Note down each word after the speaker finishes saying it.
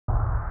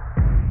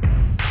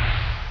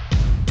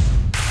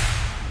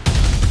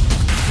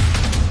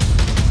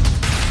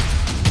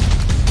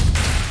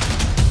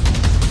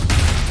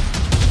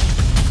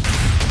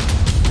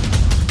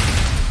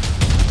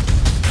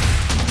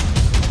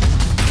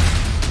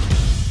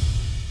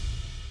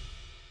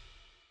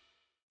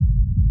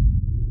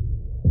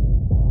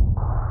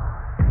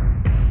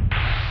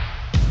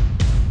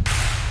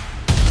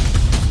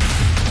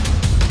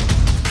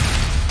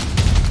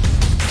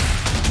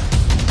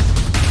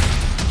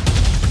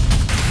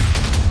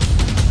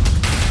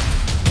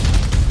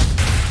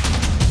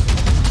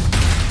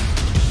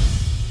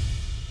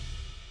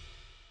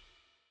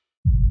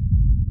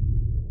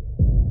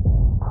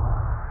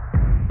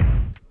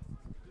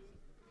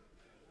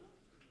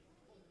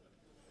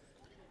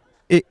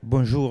Et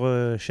bonjour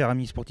chers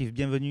amis sportifs,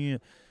 bienvenue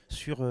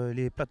sur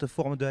les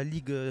plateformes de la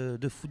Ligue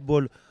de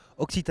football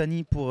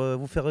Occitanie pour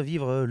vous faire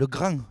vivre le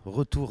grand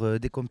retour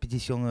des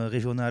compétitions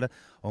régionales.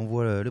 On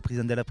voit le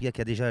président de la Pria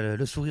qui a déjà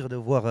le sourire de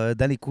voir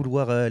dans les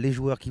couloirs les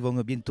joueurs qui vont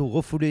bientôt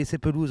refouler ces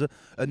pelouses.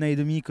 Un an et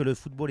demi que le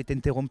football est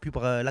interrompu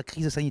par la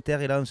crise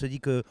sanitaire et là on se dit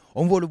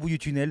qu'on voit le bout du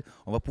tunnel.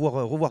 On va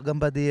pouvoir revoir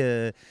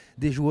gambader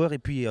des joueurs et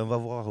puis on va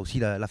voir aussi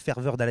la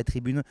ferveur dans la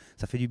tribune.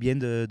 Ça fait du bien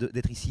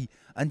d'être ici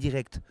en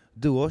direct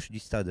de Auch, du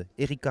stade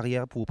Éric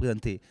Carrière pour vous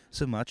présenter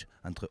ce match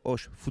entre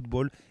Auch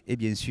Football et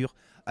bien sûr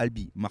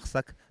Albi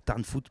Marssac,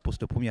 Tarn Foot pour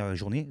cette première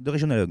journée de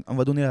Régional. On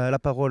va donner la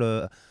parole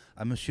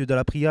à monsieur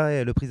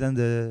Delapria, le président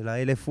de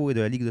la LFO et de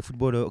la Ligue de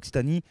football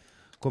Occitanie.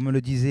 Comme le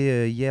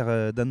disait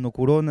hier dans nos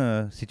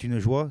colonnes, c'est une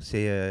joie,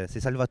 c'est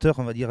salvateur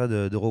on va dire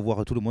de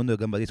revoir tout le monde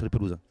gambader sur les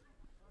pelouses.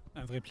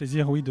 Un vrai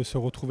plaisir, oui, de se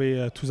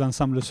retrouver tous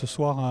ensemble ce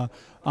soir,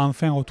 à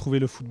enfin retrouver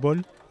le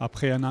football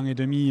après un an et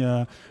demi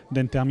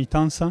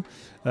d'intermittence.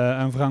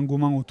 Un vrai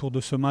engouement autour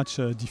de ce match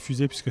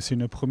diffusé, puisque c'est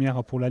une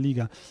première pour la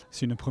Ligue.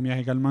 C'est une première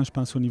également, je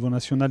pense, au niveau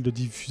national, de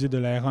diffuser de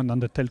la R1 dans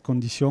de telles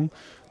conditions.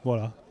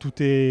 Voilà,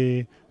 tout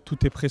est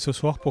prêt ce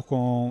soir pour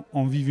qu'on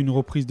vive une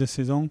reprise de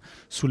saison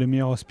sous les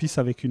meilleurs auspices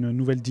avec une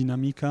nouvelle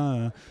dynamique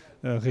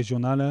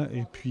régionale.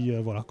 Et puis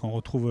voilà, qu'on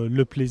retrouve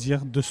le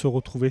plaisir de se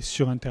retrouver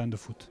sur un terrain de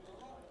foot.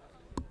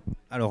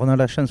 Alors on a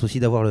la chance aussi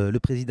d'avoir le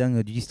président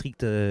du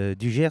district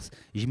du Gers.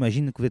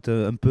 J'imagine que vous êtes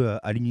un peu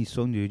à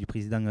l'unisson du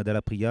président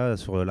Delapria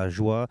sur la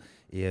joie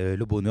et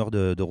le bonheur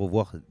de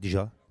revoir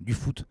déjà du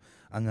foot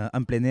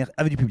en plein air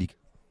avec du public.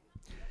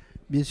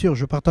 Bien sûr,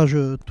 je partage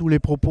tous les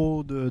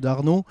propos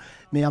d'Arnaud,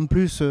 mais en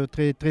plus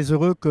très, très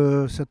heureux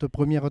que cette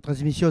première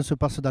transmission se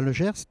passe dans le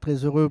Gers,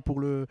 très heureux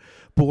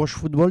pour Auch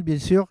Football bien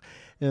sûr,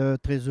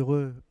 très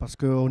heureux parce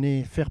qu'on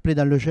est fair play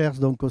dans le Gers,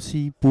 donc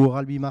aussi pour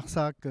Albi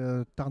Marssac,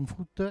 Tarn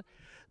Foot.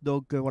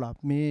 Donc voilà,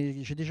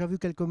 mais j'ai déjà vu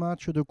quelques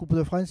matchs de Coupe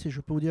de France et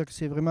je peux vous dire que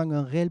c'est vraiment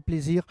un réel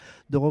plaisir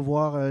de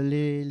revoir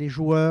les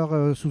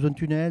joueurs sous un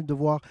tunnel, de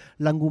voir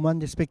l'engouement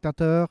des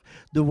spectateurs,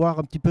 de voir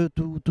un petit peu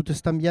toute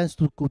cette ambiance,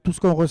 tout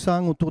ce qu'on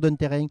ressent autour d'un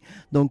terrain.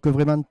 Donc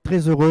vraiment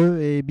très heureux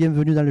et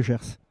bienvenue dans le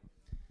Gers.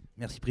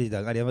 Merci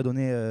président. Allez, on va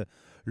donner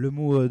le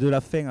mot de la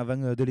fin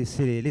avant de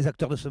laisser les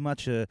acteurs de ce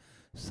match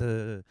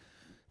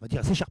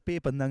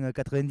s'écharper pendant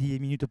 90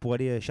 minutes pour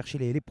aller chercher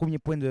les premiers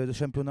points de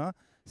championnat.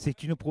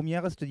 C'est une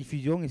première cette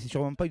diffusion et c'est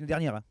sûrement pas une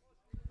dernière.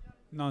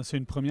 Non, c'est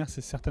une première,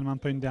 c'est certainement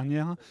pas une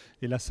dernière.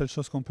 Et la seule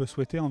chose qu'on peut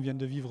souhaiter, on vient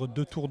de vivre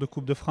 2 tours de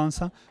Coupe de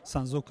France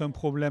sans aucun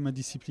problème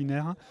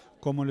disciplinaire,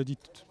 comme on le dit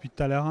depuis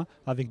tout à l'heure,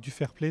 avec du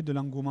fair play, de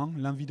l'engouement,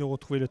 l'envie de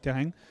retrouver le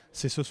terrain.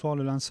 C'est ce soir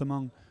le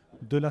lancement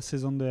de la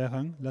saison de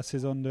R1, la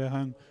saison de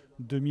R1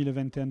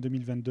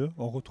 2021-2022.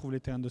 On retrouve les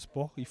terrains de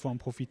sport, il faut en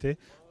profiter,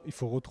 il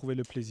faut retrouver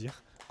le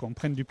plaisir, qu'on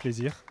prenne du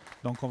plaisir.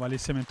 Donc on va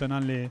laisser maintenant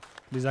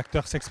les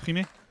acteurs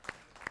s'exprimer.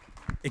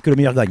 Et que le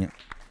meilleur gagne.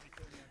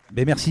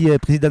 Ben merci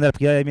président de la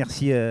Pria et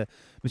merci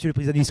monsieur le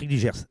président du district du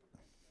Gers.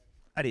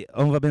 Allez,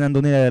 on va maintenant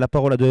donner la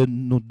parole à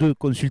nos deux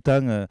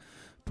consultants.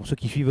 Pour ceux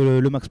qui suivent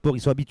le Max Sport,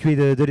 ils sont habitués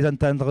de les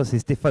entendre. C'est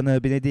Stéphane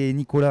Bénédé et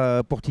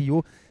Nicolas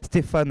Portillo.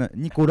 Stéphane,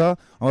 Nicolas,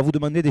 on va vous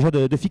demander déjà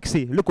de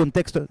fixer le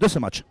contexte de ce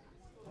match.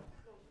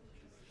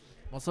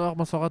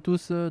 Bonsoir à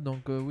tous.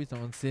 Donc oui,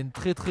 c'est une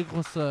très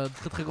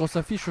grosse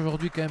affiche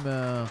aujourd'hui quand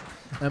même.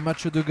 Un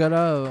match de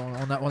gala.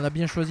 On a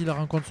bien choisi la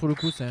rencontre sur le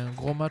coup. C'est un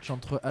gros match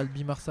entre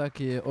Albi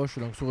Marssac et Auch,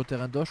 donc sur le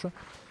terrain d'Auch.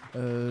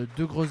 2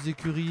 grosses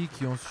écuries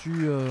qui ont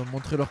su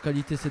montrer leur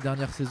qualité ces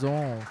dernières saisons.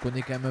 On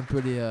connaît quand même un peu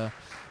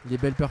les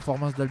belles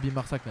performances d'Albi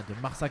Marssac,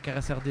 de Marssac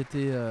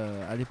RSRDT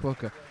à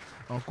l'époque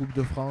en Coupe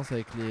de France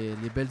avec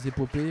les belles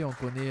épopées. On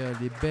connaît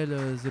les belles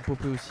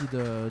épopées aussi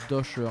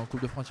d'Auch en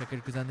Coupe de France il y a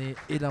quelques années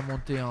et la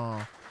montée en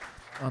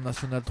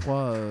National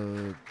 3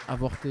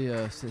 avortée,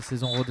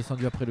 saison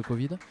redescendue après le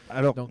Covid.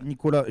 Alors donc,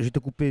 Nicolas, je vais te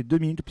couper 2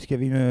 minutes puisqu'il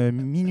y avait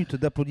une minute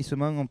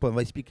d'applaudissement. On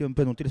va expliquer un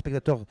peu à nos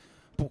téléspectateurs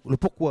le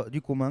pourquoi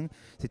du comment.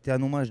 C'était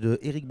un hommage de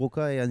Éric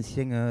Broca, et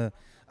ancien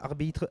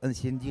arbitre,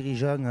 ancien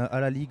dirigeant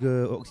à la Ligue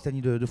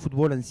Occitanie de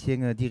football,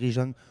 ancien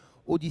dirigeant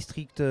au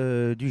district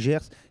du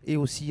Gers, et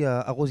aussi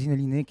à Rosine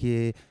Linet qui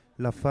est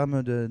la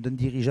femme d'un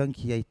dirigeant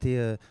qui a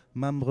été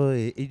membre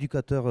et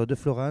éducateur de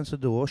Florence,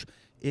 de Auch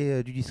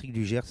et du district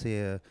du Gers.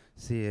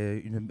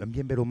 C'est un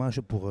bien bel hommage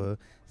pour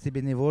ces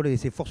bénévoles et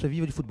ces forces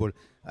vives du football.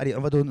 Allez,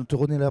 on va te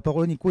redonner la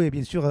parole Nico et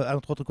bien sûr à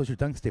notre autre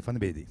consultant Stéphane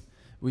Bédé.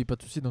 Oui, pas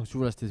de souci. Donc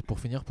voilà, c'était pour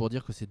finir pour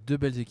dire que c'est 2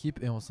 belles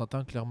équipes et on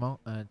s'entend clairement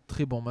un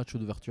très bon match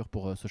d'ouverture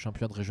pour ce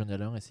championnat de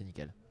Régional 1 et c'est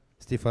nickel.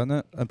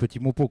 Stéphane, un petit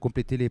mot pour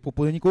compléter les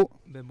propos de Nico.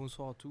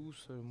 Bonsoir à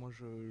tous, moi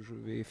je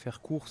vais faire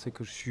court, c'est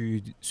que je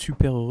suis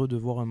super heureux de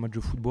voir un match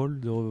de football,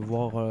 de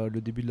voir le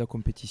début de la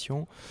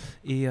compétition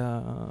et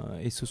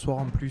ce soir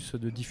en plus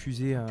de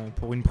diffuser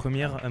pour une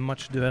première un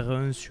match de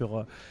R1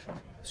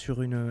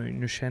 sur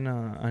une chaîne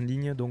en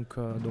ligne, donc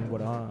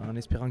voilà, en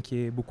espérant qu'il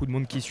y ait beaucoup de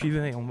monde qui suive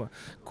et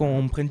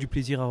qu'on prenne du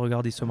plaisir à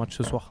regarder ce match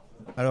ce soir.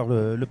 Alors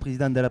le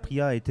président de la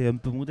Pria a été un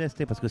peu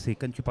modeste parce que c'est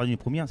quand tu parles d'une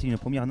première, c'est une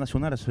première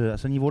nationale à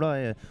ce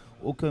niveau-là.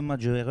 Aucun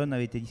match R1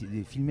 n'avait été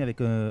filmé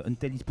avec un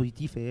tel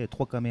dispositif et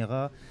 3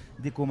 caméras,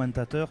 des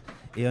commentateurs.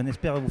 Et on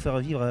espère vous faire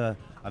vivre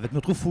avec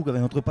notre fougue,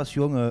 avec notre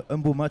passion, un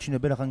beau match, une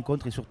belle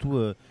rencontre et surtout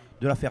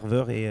de la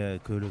ferveur. Et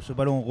ce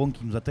ballon rond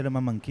qui nous a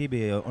tellement manqué,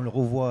 on le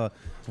revoit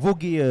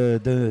voguer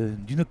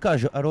d'une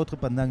cage à l'autre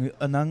pendant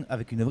un an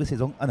avec une vraie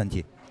saison en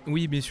entier.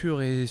 Oui, bien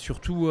sûr, et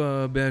surtout,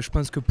 je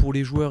pense que pour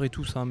les joueurs et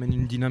tout, ça amène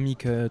une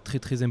dynamique très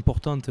très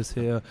importante.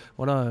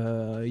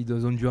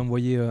 Ils ont dû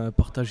envoyer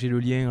partager le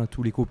lien à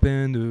tous les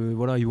copains.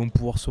 Ils vont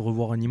pouvoir se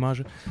revoir en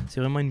image. C'est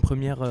vraiment une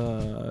première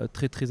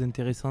très très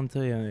intéressante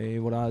et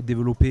voilà, à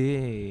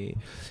développer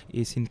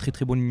et c'est une très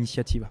très bonne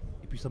initiative.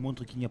 Et puis ça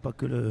montre qu'il n'y a pas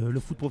que le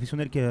foot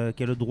professionnel qui a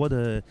le droit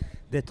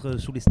d'être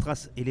sous les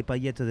strass et les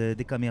paillettes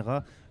des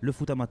caméras. Le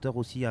foot amateur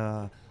aussi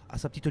a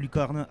sa petite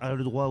lucarne, a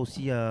le droit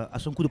aussi à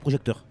son coup de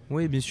projecteur.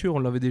 Oui, bien sûr, on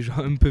l'avait déjà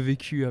un peu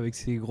vécu avec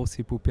ces grosses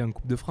épopées en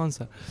Coupe de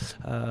France.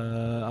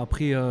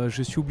 Après,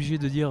 je suis obligé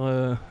de dire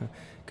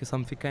que ça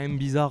me fait quand même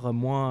bizarre,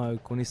 moi,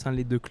 connaissant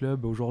les deux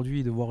clubs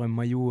aujourd'hui, de voir un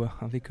maillot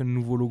avec un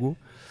nouveau logo.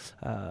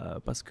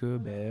 Parce que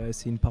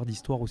c'est une part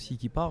d'histoire aussi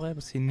qui part, hein.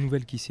 C'est une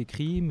nouvelle qui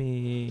s'écrit,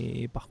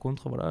 mais par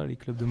contre, voilà, les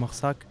clubs de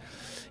Marssac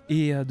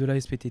et de la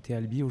SPTT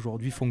Albi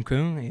aujourd'hui font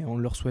qu'un et on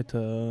leur souhaite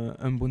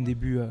un bon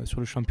début sur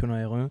le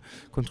championnat R1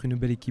 contre une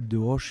belle équipe de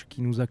Auch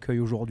qui nous accueille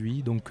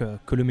aujourd'hui, donc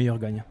que le meilleur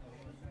gagne.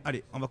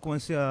 Allez, on va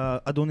commencer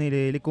à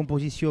donner les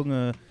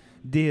compositions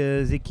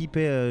des équipes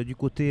du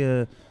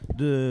côté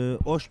de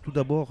Auch. Tout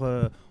d'abord,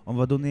 on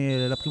va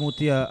donner la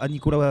primauté à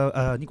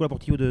Nicolas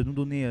Portillo de nous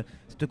donner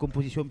cette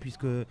composition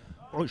puisque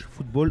Auch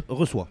Football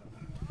reçoit.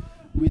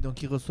 Oui,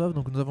 donc ils reçoivent.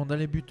 Donc nous avons dans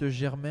les buts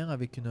Germain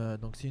avec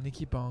donc c'est une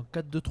équipe en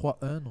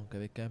 4-2-3-1, donc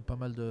avec quand même pas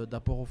mal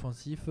d'apports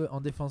offensifs. En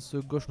défense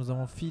gauche, nous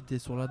avons Fit et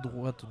sur la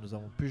droite, nous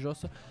avons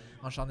Pujos.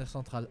 En charnière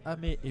centrale,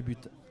 Amé et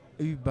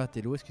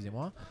Batello,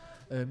 excusez-moi.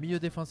 Milieu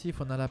défensif,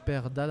 on a la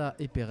paire Dalla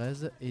et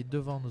Pérez. Et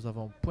devant, nous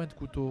avons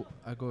Pointe-Couteau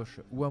à gauche,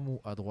 Ouamou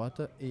à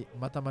droite. Et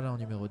Matamala en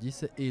numéro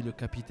 10. Et le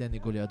capitaine et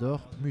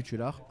goléador,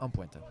 Mutular en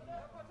pointe.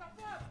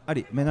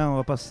 Allez, maintenant on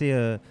va passer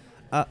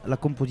à la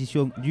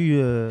composition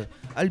du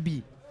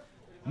Albi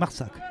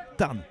Marssac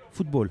Tarn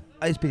Football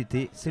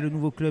ASPDT. C'est le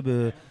nouveau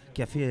club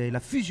qui a fait la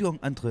fusion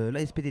entre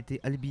l'ASPDT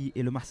Albi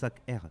et le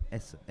Marssac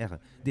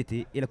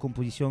RSRDT. Et la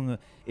composition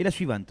est la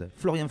suivante.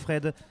 Florian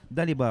Fred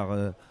dans les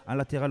barres. En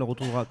latéral, on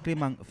retrouvera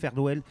Clément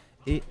Ferdouel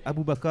et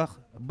Aboubakar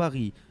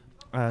Barry.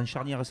 En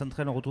charnière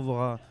centrale, on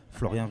retrouvera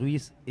Florian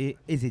Ruiz et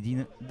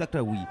Ezedine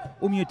Daklaoui.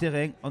 Au milieu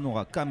terrain, on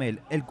aura Kamel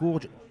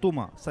Elkourj,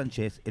 Thomas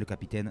Sanchez et le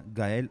capitaine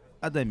Gaël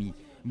Adami.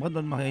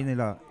 Brandon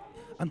Marinella,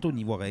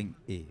 Anthony Voirin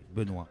et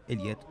Benoît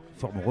Eliette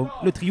formeront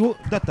le trio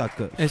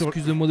d'attaque.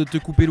 Excuse-moi de te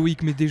couper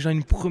Loïc, mais déjà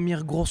une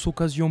première grosse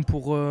occasion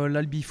pour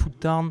l'Albi Foot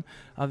Tarn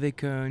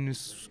avec un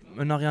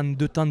arrêt en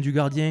 2 temps du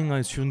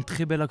gardien sur une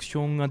très belle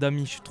action.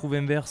 Adami, je trouve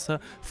inverse,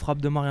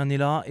 frappe de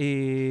Marianella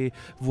et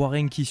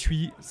Voirin qui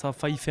suit. Ça a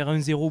failli faire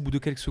 1-0 au bout de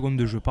quelques secondes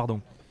de jeu,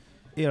 pardon.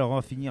 Et alors on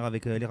va finir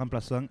avec les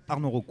remplaçants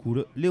Arnaud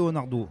Rocoul,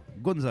 Leonardo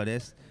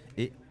Gonzalez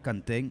et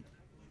Quentin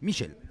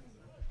Michel.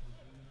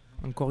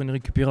 Encore une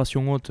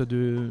récupération haute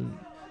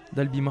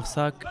d'Albi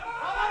Marssac.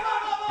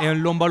 Et un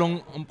long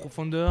ballon en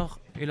profondeur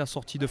et la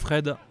sortie de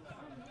Fred.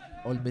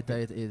 Olmeta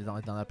est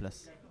dans la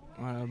place.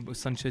 Voilà,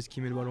 Sanchez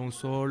qui met le ballon au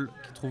sol,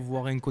 qui trouve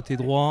Voirin côté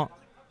droit.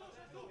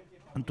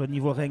 Anthony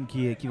Voirin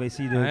qui va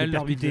essayer de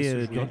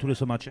percuter durant tout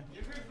ce match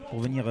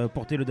pour venir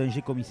porter le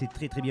danger comme il sait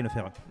très très bien le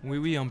faire.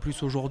 Oui, en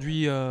plus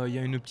aujourd'hui il y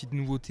a une petite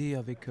nouveauté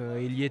avec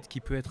Eliette qui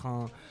peut être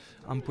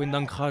un point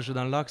d'ancrage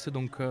dans l'axe,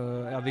 donc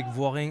avec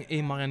Voirin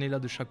et Marianella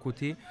de chaque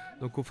côté.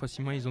 Donc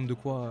facilement ils ont de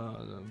quoi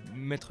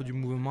mettre du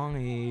mouvement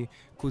et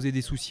causer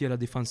des soucis à la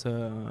défense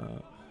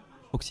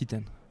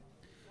occitane.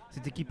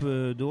 Cette équipe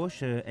de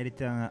Auch, elle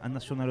était en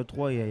National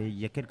 3 il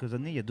y a quelques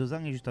années, il y a 2 ans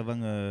et juste avant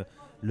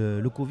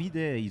le Covid.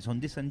 Ils sont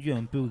descendus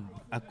un peu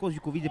à cause du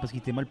Covid parce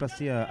qu'ils étaient mal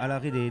placés à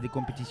l'arrêt des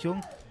compétitions.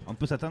 On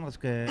peut s'attendre à ce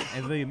qu'elle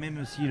veuille,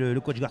 même si le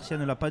coach Garcia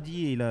ne l'a pas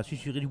dit et il a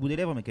susurré du bout des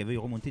lèvres, mais qu'elle veuille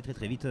remonter très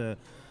très vite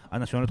en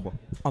National 3.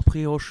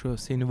 Après Auch,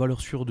 c'est une valeur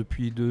sûre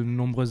depuis de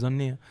nombreuses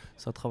années.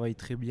 Ça travaille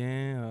très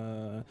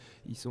bien.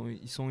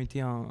 Ils ont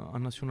été en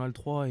National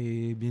 3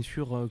 et bien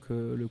sûr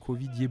que le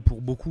Covid y est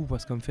pour beaucoup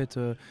parce qu'en fait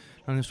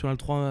la National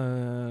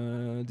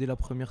 3 dès la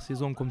première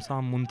saison comme ça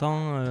en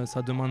montant,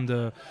 ça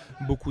demande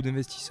beaucoup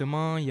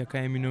d'investissement. Il y a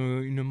quand même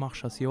une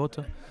marche assez haute.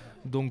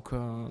 Donc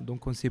on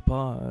ne sait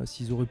pas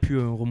s'ils auraient pu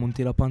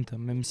remonter la pente.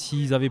 Même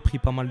s'ils avaient pris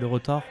pas mal de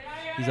retard,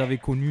 ils avaient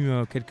connu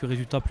quelques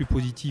résultats plus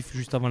positifs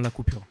juste avant la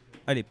coupure.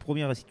 Allez,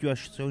 première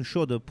situation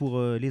chaude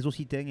pour les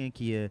Occitans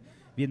qui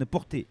viennent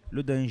porter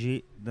le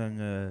danger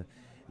dans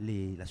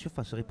la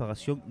surface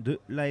réparation de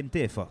la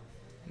MTFA.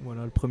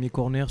 Voilà le premier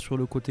corner sur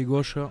le côté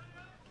gauche.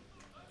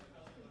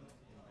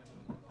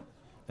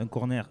 Un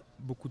corner.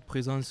 Beaucoup de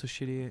présence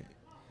chez les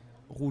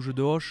rouges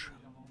de Auch.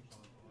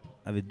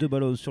 Avec 2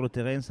 ballons sur le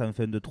terrain, ça en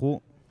fait un de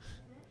trop.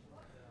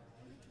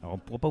 Alors on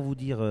ne pourra pas vous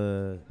dire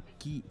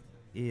qui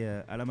est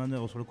à la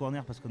manœuvre sur le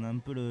corner parce qu'on a un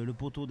peu le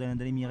poteau dans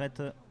les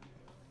mirettes.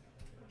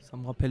 Ça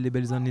me rappelle les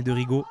belles années de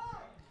Rigaud.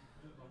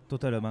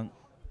 Totalement.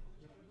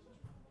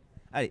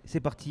 Allez,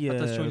 c'est parti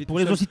Attention, pour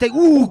les Occitans.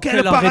 Ouh,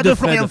 quelle parade de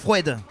Florian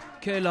Fred.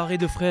 Quel arrêt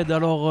de Fred.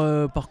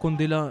 Alors, par contre,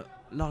 dès là,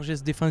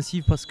 largesse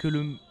défensive parce que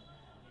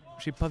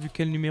j'ai pas vu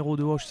quel numéro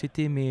de Auch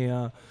c'était, mais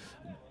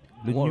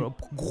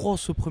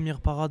grosse première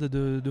parade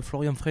de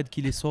Florian Fred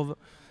qui les sauve.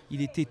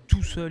 Il était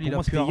tout seul, il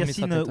a pu armer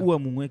sa tête.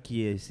 Ouamou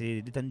qui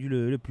s'est détendu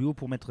le plus haut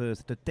pour mettre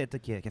cette tête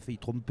qui a failli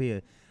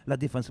tromper la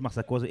défense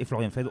marsacoise et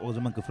Florian Fred.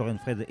 Heureusement que Florian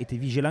Fred était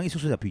vigilant et sur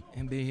ses appuis.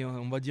 Eh ben,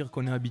 on va dire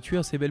qu'on est habitué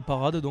à ces belles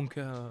parades, donc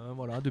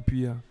voilà,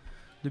 depuis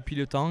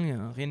le temps,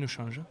 rien ne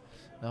change.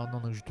 Alors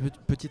non, juste une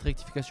petite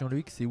rectification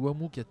Loïc, c'est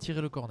Ouamou qui a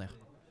tiré le corner.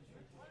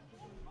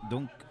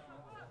 Donc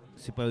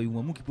c'est pas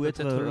Ouamou qui pouvait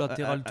peut-être être le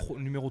latéral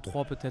numéro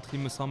 3 peut-être,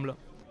 il me semble.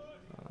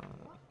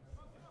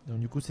 Donc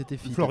du coup c'était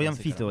Fit. Florian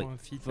Fit, oui.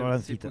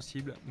 C'est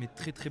possible, mais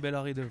très très bel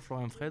arrêt de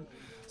Florian Fred.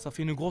 Ça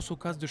fait une grosse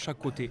occasion de chaque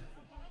côté,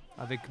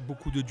 avec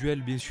beaucoup de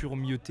duels bien sûr au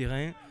milieu de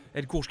terrain.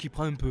 El Courge qui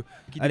prend un peu,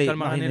 qui décale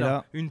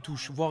Marinella, une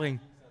touche, Voirin.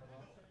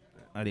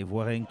 Allez,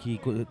 Voirin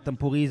qui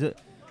temporise,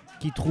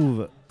 qui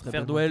trouve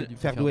Ferdouel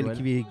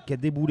qui a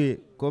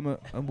déboulé comme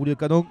un boulet de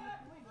canon.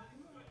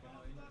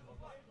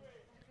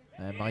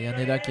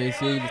 Marianella qui a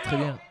essayé, il est très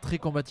bien, très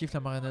combatif la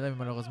Marianella, mais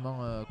malheureusement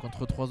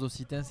contre 3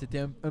 Occitans c'était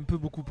un peu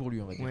beaucoup pour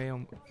lui on va dire. Ouais,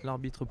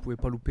 l'arbitre pouvait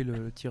pas louper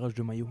le tirage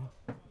de maillot.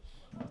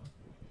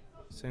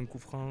 C'est un coup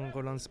franc,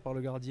 relance par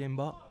le gardien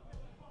bas.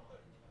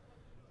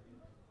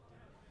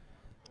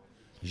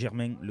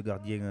 Germain, le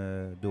gardien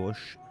de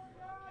Auch.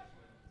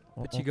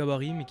 Petit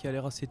gabarit mais qui a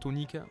l'air assez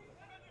tonique.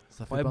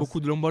 Ça fait beaucoup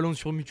de longs ballons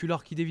sur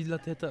Mutular qui dévide la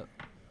tête.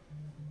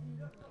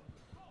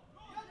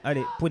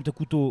 Allez,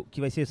 pointe-couteau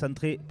qui va essayer de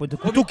centrer.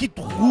 Pointe-couteau qui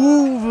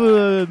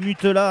trouve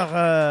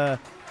Mutelar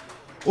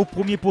au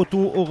premier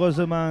poteau.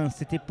 Heureusement,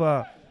 c'était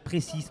pas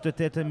précis cette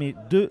tête, mais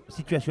deux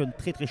situations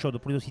très très chaudes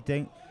pour les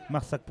Occitans.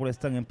 Marssac pour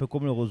l'instant un peu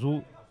comme le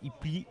roseau. Il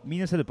plie, mais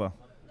il ne cède pas.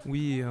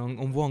 Oui,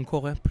 on voit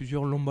encore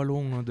plusieurs longs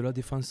ballons de la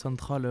défense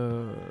centrale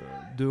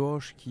de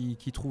Auch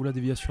qui trouvent la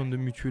déviation de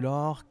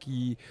Mutular,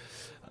 qui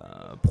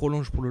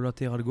prolonge pour le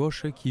latéral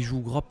gauche, qui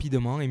joue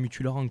rapidement, et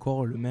Mutular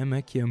encore le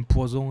même, qui est un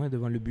poison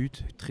devant le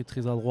but, très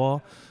très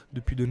adroit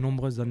depuis de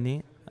nombreuses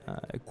années,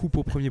 coupe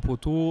au premier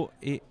poteau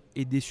et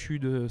est déçu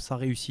de sa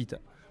réussite.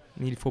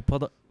 Mais il ne faut pas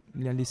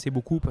il en laisser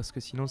beaucoup parce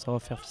que sinon ça va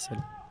faire ficelle.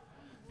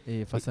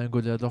 Et face à un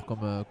goleador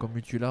comme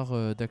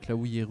Mutular,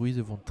 Daclaoui et Ruiz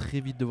vont très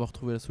vite devoir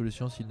trouver la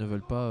solution s'ils ne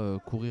veulent pas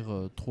courir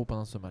trop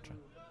pendant ce match.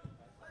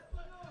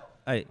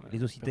 Allez,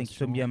 les Occitans qui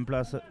sont bien en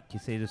place, qui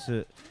essayent de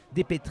se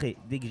dépêtrer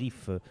des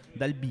griffes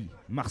d'Albi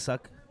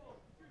Marssac.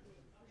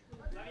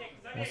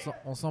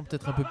 On sent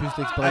peut-être un peu plus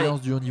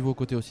l'expérience du haut niveau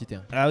côté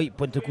occitan. Ah oui,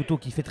 pointe-couteau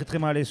qui fait très très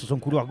mal sur son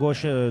couloir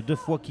gauche, deux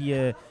fois qui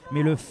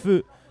met le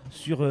feu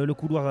sur le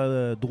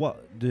couloir droit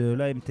de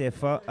la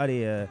MTFA.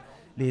 Allez,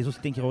 les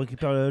Occitans qui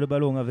récupèrent le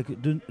ballon avec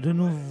de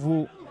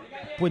nouveaux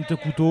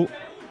pointe-couteau.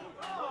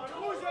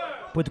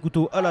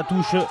 Pointe-couteau à la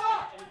touche,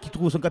 qui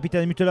trouve son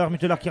capitaine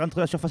Mutelar qui rentre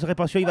à la surface de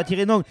réparation, il va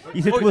tirer, non,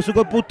 il s'est trouvé au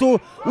second poteau.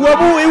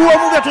 Ouamou,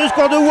 ouverture du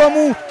score de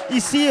Ouamou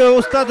ici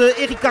au stade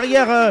Éric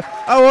Carrière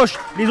à Auch.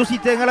 Les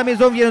Occitans à la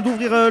maison viennent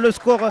d'ouvrir le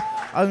score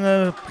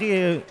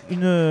après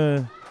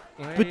une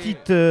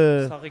petite...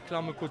 Ça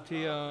réclame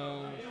côté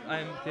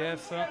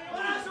AMTF.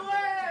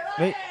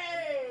 Oui.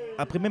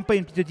 Après même pas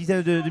une petite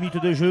dizaine de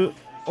minutes de jeu,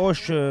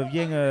 Auch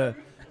vient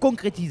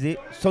concrétiser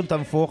son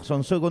temps fort,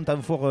 son second temps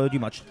fort du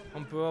match.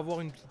 On peut avoir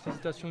une petite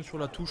hésitation sur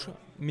la touche,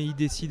 mais il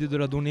décide de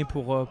la donner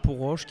pour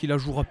Auch, qui la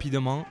joue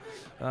rapidement.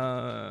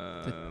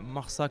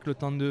 Marssac, le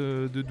temps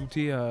de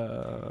douter,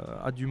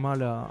 a du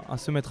mal à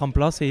se mettre en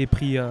place et est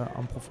pris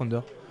en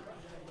profondeur.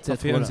 Ça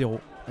fait 1-0.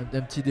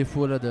 Un petit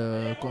défaut là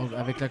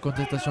avec la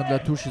contestation de la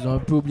touche, ils ont un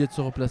peu oublié de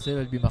se replacer,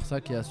 l'Albi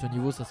Marssac, et à ce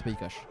niveau ça se paye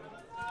cash.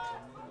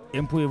 Et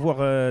on pouvait voir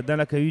dans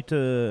la cahute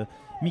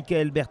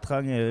Michael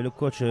Bertrand, le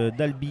coach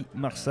d'Albi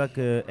Marssac,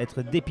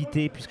 être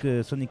dépité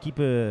puisque son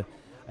équipe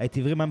a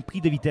été vraiment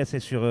pris de vitesse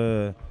sur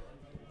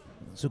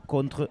ce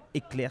contre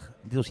éclair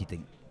des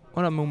Occitans.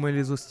 Voilà, mais au moins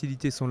les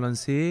hostilités sont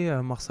lancées,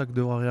 Marssac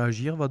devra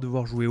réagir, va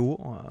devoir jouer haut,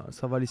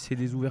 ça va laisser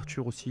des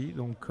ouvertures aussi,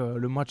 donc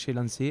le match est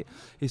lancé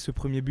et ce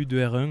premier but de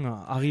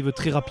R1 arrive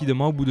très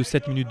rapidement au bout de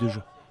 7 minutes de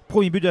jeu.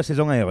 Premier but de la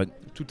saison à R1.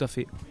 Tout à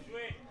fait,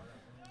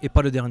 et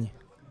pas le dernier.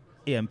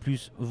 Et en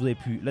plus, vous avez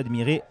pu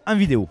l'admirer en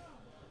vidéo.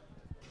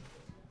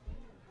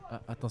 Ah,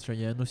 attention,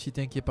 il y a un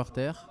Occitan qui est par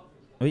terre.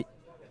 Oui.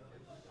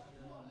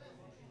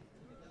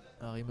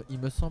 Alors, il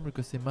me semble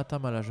que c'est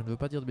Matamala, je ne veux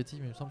pas dire de bêtises,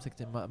 mais il me semble que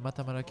c'est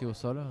Matamala qui est au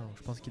sol. Donc,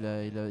 je pense qu'il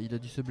a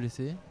dû se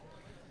blesser.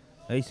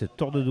 Ah, il se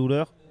tord de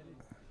douleur.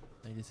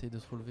 Il essaye de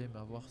se relever,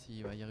 mais à voir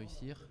s'il va y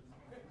réussir.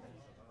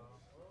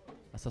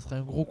 Ah, ça serait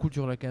un gros coup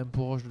dur là quand même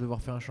pour Roche de devoir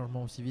faire un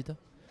changement aussi vite.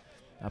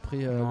 Après,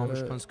 non,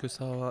 je pense que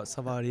ça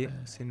va aller,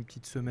 c'est une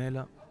petite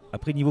semelle.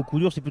 Après, niveau coup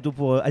dur, c'est plutôt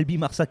pour Albi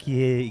Marssac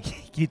qui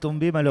est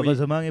tombé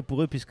malheureusement, oui. Et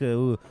pour eux, puisque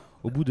au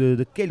bout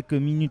de quelques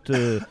minutes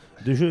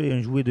de jeu, et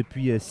ont joué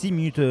depuis 6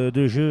 minutes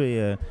de jeu,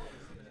 et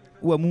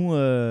Ouamou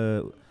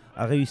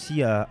a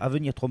réussi à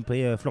venir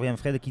tromper Florian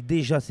Fred, qui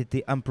déjà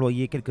s'était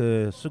employé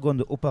quelques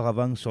secondes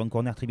auparavant sur un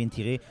corner très bien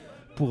tiré.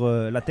 pour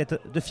la tête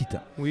de Fit.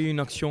 Oui, une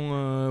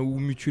action où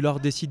Mutulard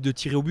décide de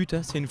tirer au but.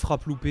 C'est une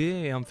frappe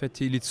loupée et en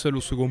fait il est seul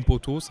au second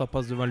poteau, ça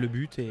passe devant le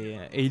but et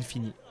il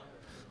finit.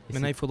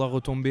 Maintenant il faudra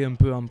retomber un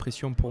peu en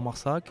pression pour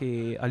Marssac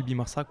et Albi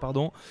Marssac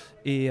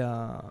et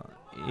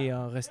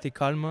rester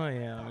calme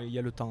et il y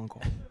a le temps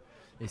encore.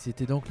 Et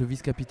c'était donc le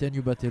vice-capitaine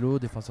Ubatello,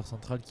 défenseur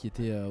central, qui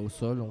était au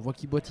sol. On voit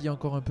qu'il boitille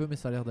encore un peu, mais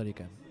ça a l'air d'aller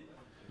quand même.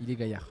 Il est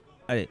gaillard.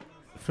 Allez,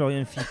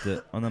 Florian Fit,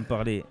 on en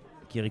parlait,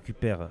 qui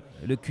récupère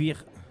le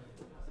cuir.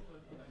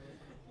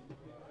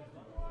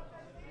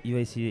 Il va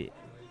essayer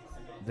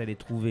d'aller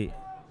trouver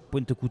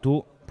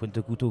Pointe-Couteau.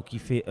 Pointe-Couteau qui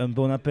fait un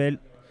bon appel,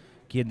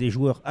 qui est des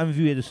joueurs en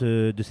vue de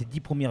ces 10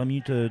 premières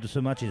minutes de ce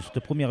match et de cette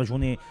première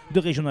journée de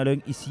Régional 1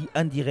 ici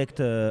en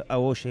direct à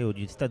Auch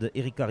du stade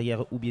Éric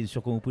Carrière où bien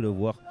sûr comme vous pouvez le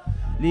voir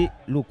les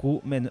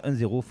locaux mènent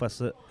 1-0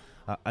 face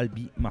à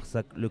Albi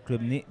Marssac, le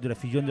club né de la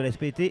fusion de la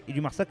SPT et du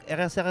Marssac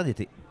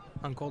RSRADT.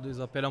 Encore des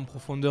appels en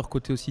profondeur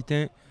côté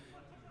occitan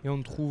et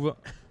on trouve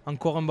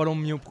encore un ballon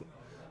mis au...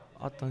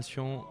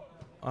 Attention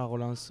à la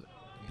relance.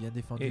 Bien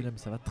défendu là, mais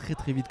ça va très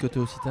très vite côté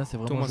occitan, c'est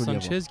vraiment Thomas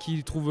joli Sanchez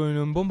qui trouve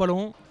un bon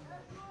ballon.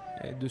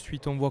 Et de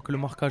suite on voit que le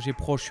marquage est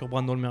proche sur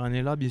Brandon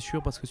Meranella bien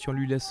sûr parce que si on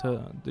lui laisse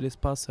de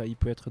l'espace il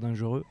peut être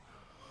dangereux.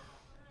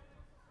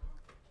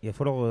 Il va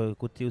falloir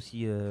côté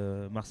aussi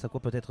Marssacois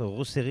peut-être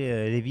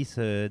resserrer les vis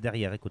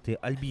derrière. Et côté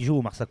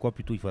Albigeau Marssacois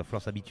plutôt, il va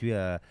falloir s'habituer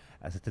à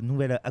cette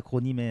nouvelle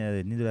acronyme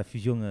née de la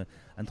fusion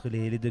entre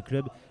les deux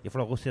clubs. Il va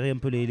falloir resserrer un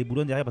peu les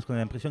boulons derrière parce qu'on a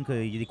l'impression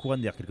qu'il y a des courants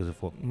d'air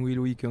quelquefois. Oui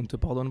Loïc, on te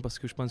pardonne parce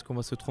que je pense qu'on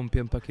va se tromper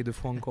un paquet de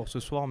fois encore ce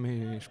soir,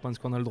 mais je pense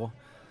qu'on a le droit.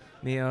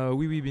 Mais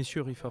oui bien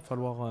sûr, il va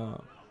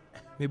falloir...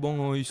 Mais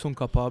bon, ils sont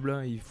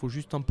capables, il faut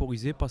juste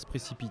temporiser, pas se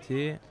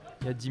précipiter.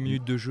 Il y a 10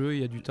 minutes de jeu,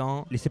 il y a du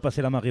temps. Laissez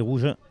passer la marée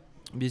rouge.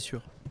 Bien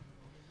sûr.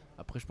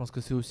 Après, je pense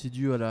que c'est aussi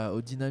dû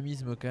au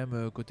dynamisme quand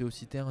même côté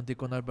occitan. Dès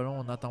qu'on a le ballon,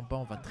 on n'attend pas,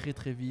 on va très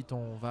très vite,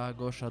 on va à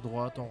gauche, à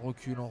droite, on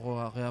recule,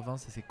 on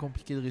réavance et c'est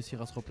compliqué de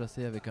réussir à se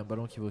replacer avec un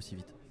ballon qui va aussi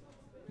vite.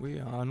 Oui,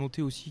 à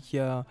noter aussi qu'il y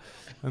a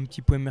un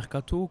petit point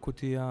mercato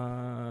côté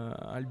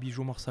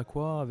Albigeau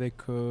Marssacois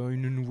avec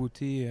une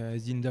nouveauté,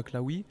 Zinda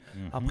Klaoui.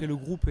 Après, le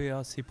groupe est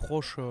assez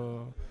proche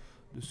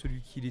de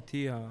celui qu'il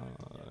était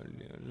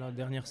la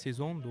dernière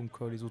saison,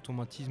 donc les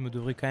automatismes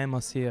devraient quand même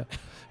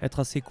être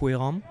assez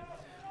cohérents.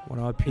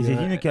 Voilà, puis, et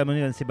Zedine qui a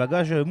amené dans ses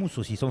bagages Mousse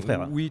aussi, son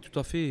frère. Oui, tout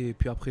à fait. Et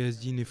puis après,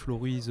 Esdine et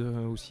Florise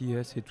aussi,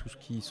 c'est tous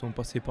qui sont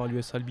passés par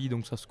l'US Albi,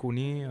 donc ça se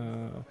connaît.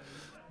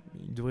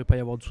 Il ne devrait pas y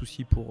avoir de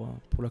soucis pour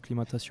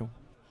l'acclimatation.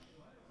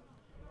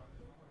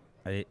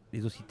 Allez,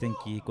 les Occitans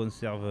qui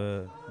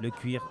conservent le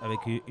cuir avec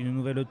une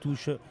nouvelle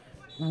touche.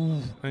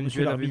 Un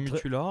duel avec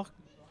Mutulard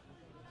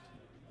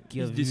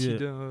qui décide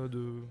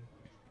de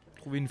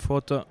trouver une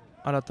faute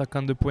à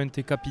l'attaquant de pointe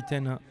et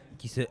capitaine.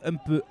 Qui s'est un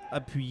peu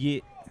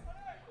appuyé.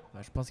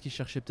 Je pense qu'il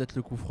cherchait peut-être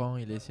le coup franc,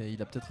 il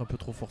a peut-être un peu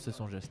trop forcé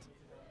son geste.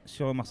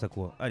 Sur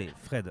Marssacois. Allez,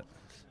 Fred.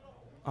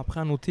 Après,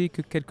 à noter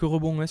que quelques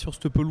rebonds sur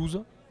cette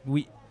pelouse.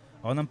 Oui.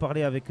 Alors, on en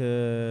parlait avec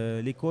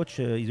les coachs.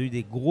 Ils ont eu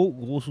des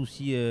gros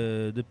soucis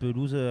de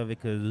pelouse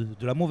avec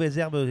de la mauvaise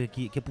herbe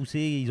qui a poussé.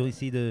 Ils ont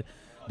essayé de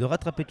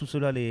rattraper tout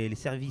cela, les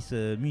services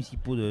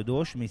municipaux de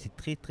Auch, mais c'est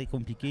très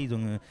compliqué. Ils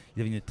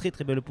avaient une très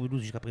belle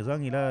pelouse jusqu'à présent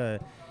et là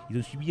ils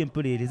ont subi un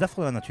peu les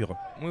affres de la nature.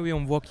 Oui,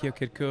 on voit qu'il y a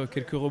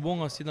quelques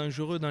rebonds assez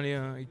dangereux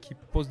qui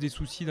posent des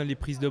soucis dans les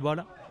prises de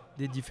balles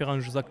des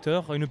différents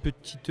acteurs. Une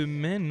petite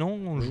main, non,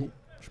 on joue.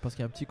 Je pense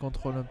qu'il y a un petit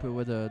contrôle un peu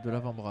de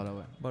l'avant-bras là.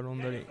 Ouais. Ballon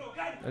d'aller.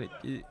 Allez,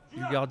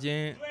 du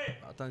gardien,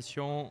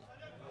 attention.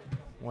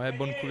 Ouais,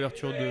 bonne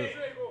couverture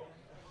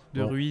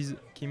de Ruiz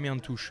qui met en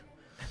touche.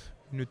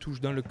 Une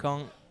touche dans le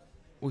camp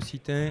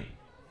occitan.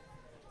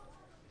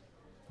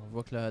 On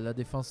voit que la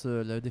défense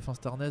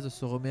tarnaise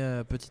se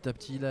remet petit à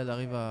petit. Là, elle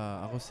arrive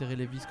à resserrer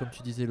les vis, comme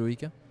tu disais,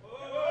 Loïc.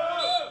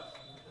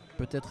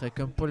 Peut-être avec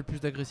un poil plus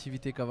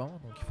d'agressivité qu'avant.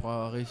 Donc il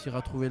faudra réussir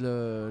à trouver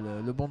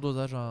le bon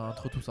dosage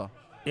entre tout ça.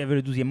 Et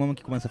avec le 12e homme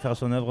qui commence à faire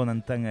son œuvre, on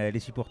entend les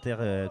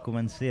supporters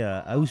commencer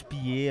à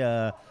houspiller,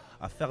 à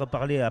faire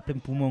parler à plein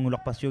poumon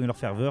leur passion et leur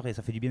ferveur, et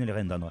ça fait du bien de les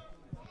réentendre.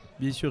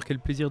 Bien sûr, quel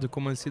plaisir de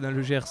commencer dans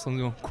le Gers.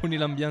 On connaît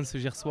l'ambiance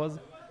gersoise.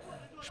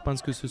 Je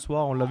pense que ce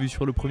soir, on l'a vu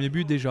sur le premier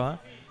but déjà.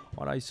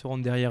 Voilà, ils seront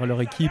derrière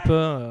leur équipe.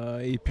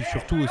 Et puis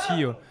surtout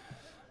aussi,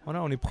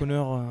 voilà, on est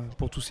preneurs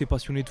pour tous ces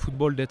passionnés de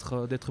football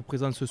d'être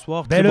présents ce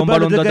soir. Très bon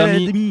ballon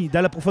d'Adami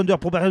dans la profondeur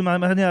pour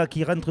Marania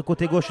qui rentre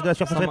côté gauche de la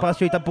surface de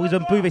réparation. Il temporise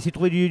un peu, il va essayer de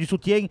trouver du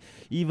soutien.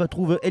 Il va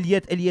trouver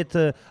Elliott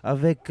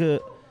avec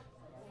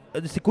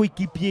ses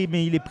coéquipiers,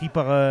 mais il est pris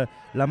par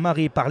la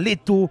marée, par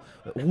l'étau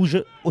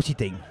rouge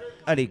occitan.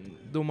 Allez,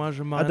 dommage,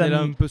 Marania est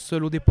un peu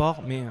seul au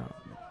départ, mais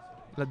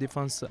la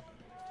défense.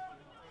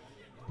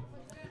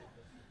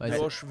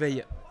 Gauche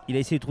veille. Il a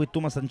essayé de trouver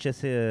Thomas Sanchez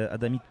et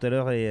Adami tout à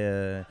l'heure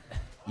et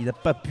il n'a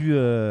pas pu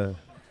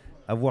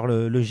avoir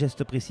le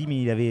geste précis,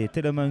 mais il avait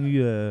tellement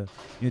eu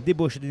une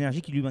débauche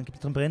d'énergie qu'il lui manquait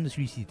peut-être un peu rien de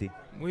lucidité.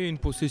 Oui, une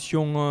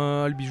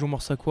possession albigeau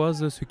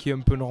marssacoise, ce qui est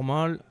un peu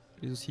normal.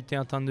 Les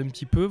Occitans attendent un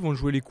petit peu, vont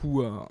jouer les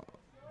coups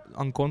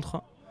en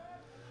contre.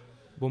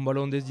 Bon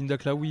ballon d'Esdine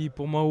Daklaoui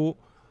pour Mao.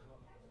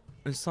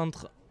 Un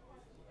centre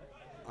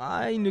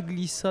Une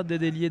glissade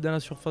d'ailier dans la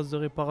surface de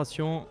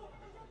réparation.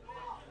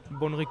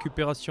 Bonne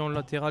récupération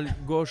latérale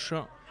gauche.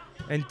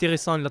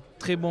 Intéressant, là,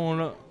 très bon.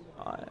 Là.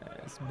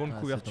 Bonne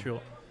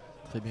couverture.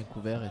 Très bien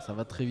couvert et ça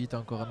va très vite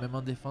encore. Même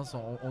en défense,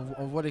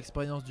 on voit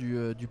l'expérience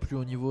du plus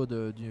haut niveau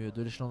de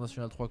l'échelon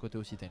national 3 côté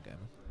occitan quand même.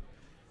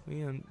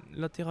 Oui,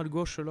 latéral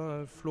gauche,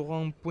 là,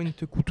 Florent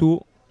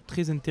Pointe-Couteau.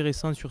 Très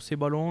intéressant sur ses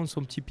ballons.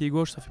 Son petit pied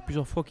gauche, ça fait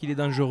plusieurs fois qu'il est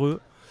dangereux.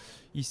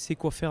 Il sait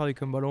quoi faire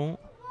avec un ballon.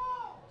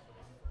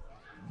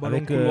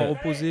 Ballon couloir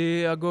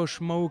opposé, à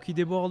gauche, Mao qui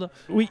déborde.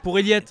 Oui. Pour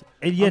Eliette.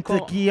 Eliette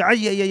qui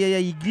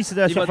il glisse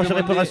dans la surface de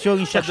réparation,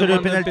 il cherche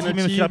le penalty,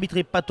 même si l'arbitre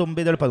n'est pas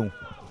tombé dans le panneau.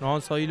 Non,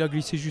 ça il a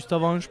glissé juste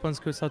avant, je pense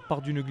que ça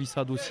part d'une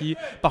glissade aussi.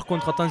 Par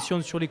contre,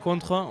 attention sur les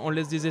contres, on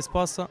laisse des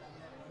espaces.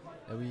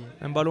 Oui.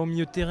 Un ballon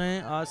milieu de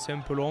terrain, c'est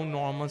un peu long,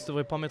 normalement ça ne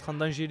devrait pas mettre en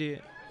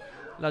danger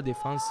la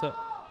défense.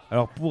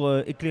 Alors pour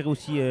éclairer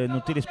aussi nos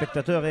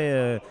téléspectateurs,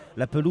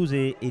 la pelouse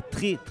est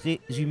très très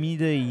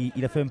humide.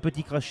 Il a fait un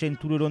petit crash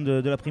tout le long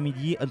de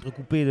l'après-midi,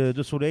 entrecoupé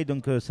de soleil.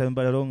 Donc c'est un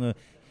ballon,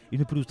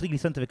 une pelouse très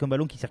glissante avec un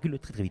ballon qui circule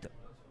très très vite.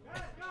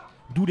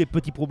 D'où les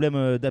petits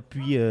problèmes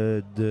d'appui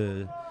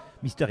de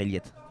Mister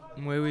Eliette.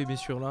 Oui, bien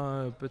sûr.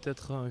 Là,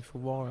 peut-être il faut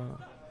voir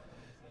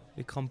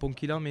les crampons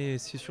qu'il a, mais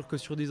c'est sûr que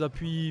sur des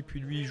appuis, puis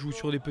lui il joue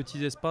sur des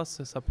petits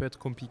espaces, ça peut être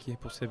compliqué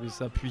pour ses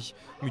appuis.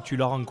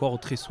 Mutular encore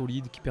très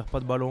solide, qui perd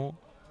pas de ballon.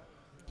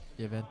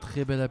 Il y avait un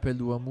très bel appel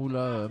d'Ouamou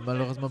là,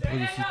 malheureusement pour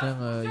les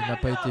Occitans, il n'a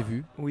pas été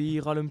vu. Oui, il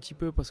râle un petit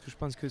peu parce que je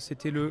pense que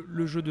c'était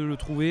le jeu de le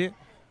trouver.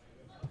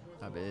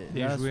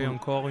 Et jouer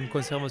encore une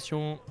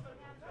conservation.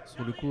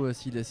 Sur le coup,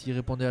 s'il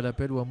répondait à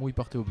l'appel, Ouamou il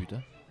partait au but.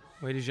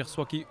 Oui, les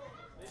Gersois qui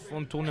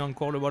font tourner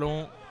encore le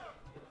ballon.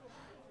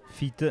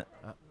 Fit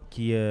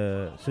qui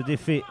se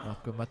défait.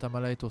 Alors que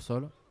Matamala est au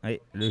sol. Oui,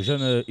 le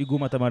jeune Hugo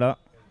Matamala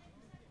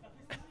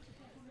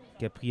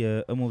qui a pris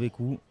un mauvais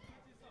coup.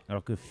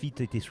 Alors que Fit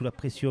était sous la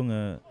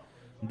pression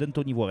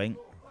d'Anthony Voirin.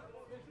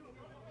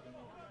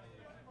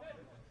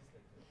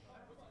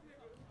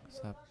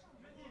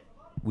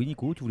 Oui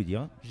Nico, tu voulais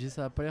dire?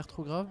 Ça n'a pas l'air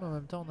trop grave, mais en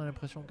même temps on a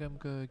l'impression quand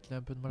même qu'il a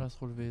un peu de mal à se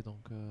relever.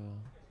 Donc,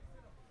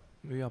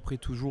 Oui, après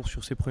toujours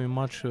sur ses premiers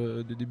matchs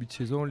de début de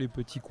saison, les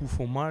petits coups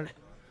font mal.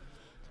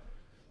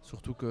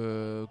 Surtout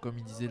que, comme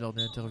il disait lors de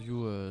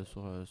l'interview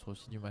sur le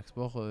site du Max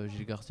Sport,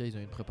 Gilles Garcia, ils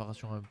ont une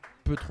préparation un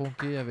peu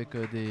tronquée avec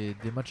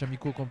des matchs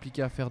amicaux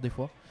compliqués à faire des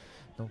fois.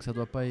 Donc ça ne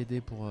doit pas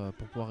aider pour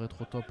pouvoir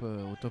être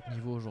au top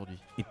niveau aujourd'hui.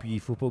 Et puis il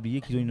ne faut pas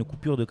oublier qu'ils ont une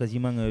coupure de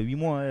quasiment 8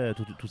 mois,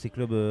 tous ces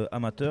clubs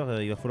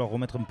amateurs. Il va falloir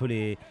remettre un peu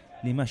les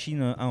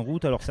machines en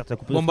route. Alors certes la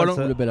Coupe de France,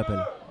 le bel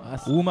appel.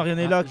 Ou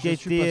Marianella qui a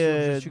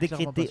été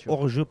décrété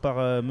hors jeu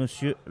par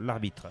monsieur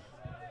l'arbitre.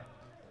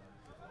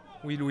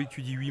 Oui Loïc,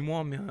 tu dis 8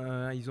 mois, mais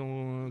ils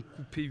ont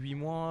coupé 8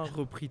 mois,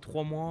 repris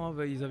 3 mois,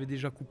 ils avaient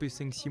déjà coupé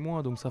 5-6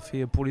 mois, donc ça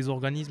fait pour les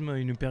organismes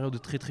une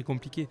période très très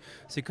compliquée.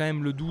 C'est quand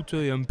même le doute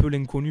et un peu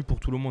l'inconnu pour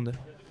tout le monde.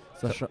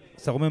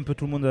 Ça remet un peu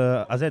tout le monde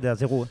à Z et à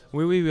zéro.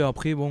 Oui,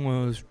 après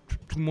bon,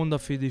 tout le monde a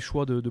fait des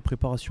choix de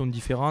préparation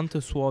différentes,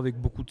 soit avec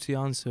beaucoup de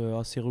séances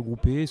assez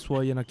regroupées,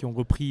 soit il y en a qui ont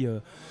repris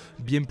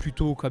bien plus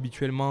tôt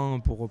qu'habituellement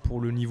pour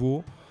le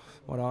niveau.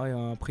 Voilà,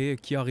 et après,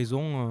 qui a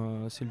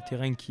raison, c'est le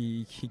terrain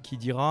qui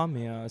dira,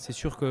 mais c'est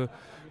sûr que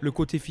le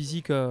côté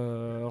physique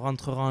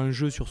rentrera en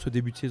jeu sur ce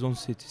début de saison,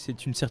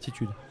 c'est une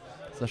certitude.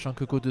 Sachant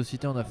que côté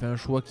occitan, on a fait un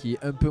choix qui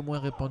est un peu moins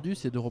répandu,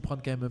 c'est de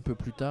reprendre quand même un peu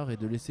plus tard et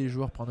de laisser les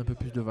joueurs prendre un peu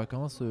plus de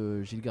vacances.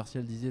 Gilles Garcia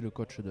le disait, le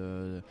coach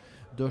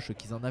d'Auch,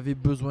 qu'ils en avaient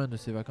besoin de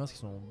ces vacances,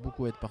 qu'ils sont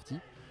beaucoup à être partis.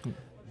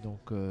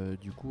 Donc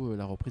du coup,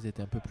 la reprise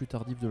était un peu plus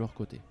tardive de leur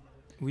côté.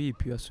 Oui, et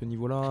puis à ce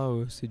niveau-là,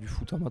 c'est du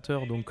foot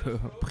amateur, donc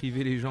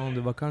priver les gens de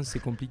vacances,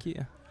 c'est compliqué.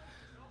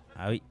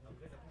 Ah oui,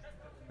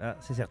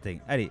 c'est certain.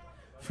 Allez,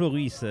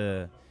 Floris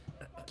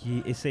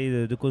qui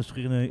essaye de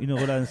construire une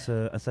relance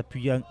en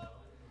s'appuyant.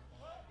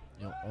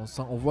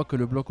 On voit que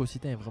le bloc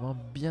occitan est vraiment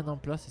bien en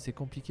place et c'est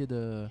compliqué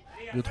de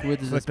trouver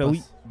des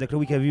espaces.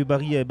 Daclaoui qui a vu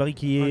Barry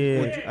qui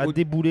a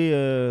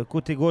déboulé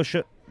côté gauche,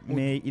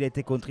 mais il a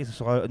été contré. Ce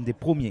sera un des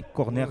premiers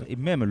corners et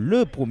même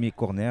le premier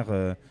corner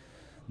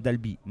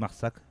d'Albi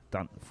Marssac.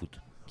 Foot.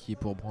 Qui est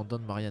pour Brandon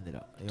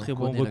Marianella. Et très on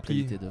bon connaît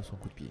repli. La qualité de son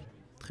coup de pied.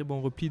 Très bon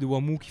repli de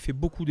Ouamou qui fait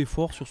beaucoup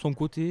d'efforts sur son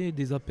côté,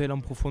 des appels en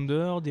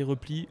profondeur, des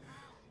replis.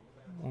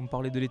 On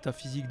parlait de l'état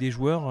physique des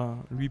joueurs.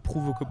 Lui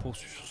prouve que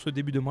sur ce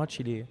début de match,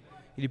 il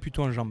est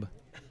plutôt en jambes.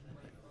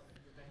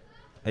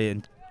 Et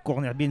un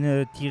corner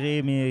bien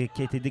tiré, mais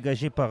qui a été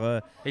dégagé par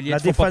la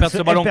défense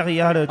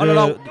impériale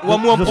de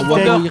Ouamou en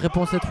profondeur. Il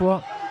répond cette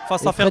fois.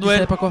 Face à Ferdouel. Il ne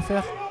savait pas quoi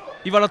faire.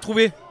 Il va la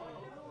trouver.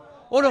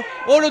 Oh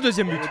le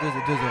deuxième but.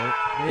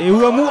 2-0. Et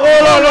Ouamou, oh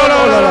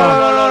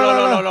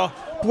là là,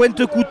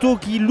 Pointe couteau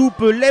qui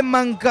loupe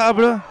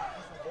l'immanquable,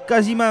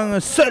 quasiment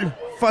seul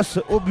face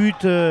au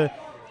but.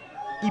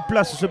 Il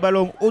place ce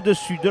ballon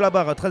au-dessus de la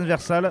barre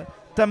transversale.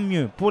 Tant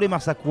mieux pour les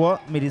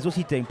Marsacquois, mais les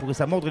Occitans pourraient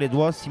s'en mordre les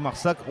doigts si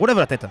Marssac relève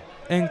la tête.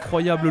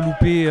 Incroyable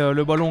loupé,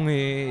 le ballon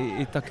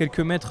est à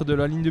quelques mètres de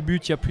la ligne de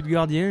but, il n'y a plus de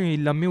gardien et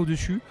il la met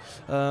au-dessus.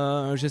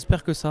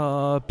 J'espère que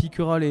ça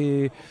piquera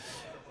les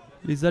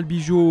les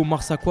Albigeois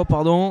Marssacois,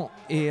 pardon.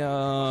 Et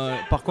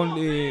par contre,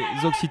 les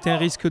Occitans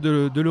risquent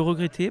de le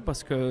regretter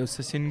parce que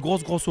c'est une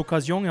grosse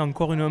occasion. Et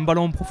encore un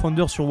ballon en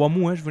profondeur sur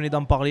Wamou, hein, je venais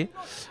d'en parler.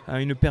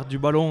 Une perte du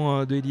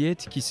ballon de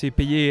Eliette qui s'est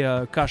payé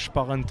cash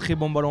par un très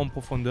bon ballon en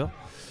profondeur.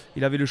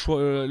 Il avait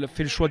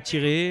fait le choix de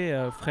tirer.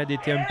 Fred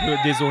était un peu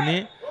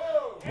désonné.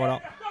 Voilà.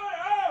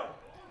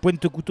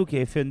 Pointe-Couteau qui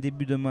avait fait un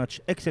début de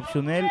match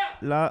exceptionnel.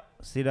 Là,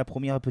 c'est la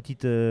première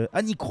petite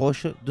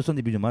anicroche de son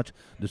début de match,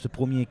 de ce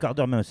premier quart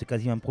d'heure, même c'est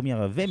quasiment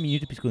première 20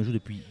 minutes, puisqu'on joue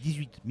depuis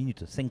 18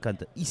 minutes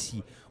 50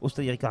 ici au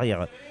Stade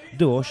Carrière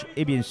de Auch.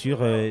 Et bien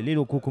sûr, les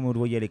locaux, comme vous le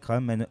voyez à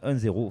l'écran, mènent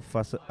 1-0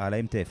 face à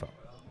la MTFA.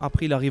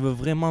 Après, il arrive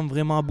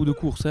vraiment à bout de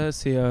course. Hein.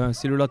 C'est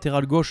le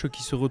latéral gauche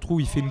qui se retrouve.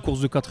 Il fait une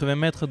course de 80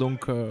 mètres,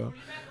 donc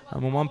à un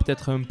moment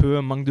peut-être un peu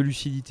un manque de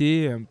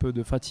lucidité, un peu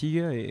de fatigue,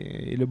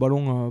 et le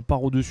ballon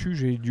part au-dessus.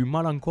 J'ai du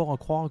mal encore à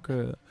croire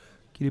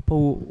qu'il n'est pas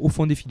au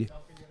fond des filets.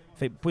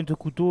 Enfin,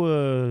 Pointe-Couteau,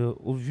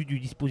 au vu du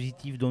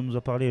dispositif dont nous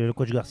a parlé le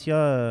coach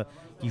Garcia,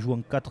 qui joue en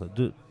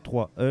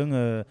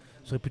 4-2-3-1,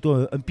 serait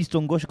plutôt un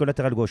piston gauche que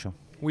latéral gauche.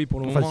 Oui, pour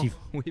le offensif.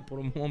 moment, oui, pour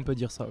le moment, on peut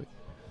dire ça. Oui.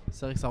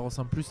 C'est vrai que ça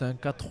ressemble plus à un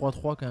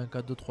 4-3-3 qu'à un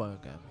 4-2-3-1 quand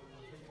même.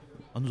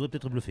 On nous aurait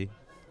peut-être bluffé.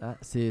 Ah,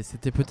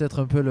 c'était peut-être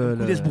un peu le.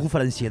 Coup d'esbrouf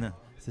à l'ancienne.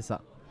 C'est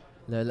ça.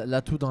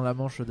 L'atout dans la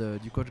manche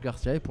du coach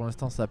Garcia, et pour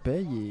l'instant ça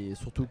paye, et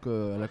surtout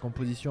que la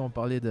composition, on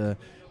parlait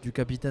du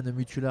capitaine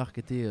Mutular qui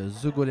était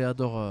the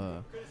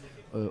goléador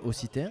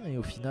occitan, et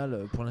au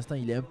final pour l'instant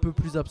il est un peu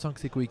plus absent que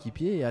ses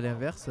coéquipiers, et à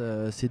l'inverse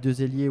ces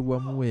deux ailiers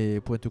Wamou et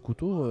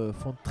Pointe-Couteau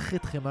font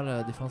très mal à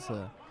la défense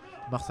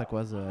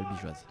marssacoise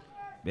albigeoise.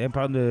 En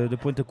parlant de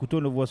Pointe-Couteau,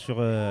 on le voit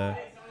sur le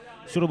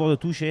bord de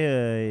touche,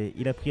 et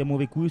il a pris un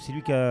mauvais coup. C'est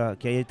lui qui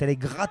est allé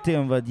gratter,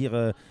 on va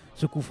dire,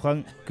 ce coup franc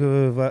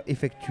que va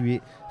effectuer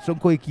son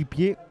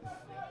coéquipier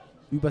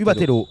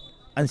Ubatello,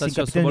 ancien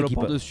capitaine de l'équipe.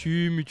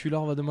 Par-dessus,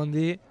 Mutular va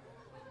demander.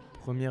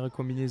 Première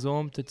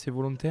combinaison, peut-être c'est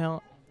volontaire.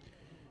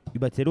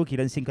 Ubatello qui est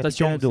l'ancien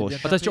capitaine de Auch.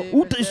 Attention,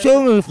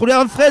 attention,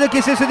 Florian Fred qui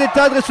essaie de se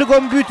détendre, et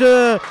second but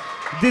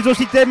des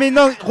Occitans, mais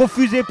non,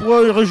 refusé pour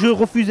un jeu,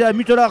 refusé à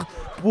Mutelar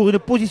pour une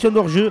position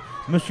d'hors-jeu.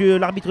 Monsieur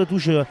l'arbitre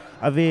touche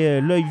avait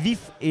l'œil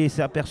vif et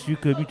s'est aperçu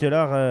que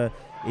Mutelar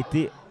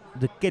était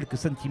de quelques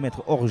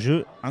centimètres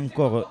hors-jeu.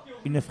 Encore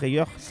une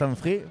frayeur sans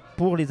frais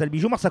pour les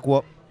Albigeois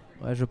Marssacois.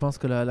 Ouais, je pense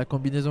que la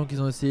combinaison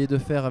qu'ils ont essayé de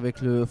faire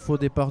avec le faux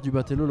départ du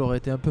Batello leur aurait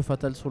été un peu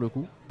fatale sur le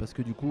coup, parce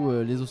que du coup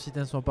les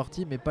Occitans sont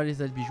partis mais pas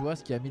les Albigeois,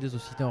 ce qui a mis les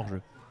Occitans hors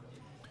jeu.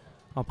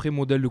 Après,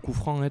 modèle de coup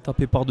franc, hein,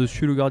 tapé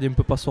par-dessus, le gardien ne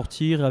peut pas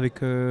sortir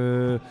avec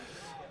une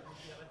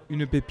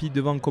pépite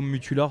devant comme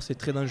Mutular, c'est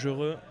très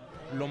dangereux.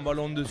 Long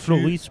ballon dessus.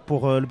 Floris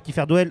pour le petit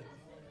Ferdouel.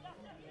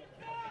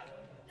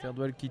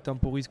 Ferdouel qui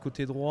temporise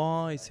côté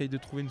droit, essaye de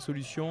trouver une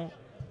solution.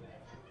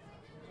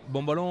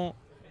 Bon ballon.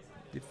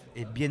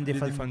 Et bien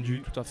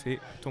défendu. Tout à fait.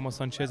 Thomas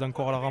Sanchez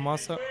encore à la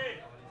ramasse.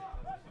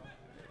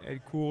 Elle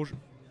courge.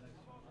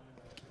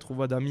 Qui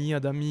trouve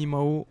Adami,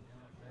 Mao.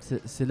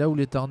 C'est là où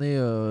les Tarnais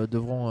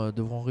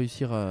devront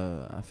réussir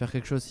à faire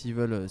quelque chose s'ils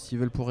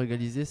veulent pour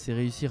égaliser, c'est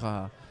réussir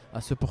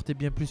à se porter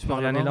bien plus par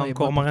l'avant. Marianella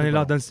encore,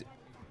 Marianella dans...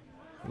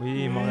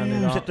 Oui,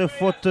 Marianella. Cette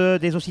faute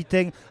des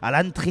Occitans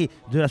à l'entrée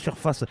de la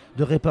surface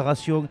de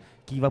réparation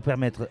qui va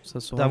permettre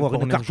d'avoir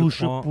une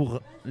cartouche pour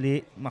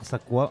les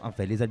Marssacois,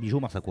 enfin les Albigeois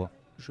Marssacois.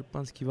 Je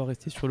pense qu'il va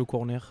rester sur le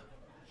corner.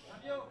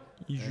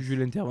 Il juge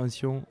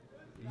l'intervention.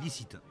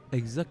 Licite.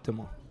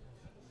 Exactement.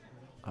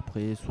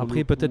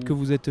 Après peut-être que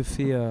vous êtes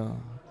fait...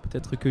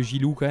 peut-être que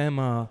Gilou quand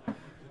même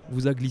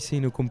vous a glissé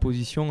une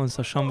composition en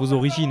sachant vos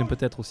origines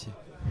peut-être aussi.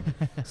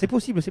 C'est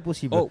possible, c'est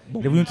possible. Oh, bon,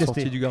 il a voulu tester.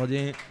 Sortie du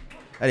gardien.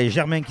 Allez,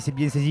 Germain qui s'est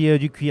bien saisi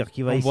du cuir,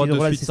 qui va essayer de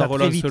relancer ça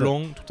très vite.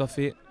 Long, tout à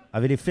fait.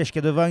 Avec les flèches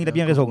qu'il y a devant, il a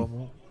bien raison.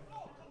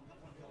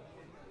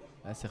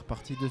 Ah, c'est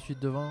reparti de suite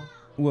devant.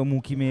 Ouamou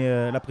qui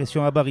met la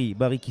pression à Barry.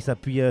 Barry qui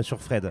s'appuie sur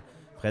Fred.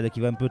 Fred qui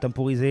va un peu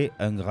temporiser.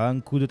 Un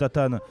grand coup de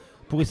tatane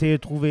pour essayer de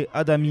trouver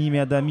Adami, mais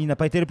Adami n'a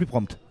pas été le plus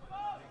prompt.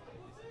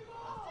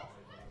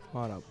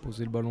 Voilà,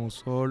 poser le ballon au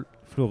sol.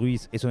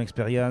 Floris et son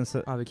expérience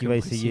qui va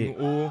essayer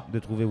de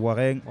trouver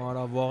Warren.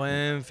 Voilà,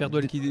 Warren,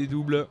 Ferdouel qui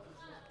dédouble.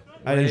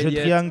 Allez, jeu de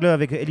triangle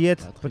avec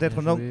Eliette,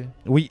 peut-être non. Joué.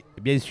 Oui,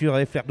 bien sûr,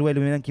 avec Ferdouel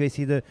maintenant qui va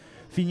essayer de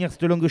finir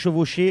cette longue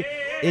chevauchée.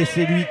 Et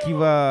c'est lui qui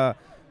va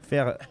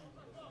faire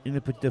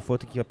une petite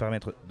faute qui va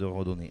permettre de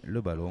redonner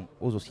le ballon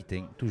aux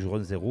Occitans. Toujours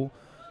 1-0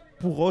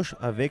 pour Auch,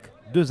 avec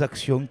deux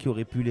actions qui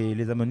auraient pu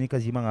les amener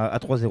quasiment à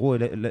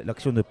 3-0.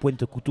 L'action de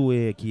Pointe-Couteau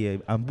qui est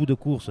en bout de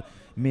course,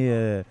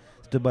 mais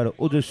cette balle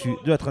au-dessus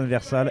de la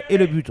transversale. Et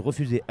le but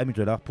refusé à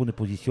Mutelar pour une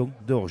position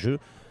de hors-jeu.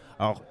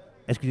 Alors,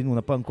 excusez-nous, on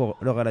n'a pas encore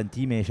le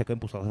ralenti, mais chacun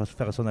pourra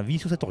faire son avis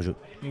sur cet hors-jeu.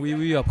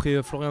 Oui,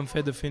 après Florian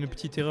Fed fait une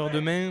petite erreur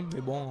de main,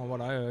 mais bon,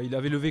 voilà, il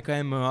avait levé quand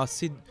même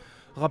assez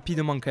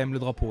rapidement quand même le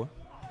drapeau. Hein.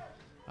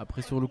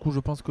 Après, sur le coup,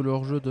 je pense que le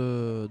hors-jeu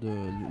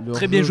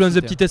très bien joué dans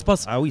un petit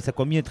espace. Ah oui, ça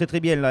combine très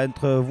bien là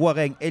entre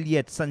Warren,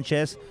 Eliette,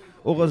 Sanchez.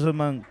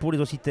 Heureusement pour les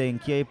Occitans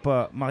qu'il n'y avait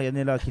pas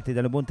Marianella qui était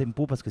dans le bon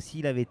tempo, parce que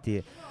s'il avait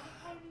été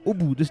au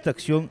bout de cette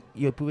action,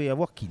 il pouvait y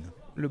avoir Keane.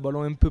 Le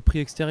ballon un peu pris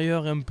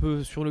extérieur, un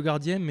peu sur le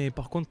gardien, mais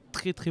par contre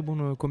très très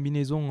bonne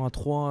combinaison à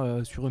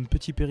 3 sur un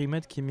petit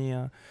périmètre qui met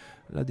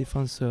la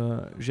défense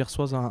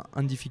gersoise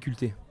en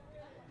difficulté.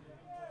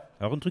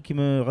 Alors un truc qui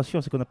me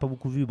rassure, c'est qu'on n'a pas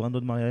beaucoup vu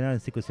Brandon Mariana,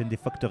 c'est que c'est un des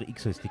facteurs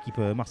X de cette équipe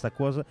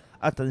marsaccoise.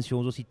 Attention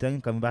aux Occitans,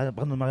 quand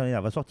Brandon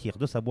Mariana va sortir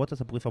de sa boîte,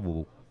 ça pourrait faire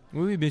bobo.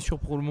 Oui, bien sûr,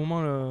 pour le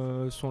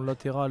moment, son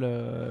latéral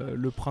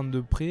le prend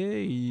de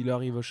près, il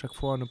arrive à chaque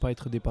fois à ne pas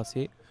être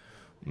dépassé.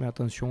 Mais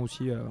attention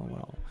aussi,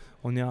 voilà.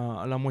 On est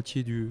à la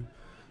moitié de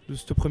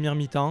cette première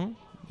mi-temps,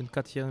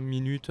 24e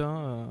minute,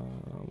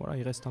 voilà,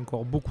 il reste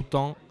encore beaucoup de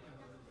temps.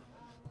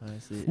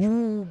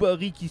 Ouh,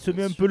 Barry qui se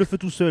met un peu le feu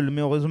tout seul,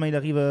 mais heureusement il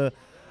arrive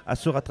à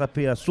se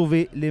rattraper, à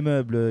sauver les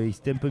meubles. Il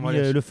s'était un peu mis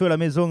le feu à la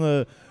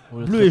maison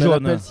bleue et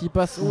jaune. S'il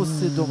passe,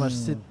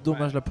 c'est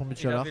dommage là pour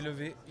Mutiala.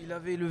 Il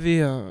avait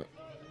levé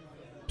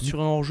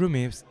sur un hors-jeu,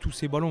 mais tous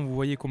ces ballons, vous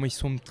voyez comment ils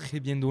sont très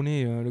bien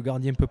donnés. Le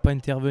gardien ne peut pas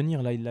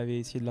intervenir. Là, il avait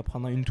essayé de la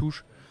prendre à une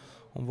touche.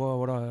 On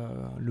voit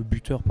le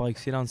buteur par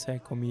excellence,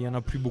 comme il n'y en a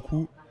plus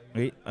beaucoup.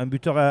 Oui, un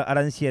buteur à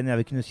l'ancienne,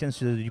 avec une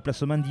science du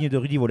placement digne de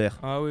Rudy Voller.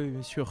 Ah oui,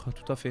 bien sûr,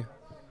 tout à fait.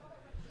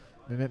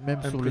 Mais même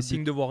un sur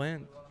pressing de Vorin,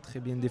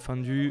 très bien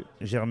défendu.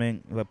 Germain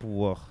va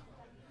pouvoir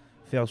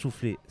faire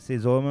souffler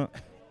ses hommes.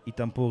 Il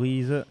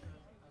temporise.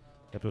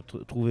 Il peut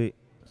trouver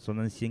son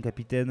ancien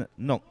capitaine.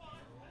 Non.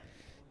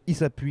 Il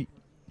s'appuie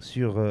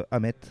sur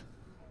Ahmet,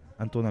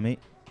 Anton Ahmet.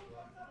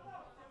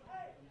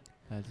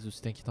 Les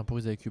Occitans qui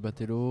temporisent avec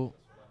Ubatello,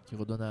 qui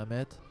redonne à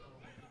Ahmet.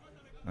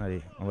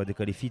 Allez, on va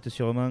décaler Fit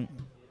sûrement.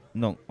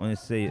 Non, on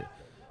essaye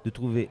de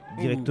trouver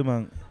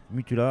directement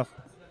Mutulard.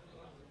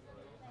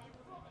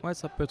 Ouais,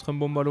 ça peut être un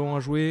bon ballon à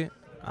jouer.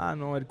 Ah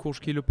non, El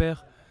Courge qui le perd.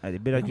 Allez,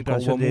 belle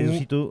récupération des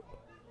Occitaux.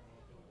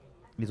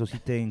 Les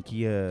Occitans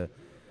qui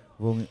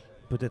vont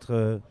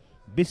peut-être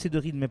baisser de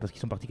rythme parce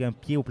qu'ils sont partis un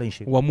pied au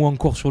plancher. Ouamou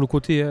encore sur le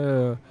côté.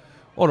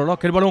 Oh là là,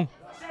 quel ballon!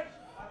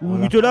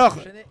 Voilà. Mutulard.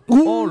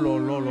 Oh là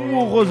là là.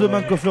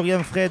 Heureusement que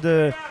Florian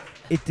Fred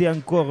était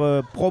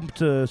encore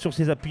prompt sur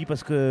ses appuis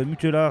parce que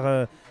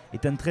Mutulard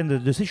est en train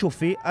de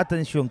s'échauffer.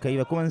 Attention, quand il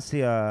va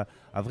commencer à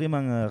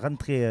vraiment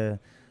rentrer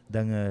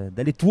dans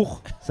les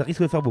tours, ça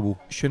risque de faire bobo.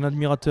 Je suis un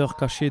admirateur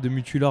caché de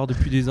Mutulard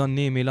depuis des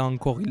années, mais là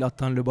encore, il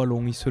attend le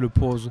ballon, il se le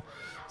pose.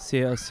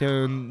 C'est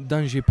un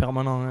danger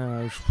permanent.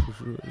 Hein.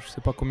 Je ne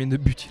sais pas combien de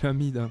buts il a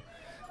mis.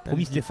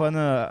 Promis Stéphane,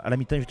 à la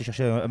mi-temps, je vais te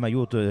chercher un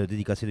maillot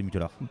dédicacé de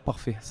Mutulard.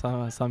 Parfait,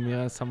 ça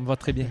me va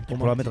très bien.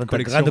 Pour la mettre dans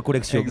ta grande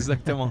collection.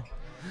 Exactement.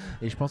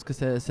 Et je pense que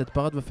cette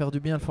parade va faire du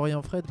bien à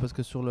Florian Fred parce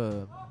que sur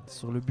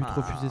le but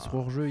refusé sur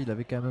hors-jeu, il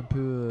avait quand même un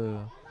peu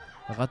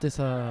raté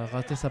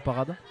sa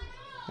parade.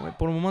 Ouais,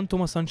 pour le moment,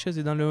 Thomas Sanchez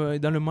est dans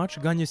le match,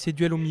 gagne ses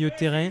duels au milieu de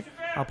terrain.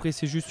 Après,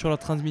 c'est juste sur la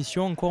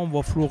transmission. Encore, on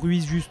voit Flo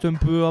Ruiz juste un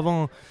peu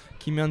avant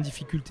qui met en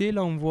difficulté.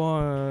 Là, on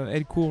voit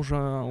El Courge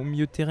au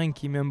milieu de terrain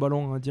qui met un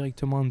ballon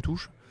directement en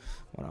touche.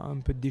 Voilà, un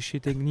peu de déchets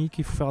techniques.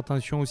 Il faut faire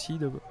attention aussi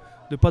de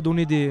ne pas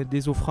donner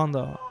des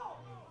offrandes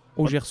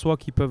aux Gersois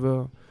qui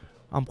peuvent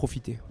en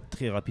profiter.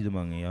 Très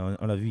rapidement, et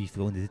on l'a vu, ils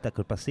font des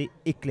attaques passées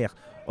éclairs.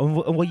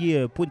 On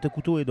voyait Pointe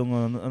Couteau, et dont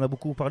on a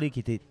beaucoup parlé, qui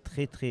était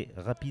très très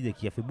rapide et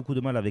qui a fait beaucoup de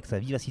mal avec sa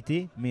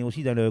vivacité, mais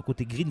aussi dans le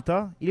côté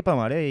grinta, il est pas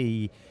mal, hein,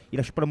 et il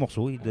lâche pas le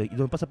morceau, il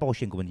donne pas sa part au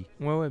chien, comme on dit.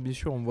 Ouais, bien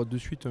sûr, on voit de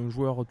suite un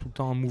joueur tout le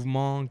temps en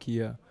mouvement, qui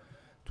est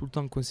tout le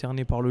temps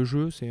concerné par le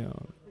jeu, c'est un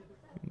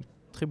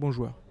très bon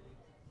joueur.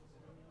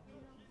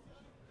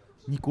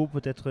 Nico,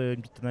 peut-être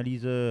une petite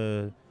analyse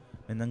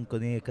maintenant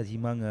qu'on est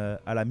quasiment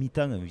à la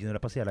mi-temps, on vient de la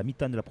passer à la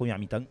mi-temps de la première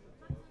mi-temps.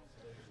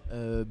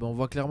 On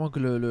voit clairement que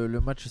le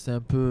match s'est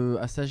un peu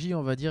assagi,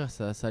 on va dire.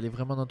 Ça allait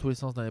vraiment dans tous les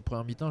sens dans les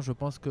premières mi-temps. Je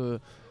pense que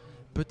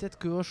peut-être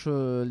que Auch,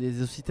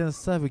 les Occitans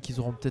savent qu'ils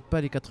n'auront peut-être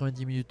pas les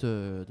 90 minutes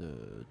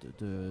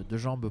de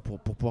jambes pour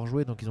pouvoir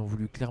jouer. Donc ils ont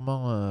voulu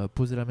clairement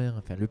poser la main,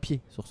 enfin le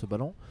pied sur ce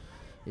ballon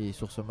et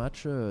sur ce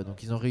match.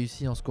 Donc ils ont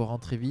réussi en scorant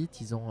très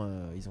vite. Ils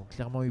ont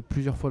clairement eu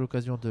plusieurs fois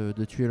l'occasion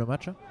de tuer le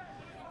match.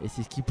 Et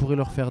c'est ce qui pourrait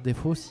leur faire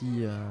défaut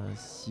s'ils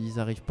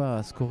n'arrivent pas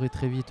à scorer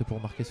très vite pour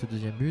marquer ce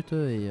deuxième but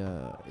et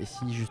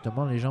si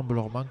justement les jambes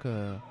leur manquent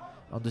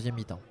en deuxième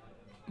mi-temps.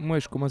 Moi,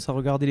 je commence à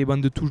regarder les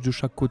bandes de touche de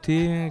chaque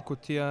côté.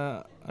 Côté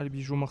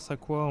Albi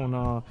Marssacois, on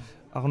a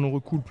Arnaud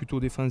Recoul plutôt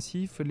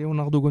défensif.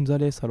 Leonardo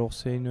Gonzalez, alors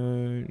c'est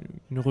une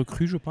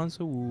recrue, je pense.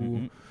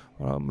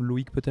 Voilà,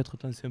 Loïc peut-être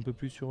c'est un peu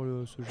plus sur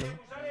ce jeu.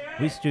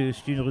 Oui,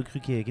 c'est une recrue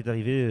qui est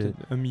arrivée.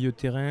 Un milieu de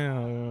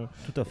terrain.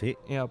 Tout à fait.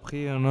 Et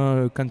après, on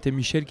a Quentin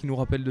Michel qui nous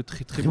rappelle de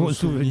très très bons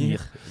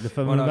souvenirs. Le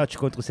fameux match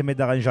contre Semed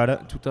d'Aranjal.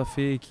 Tout à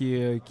fait.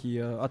 Qui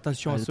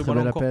attention à ce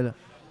ballon encore.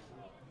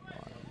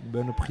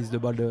 Bonne prise de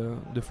balle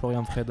de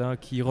Florian Freda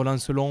qui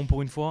relance long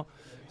pour une fois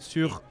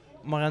sur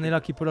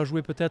Marianella qui peut la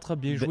jouer peut-être.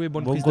 Bien joué,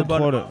 bonne prise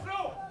contrôle. De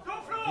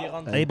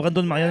balle. Et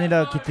Brandon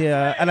Marianella qui était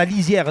à la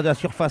lisière de la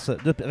surface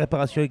de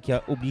réparation et qui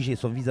a obligé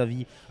son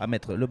vis-à-vis à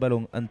mettre le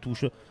ballon en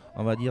touche.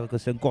 On va dire que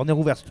c'est un corner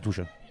ouvert cette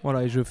touche.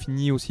 Voilà, et je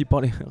finis aussi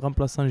par les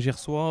remplaçants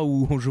gersois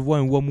où je vois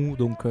un Ouamou,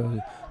 donc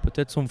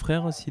peut-être son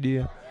frère, s'il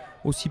est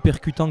aussi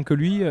percutant que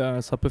lui,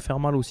 ça peut faire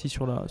mal aussi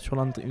sur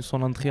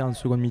son entrée en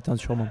seconde mi-temps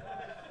sûrement.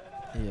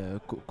 Et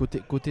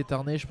côté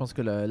Tarnais, je pense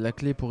que la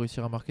clé pour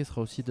réussir à marquer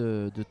sera aussi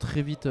de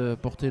très vite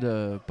porter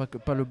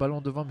pas le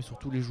ballon devant, mais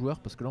surtout les joueurs,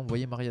 parce que là on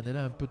voyait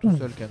Marianella un peu tout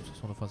seul quand même sur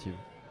son offensive.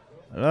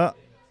 Là,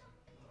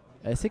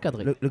 c'est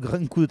cadré. Le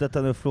grand coup de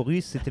Tatane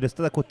Floris, c'était le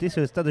stade à côté,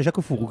 c'est le stade de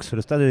Jacques Fouroux,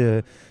 le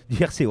stade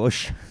du RC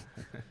Auch.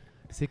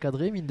 C'est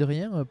cadré, mine de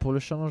rien, pour le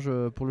challenge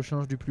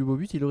du plus beau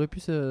but, il aurait pu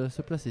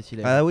se placer s'il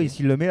avait. Ah oui,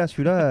 s'il le met là,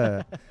 celui-là,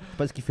 je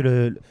pense qu'il fait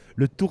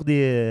le tour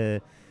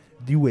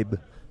du web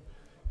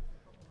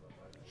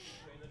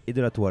et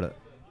de la toile.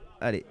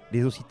 Allez,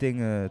 les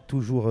Occitans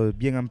toujours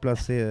bien en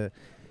place,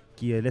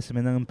 qui laissent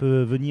maintenant un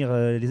peu venir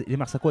les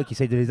Marssacois, qui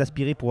essayent de les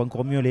aspirer pour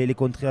encore mieux les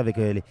contrer avec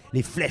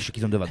les flèches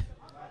qu'ils ont devant.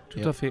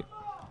 Tout à fait.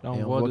 Là,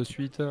 on voit de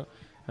suite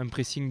un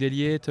pressing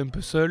d'ailier, un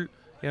peu seul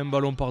et un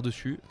ballon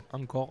par-dessus,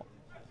 encore.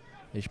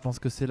 Et je pense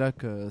que c'est là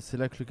que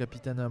le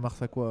capitaine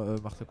Marssacois,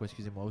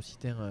 excusez-moi,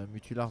 Occitan,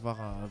 Mutulard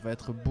va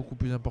être beaucoup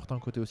plus important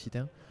côté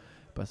Occitan.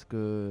 Parce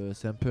que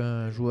c'est un peu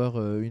un joueur,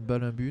 une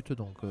balle, un but.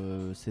 Donc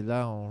c'est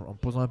là, en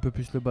posant un peu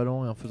plus le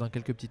ballon et en faisant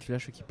quelques petites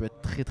flèches, qui peut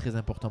être très très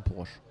important pour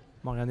Auch.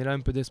 Marianella, un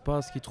peu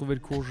d'espace, qui trouvait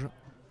le courge.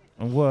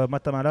 On voit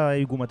Matamala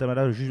et Hugo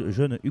Matamala, le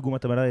jeune Hugo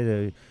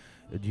Matamala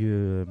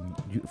du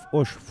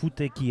Auch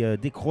Foot, qui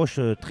décroche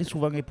très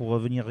souvent pour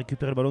venir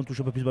récupérer le ballon,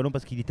 toucher un peu plus le ballon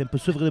parce qu'il était un peu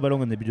sevré de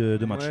ballon en début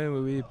de match.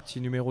 Oui,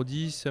 petit numéro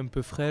 10, un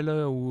peu frêle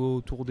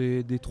autour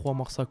des 3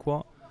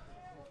 Marssacois.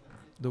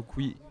 Donc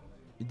oui,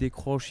 il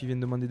décroche, il vient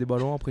demander des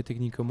ballons. Après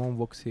techniquement on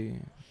voit que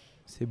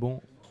c'est bon.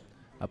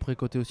 Après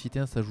côté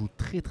Occitan, ça joue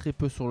très très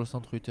peu sur le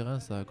centre du terrain.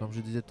 Ça, comme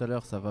je disais tout à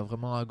l'heure, ça va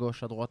vraiment à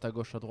gauche, à droite, à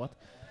gauche, à droite.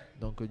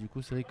 Donc du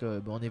coup c'est vrai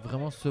qu'on est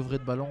vraiment sevré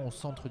de ballon au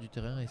centre du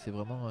terrain et c'est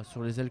vraiment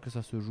sur les ailes que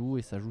ça se joue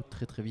et ça joue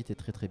très très vite et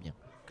très très bien.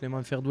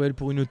 Clément Ferdouel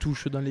pour une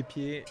touche dans les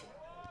pieds.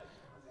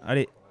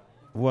 Allez,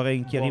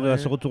 Voirin qui arrive à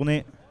se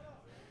retourner,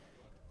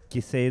 qui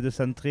essaye de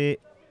centrer.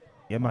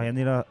 Il y a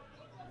Marianella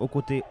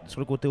sur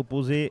le côté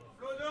opposé.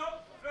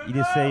 Il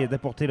essaye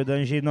d'apporter le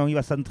danger. Non, il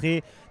va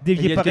centrer.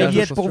 Dévié par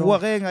Eliette pour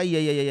Voirin. Aïe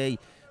aïe aïe aïe.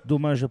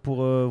 Dommage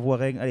pour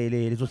Voirin. Allez,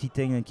 les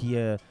Occitans qui...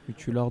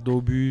 Mutulard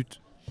au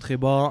but, très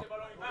bas.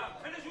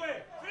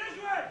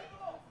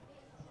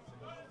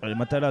 Allez,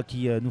 Matala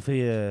qui nous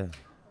fait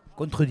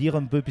contredire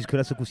un peu, puisque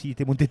là ce coup-ci il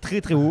était monté très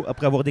très haut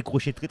après avoir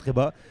décroché très très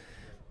bas.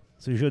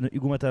 Ce jeune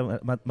Hugo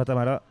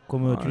Matamala,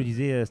 comme tu le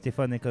disais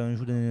Stéphane, quand on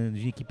joue dans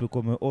une équipe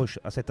comme Auch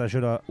à cet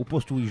âge-là, au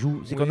poste où il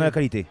joue, c'est qu'on a la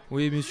qualité.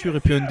 Oui, bien sûr, et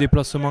puis un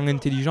déplacement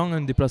intelligent,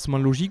 un déplacement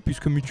logique,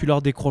 puisque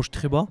Mutulard décroche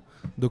très bas.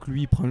 Donc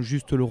lui, il prend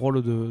juste le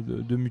rôle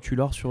de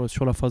Mutulard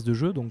sur la phase de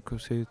jeu, donc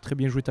c'est très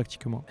bien joué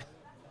tactiquement.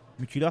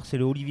 Mutulard, c'est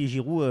le Olivier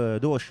Giroud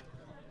de Auch.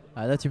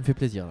 Ah là, tu me fais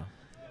plaisir là.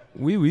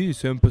 Oui,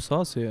 c'est un peu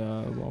ça, c'est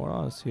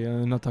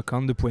un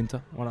attaquant de pointe.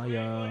 Voilà, il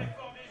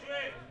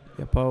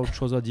n'y a pas autre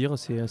chose à dire,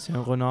 c'est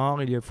un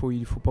renard, il faut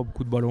pas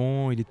beaucoup de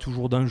ballons, il est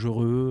toujours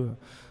dangereux,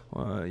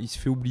 il se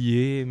fait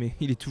oublier, mais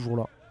il est toujours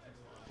là.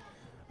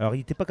 Alors il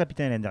n'était pas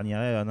capitaine l'année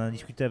dernière, on en a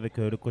discuté avec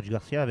le coach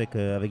Garcia, avec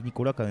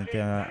Nicolas quand on était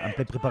en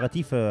plein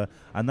préparatif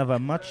en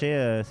avant-match.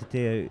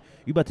 C'était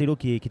Ubatello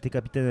qui était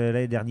capitaine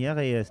l'année dernière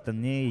et cette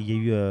année il y a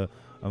eu,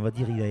 on va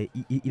dire,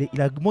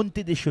 il a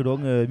monté d'échelon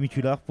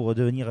Mutulard pour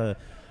devenir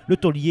le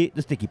taulier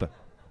de cette équipe.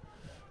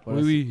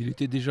 Voilà, oui, il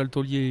était déjà le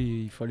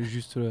taulier, il fallait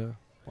juste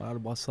le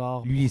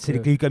brassard. Lui, c'est le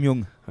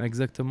camion.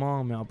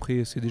 Exactement, mais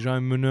après, c'est déjà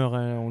un meneur,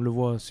 hein, on le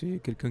voit, c'est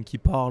quelqu'un qui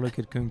parle,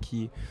 quelqu'un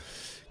qui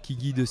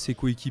guide ses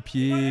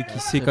coéquipiers, qui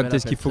sait quand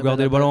est-ce qu'il faut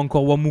garder le ballon.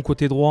 Encore Wamou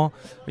côté droit,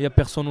 il n'y a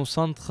personne au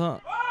centre.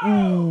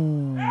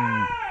 Ouh.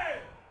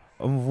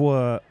 On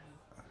voit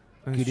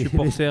un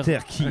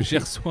supporter qui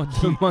gersois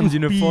demande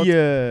une faute.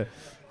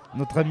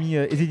 Notre ami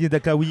Ezedine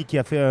Dakaoui qui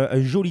a fait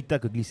un joli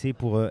tac glissé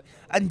pour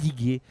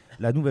endiguer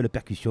la nouvelle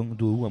percussion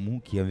de Wamou,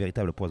 qui est un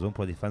véritable poison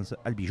pour la défense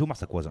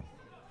albigeois-marssacoise.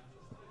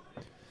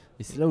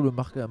 Et c'est là où le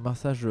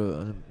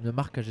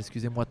marquage,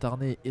 excusez-moi,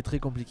 Tarnais est très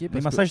compliqué. Les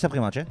massages c'est après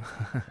match. Hein.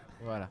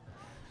 Voilà.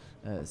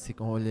 C'est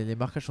quand les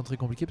marquages sont très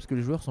compliqués parce que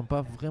les joueurs sont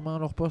pas vraiment à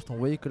leur poste. On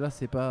voyait que là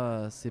c'est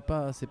pas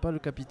le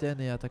capitaine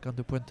et attaquant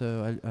de pointe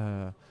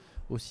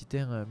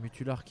Occitan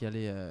Mutulard qui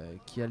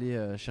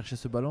allait chercher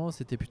ce ballon.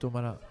 C'était plutôt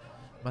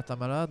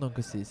Matamala, donc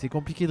c'est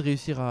compliqué de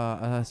réussir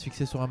à se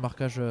fixer sur un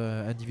marquage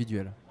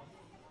individuel.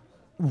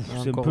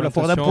 C'est un peu la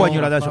foire d'empoigne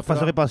là, la surface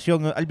de réparation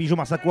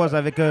albigeois-marssacoise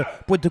avec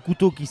Pointe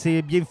Couteau qui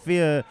s'est bien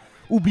fait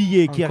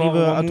oublier, qui arrive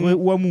à trouver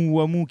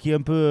Wamou qui est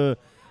un peu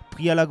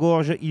pris à la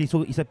gorge. Il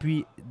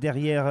s'appuie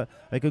derrière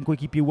avec un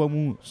coéquipier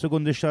Wamou,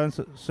 seconde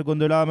chance,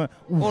 seconde lame.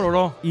 Oh là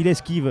là. Il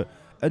esquive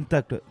un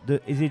tacle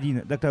de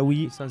Ezedine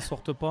Dakaoui. Ça ne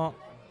sorte pas.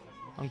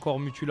 Encore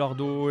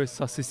Mutulardo, et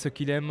ça c'est ce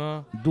qu'il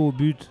aime. Dos au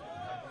but.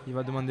 Il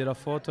va demander la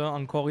faute.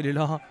 Encore il est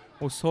là,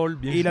 au sol,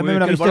 bien joué. Il a même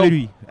la réussite avec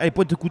lui. Allez,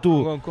 Pointe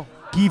Couteau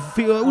qui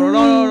fait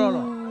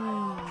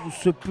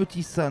ce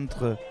petit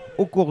centre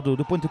au cordeau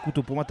de Pointe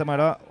Couteau pour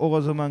Matamala.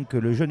 Heureusement que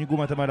le jeune Hugo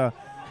Matamala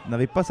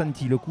n'avait pas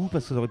senti le coup,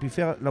 parce que ça aurait pu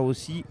faire là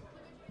aussi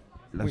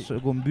la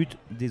seconde but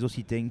des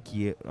Occitans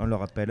qui est, on le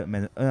rappelle,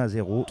 mène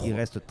 1-0. Il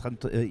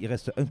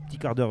reste un petit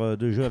quart d'heure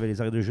de jeu avec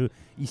les arrêts de jeu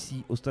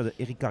ici au stade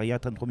Eric Caria,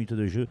 33 minutes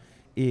de jeu.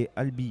 Et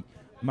Albi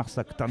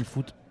Marssac Tarn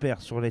Foot perd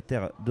sur les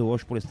terres de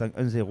Auch pour l'instant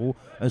 1-0.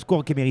 Un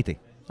score qui est mérité.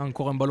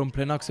 Encore un ballon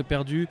plein axe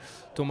perdu.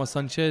 Thomas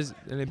Sanchez,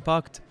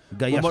 l'impact.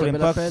 Gaillard sur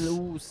l'impact.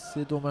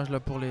 C'est dommage là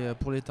pour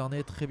les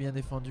Tarnais, très bien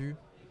défendu.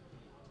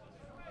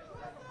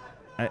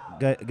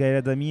 Gaël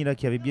Adami là,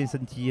 qui avait bien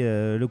senti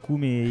le coup,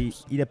 mais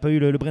il n'a pas eu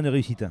le brin de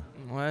réussite.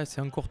 Ouais,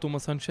 c'est encore Thomas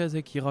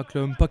Sanchez qui racle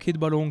un paquet de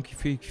ballons, qui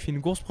fait une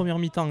grosse première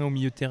mi-temps au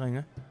milieu de terrain.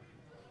 Hein.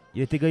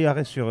 Il était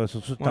gaillaré sur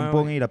ce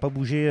tampon et il n'a pas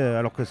bougé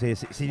alors que c'est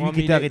lui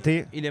qui était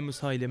arrêté. Il aime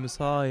ça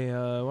et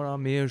voilà.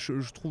 Mais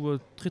je trouve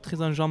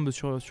très en jambes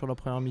sur la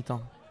première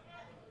mi-temps.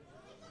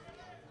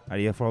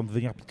 Allez, il va falloir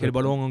venir. Quel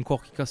ballon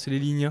encore qui casse les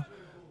lignes.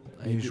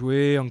 Et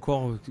joué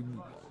encore.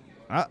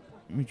 Ah,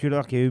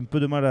 Mutueller qui a eu un peu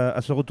de mal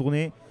à se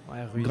retourner.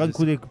 Ouais, Ruiz, grand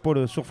coup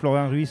d'épaule sur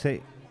Florian Ruiz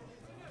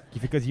qui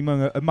fait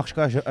quasiment un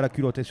marquage à la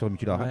culotte sur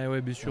Mutueller.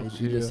 Ouais, bien sûr.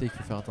 Il sait qu'il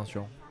faut faire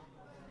attention.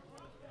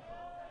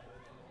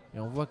 Et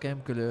on voit quand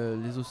même que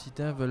les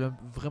Occitans veulent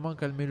vraiment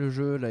calmer le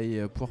jeu là,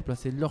 et pouvoir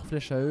placer leurs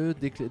flèches à eux.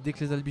 Dès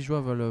que les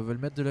Albigeois veulent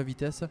mettre de la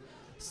vitesse,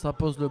 ça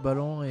pose le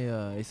ballon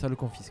et ça le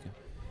confisque.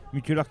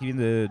 Mutueller qui vient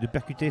de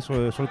percuter sur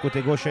le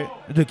côté gauche,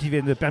 qui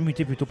vient de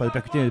permuter plutôt, pas de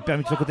percuter, mais de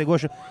permuter sur le côté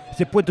gauche.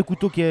 C'est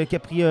Pointe-Couteau qui a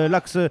pris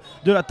l'axe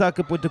de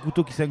l'attaque.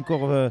 Pointe-Couteau qui s'est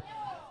encore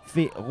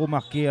fait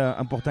remarquer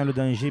en portant le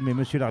danger, mais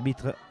monsieur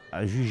l'arbitre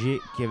a jugé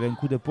qu'il y avait un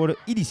coup d'épaule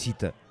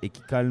illicite et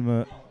qui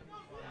calme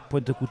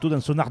Pointe-Couteau dans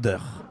son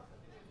ardeur.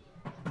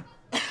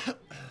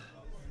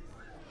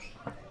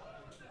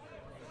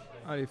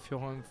 Allez,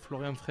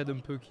 Florian Fred un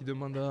peu qui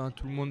demande à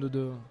tout le monde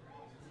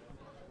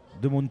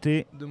de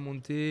monter.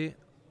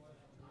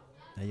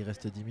 Il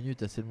reste 10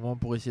 minutes, c'est le moment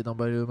pour essayer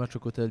d'emballer le match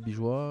côté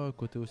albigeois.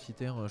 Côté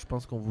Occitan, je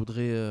pense qu'on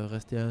voudrait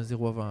rester à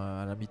 1-0 avant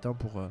à la mi-temps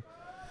pour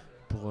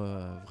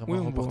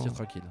vraiment repartir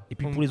tranquille. Et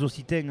puis pour les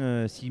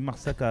Occitans, si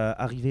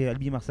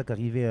Albi Marssac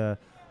arrivait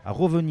à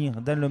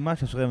revenir dans le match,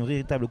 ça serait un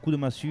véritable coup de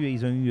massue. Et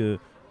ils ont eu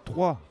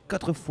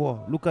 3-4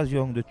 fois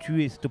l'occasion de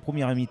tuer cette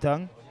première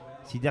mi-temps.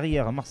 Si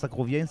derrière Marssac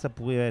revient, ça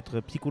pourrait être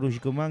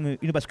psychologiquement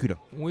une bascule.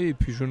 Oui, et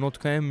puis je note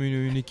quand même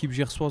une équipe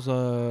gersoise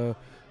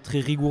très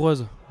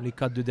rigoureuse. Les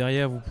 4 de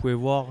derrière, vous pouvez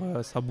voir,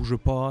 ça bouge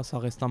pas, ça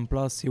reste en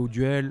place, c'est au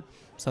duel,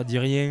 ça dit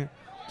rien.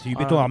 C'est du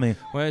béton armé.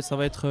 Ouais, ça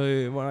va être,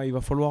 il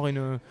va falloir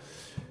une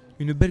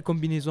belle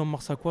combinaison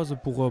marsaccoise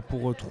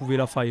pour trouver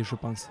la faille, je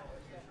pense.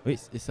 Oui,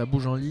 et ça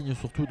bouge en ligne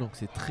surtout, donc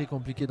c'est très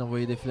compliqué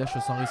d'envoyer des flèches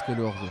sans risquer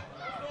le hors-jeu.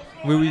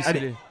 Oui,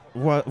 c'est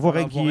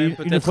Voirin qui,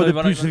 une fois de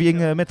plus,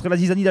 vient mettre la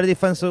zizanie dans la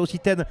défense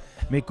occitane.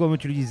 Mais comme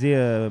tu le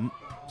disais,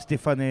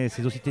 Stéphane et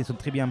ses Occitans sont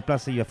très bien en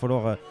place. Il va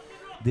falloir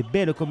des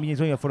belles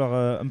combinaisons. Il va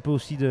falloir un peu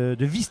aussi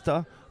de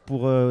vista,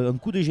 pour un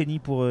coup de génie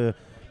pour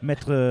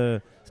mettre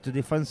cette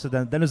défense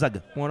dans le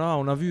zag. Voilà,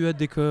 on a vu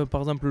dès que,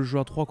 par exemple, le jeu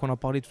à 3 qu'on a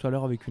parlé tout à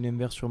l'heure avec une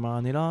inverse sur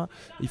Maranella,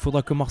 il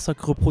faudra que Marssac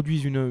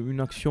reproduise une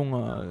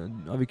action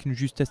avec une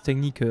justesse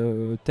technique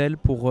telle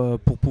pour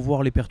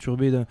pouvoir les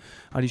perturber,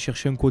 aller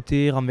chercher un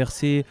côté,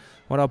 renverser,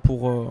 voilà,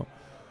 pour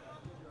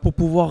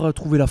pouvoir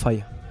trouver la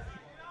faille.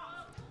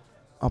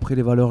 Après,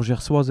 les valeurs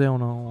gersoises,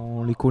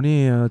 on les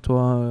connaît.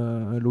 Toi,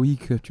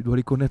 Loïc, tu dois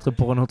les connaître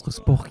pour un autre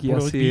sport qui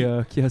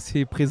est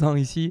assez présent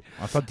ici.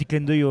 Enfin, un petit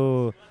clin d'œil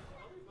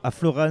à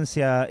Florence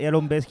et à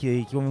Lombès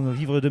qui vont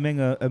vivre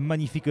demain un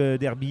magnifique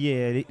derby.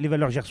 Et les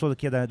valeurs gersoises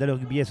qu'il y a dans le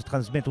rugby, elles se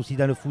transmettent aussi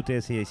dans le foot.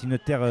 C'est une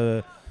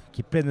terre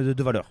qui est pleine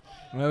de valeurs.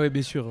 Oui,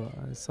 bien sûr.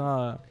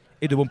 Ça,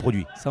 et de bons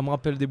produits. Ça me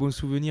rappelle des bons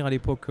souvenirs à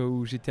l'époque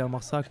où j'étais à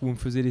Marssac, où on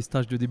faisait les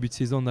stages de début de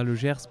saison dans le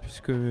Gers,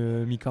 puisque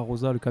Mika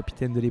Rosa, le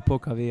capitaine de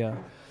l'époque,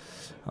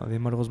 avait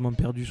malheureusement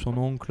perdu son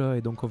oncle,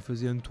 et donc on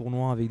faisait un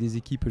tournoi avec des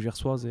équipes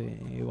gersoises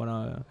et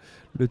voilà,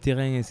 le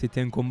terrain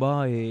c'était un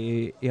combat,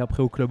 et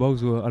après au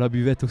clubhouse à la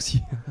buvette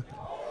aussi.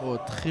 Oh,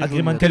 très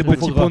agrémenté le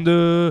petit pont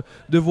de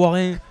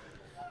Voirin.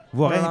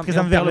 Voirin très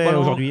envers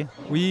aujourd'hui.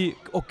 Oui,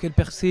 quelle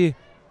percée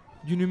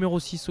du numéro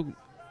 6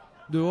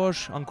 de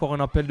Auch, encore un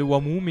appel de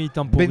Wamou, mais il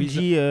temporise.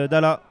 Benji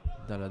Dalla.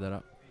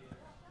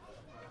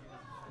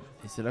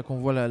 Et c'est là qu'on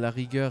voit la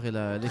rigueur et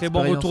l'expérience. Très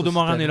bon retour de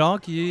Maranella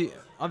qui est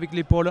avec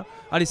l'épaule.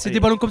 Allez, c'est des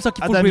ballons comme ça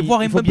qu'il faut jouer.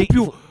 Voir un peu plus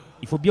haut.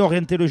 Il faut bien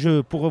orienter le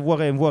jeu pour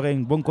Voirin.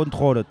 Bon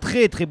contrôle,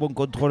 très bon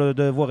contrôle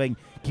de Voirin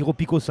qui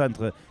repique au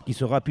centre, qui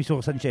se rappuie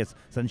sur Sanchez.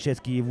 Sanchez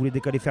qui voulait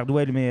décaler faire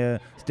duel, mais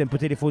c'était un peu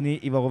téléphoné.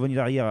 Il va revenir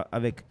derrière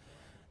avec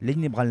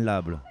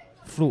l'inébranlable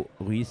Flo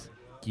Ruiz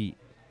qui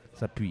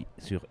s'appuie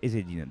sur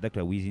Ezzedine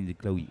Daklaoui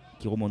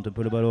qui remonte un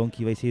peu le ballon,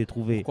 qui va essayer de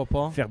trouver,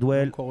 faire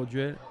duel. Encore au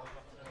duel.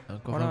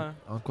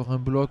 Encore un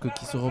bloc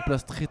qui se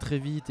replace très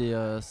vite, et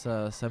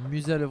ça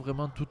muselle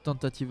vraiment toute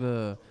tentative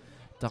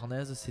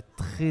tarnaise. C'est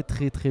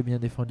très bien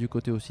défendu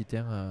côté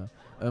occitan.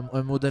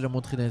 Un modèle à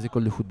montrer dans les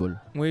écoles de football.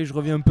 Oui, je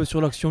reviens un peu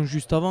sur l'action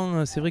juste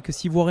avant. C'est vrai que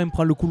si Voirin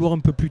prend le couloir un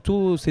peu plus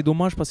tôt, c'est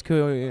dommage parce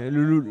que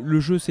le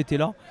jeu c'était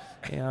là.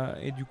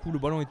 Et du coup le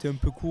ballon était un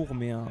peu court.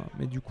 Mais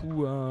du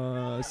coup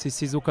c'est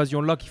ces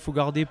occasions-là qu'il faut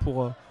garder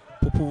pour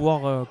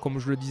pouvoir, comme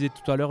je le disais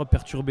tout à l'heure,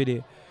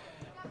 perturber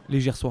les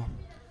Gersois.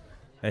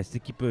 Cette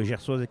équipe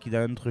gersoise qui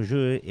dans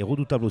l'entrejeu est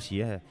redoutable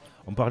aussi.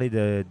 On parlait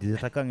des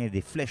attaquants et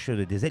des flèches,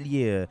 des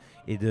ailiers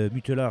et de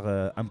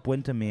Mutelard en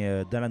pointe,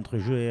 mais dans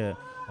l'entrejeu,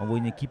 on voit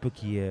une équipe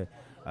qui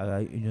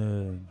a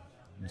une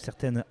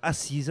certaine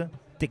assise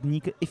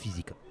technique et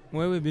physique.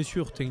 Oui, bien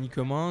sûr.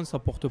 Techniquement, ça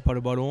porte pas le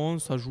ballon,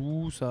 ça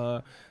joue,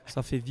 ça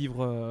fait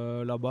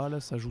vivre la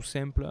balle, ça joue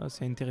simple,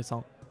 c'est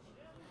intéressant.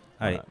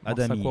 Allez,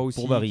 voilà. Adami aussi,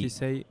 pour Barry. Qui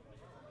essaye.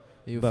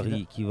 Et au Barry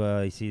final- qui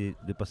va essayer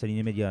de passer à la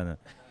ligne médiane,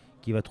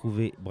 qui va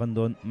trouver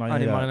Brandon Allez,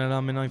 Marinella.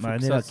 Marinella, maintenant, il faut que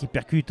Marinella ça... qui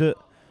percute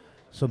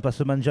son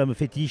passement de jambe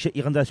fétiche,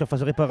 il rentre dans la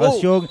surface de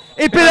réparation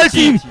et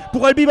penalty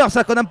pour Albi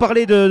Marssac. On en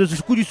parlait de ce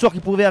coup du sort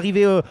qui pouvait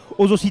arriver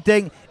aux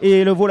Occitans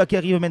et le voilà qui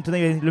arrive maintenant,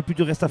 le plus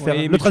dur reste à faire,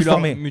 le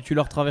transformer.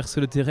 Mutelard traverse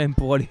le terrain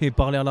pour aller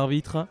parler à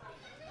l'arbitre.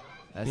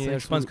 Et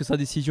je pense que sa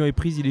décision est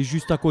prise, il est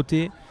juste à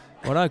côté.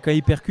 Voilà, quand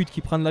il percute,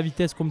 qu'il prend de la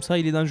vitesse comme ça,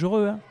 il est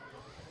dangereux. Hein.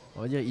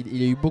 On va dire,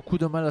 il a eu beaucoup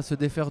de mal à se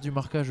défaire du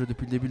marquage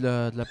depuis le début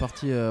de la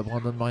partie,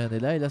 Brandon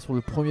Marinella. Et là, sur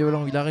le premier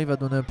ballon, il arrive à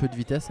donner un peu de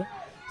vitesse.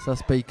 Ça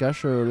se paye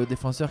cash. Le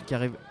défenseur qui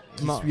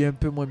suit un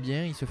peu moins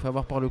bien, il se fait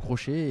avoir par le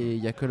crochet et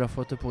il n'y a que la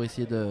faute pour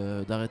essayer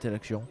d'arrêter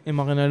l'action. Et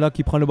Marinella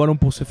qui prend le ballon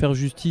pour se faire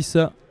justice.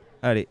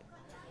 Allez,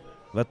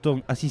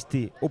 va-t-on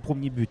assister au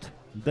premier but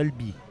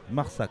d'Albi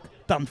Marssac,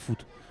 Tarn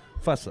Foot,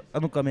 face à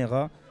nos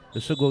caméras. Le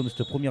second de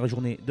cette première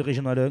journée de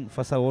Régional 1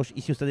 face à Auch,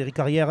 ici au stade Eric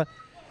Carrière.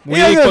 Oui,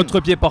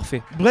 contre-pied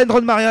parfait.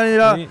 Brandon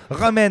Marinella Oui.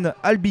 ramène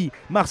Albi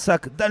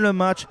Marssac dans le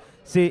match.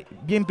 C'est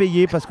bien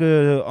payé parce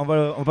qu'on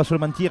va pas se le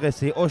mentir,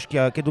 c'est Auch qui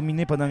a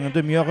dominé pendant une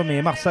demi-heure, mais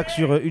Marssac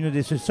sur une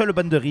des seules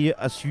banderies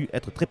a su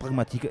être très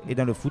pragmatique et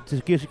dans le foot, c'est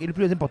ce qui est le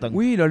plus important.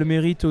 Oui, il a le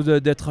mérite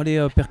d'être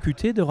allé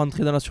percuter, de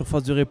rentrer dans la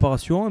surface de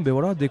réparation. Et ben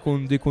voilà, dès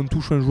qu'on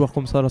touche un joueur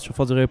comme ça à la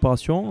surface de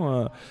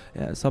réparation,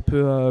 ça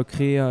peut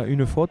créer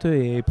une faute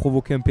et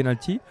provoquer un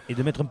penalty. Et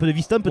de mettre un peu de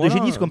vista, un peu de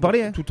génie, ce qu'on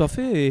parlait. Hein. Tout à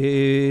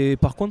fait. Et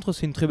par contre,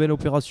 c'est une très belle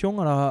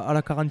opération à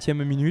la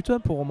 40e minute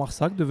pour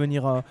Marssac de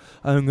venir à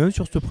 1-1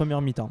 sur cette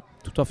première mi-temps.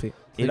 Tout à fait.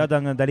 Et là,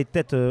 dans les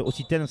têtes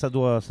occitaines, ça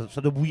doit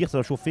bouillir, ça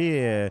doit chauffer,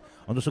 et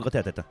on doit se gratter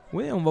la tête.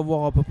 Oui, on va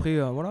voir à peu près,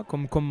 voilà,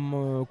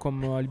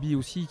 comme Albi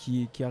aussi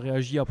qui a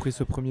réagi après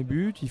ce premier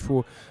but. Il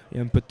y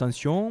a un peu de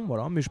tension,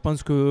 voilà, mais je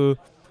pense que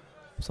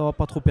ça va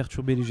pas trop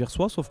perturber les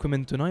Gersois, sauf que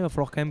maintenant, il va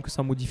falloir quand même que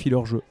ça modifie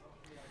leur jeu.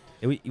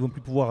 Et oui, ils vont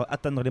plus pouvoir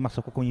attendre les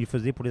Marsacos comme ils le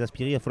faisaient pour les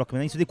aspirer, il va falloir que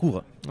maintenant ils se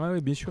découvrent. Oui,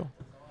 bien sûr.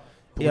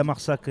 Et à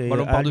Marssac,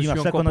 Ballon à Albi par-dessus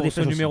Marssac, encore on a pour des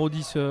ce flèches numéro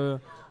 10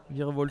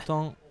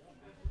 virevoltant.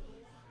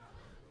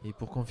 Et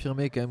pour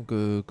confirmer quand même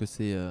que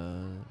c'est,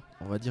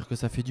 on va dire que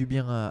ça fait du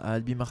bien à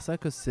Albi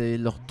Marssac, c'est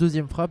leur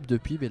deuxième frappe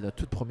depuis la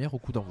toute première au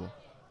coup d'envoi.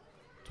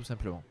 Tout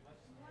simplement.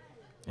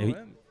 Et oui.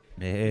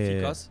 Mais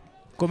efficace.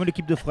 Comme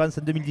l'équipe de France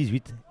en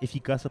 2018,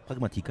 efficace,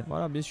 pragmatique.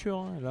 Voilà, bien sûr.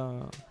 Hein, là,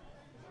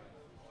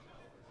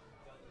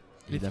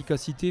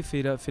 l'efficacité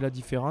fait la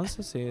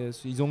différence.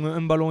 Ils ont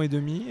un ballon et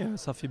demi,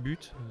 ça fait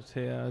but.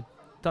 C'est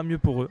tant mieux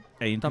pour eux.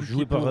 Et une touche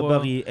jouée par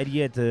Barry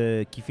Elliott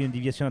qui fait une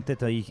déviation en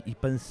tête. Il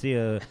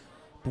pensait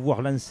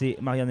pouvoir lancer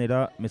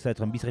Marinella, mais ça va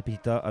être un bis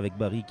repetita avec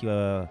Barry qui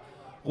va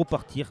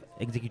repartir,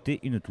 exécuter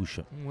une touche.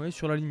 Oui,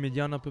 sur la ligne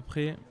médiane à peu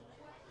près.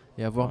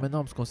 Et à voir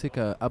maintenant, parce qu'on sait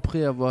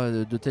qu'après avoir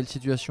de telles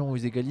situations où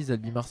ils égalisent,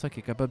 Albi Marssac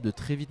est capable de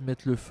très vite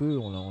mettre le feu,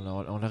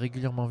 on l'a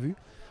régulièrement vu.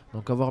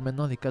 Donc à voir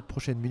maintenant, les 4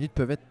 prochaines minutes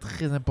peuvent être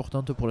très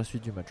importantes pour la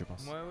suite du match, je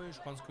pense. Oui, je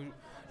pense que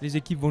les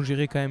équipes vont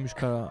gérer quand même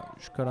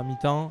jusqu'à la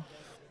mi-temps.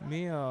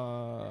 Mais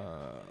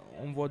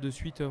on voit de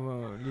suite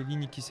les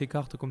lignes qui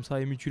s'écartent comme ça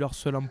et Mutelard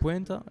seul en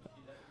pointe.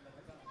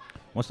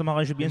 Moi ça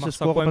m'arrange bien ce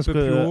score parce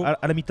qu'à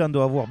la mi-temps on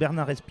doit avoir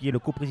Bernard Espier, le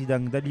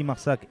coprésident d'Albi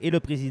Marssac et le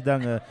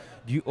président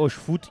du Auch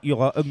Foot. Il y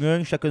aura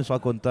 1-1, chacun sera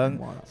content,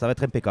 voilà. Ça va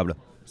être impeccable.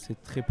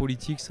 C'est très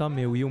politique ça,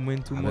 mais oui, au moins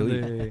tout le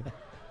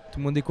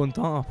monde est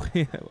content.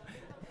 Après,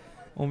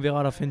 on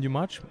verra à la fin du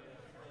match.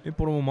 Et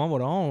pour le moment,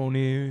 voilà, on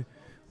est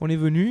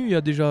venu, il y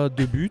a déjà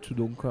 2 buts,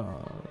 donc un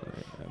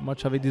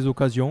match avec des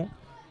occasions.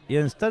 Et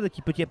un stade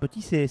qui petit à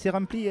petit s'est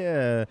rempli.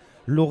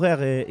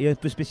 L'horaire est un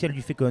peu spécial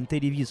du fait qu'on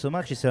télévise ce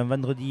match et c'est un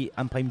vendredi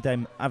en prime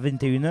time à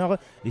 21h.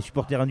 Les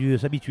supporters ont dû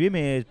s'habituer,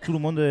 mais tout le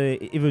monde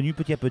est venu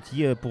petit à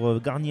petit pour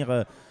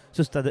garnir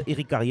ce stade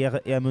Eric Carrière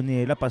et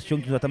amener la passion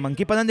qui nous a tant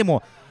manqué pendant des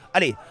mois.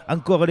 Allez,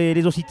 encore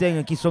les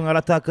Occitans qui sont à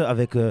l'attaque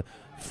avec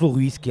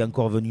Floris qui est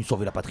encore venu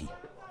sauver la patrie.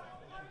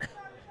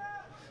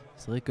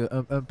 C'est vrai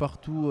qu'un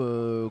partout,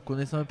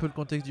 connaissant un peu le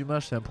contexte du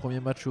match, c'est un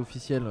premier match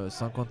officiel,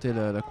 sans compter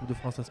la Coupe de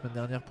France la semaine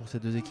dernière pour ces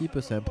deux équipes.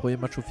 C'est un premier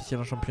match officiel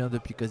en championnat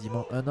depuis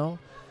quasiment 1 an.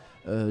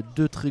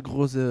 Deux très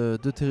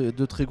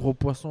gros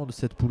poissons de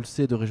cette poule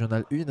C de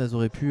Régional 1, elles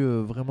auraient pu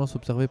vraiment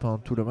s'observer pendant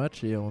tout le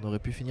match et on aurait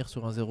pu finir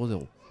sur un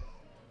 0-0.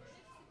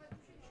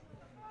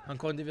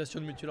 Encore une déviation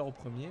de Mutelard au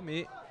premier,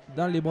 mais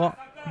dans les bras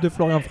de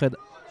Florian Fred.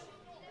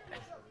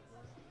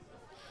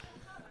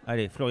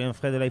 Allez, Florian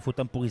Fred, là il faut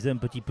temporiser un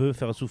petit peu,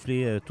 faire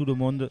souffler tout le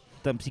monde,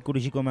 tant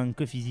psychologiquement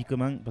que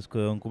physiquement, parce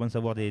qu'on commence à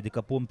avoir des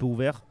capots un peu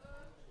ouverts.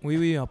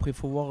 Oui, après il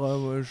faut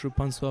voir, je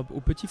pense au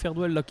petit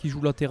Ferdouel là, qui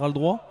joue latéral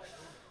droit.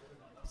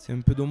 C'est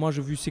un peu dommage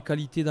vu ses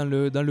qualités dans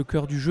le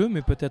cœur du jeu,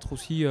 mais peut-être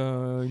aussi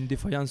une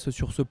défaillance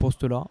sur ce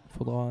poste-là. Il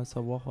faudra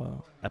savoir.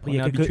 Après, on est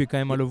habitué quand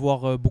même à le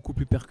voir beaucoup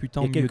plus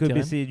percutant. Il y a quelques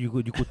blessés du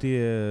côté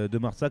de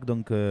Marssac,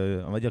 donc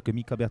on va dire que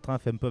Mika Bertrand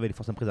fait un peu avec les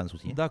forces en présence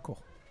aussi.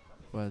 D'accord.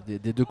 Ouais,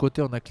 des deux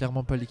côtés, on n'a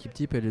clairement pas l'équipe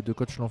type et les deux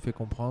coachs l'ont fait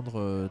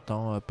comprendre,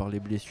 tant par les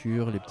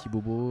blessures, les petits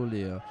bobos,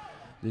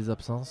 les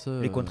absences.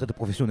 Les contraintes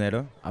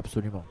professionnelles.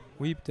 Absolument.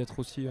 Oui, peut-être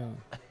aussi.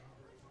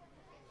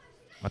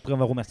 Après, on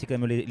va remercier quand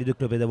même les deux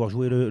clubs d'avoir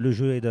joué le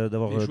jeu et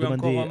d'avoir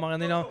demandé.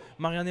 Encore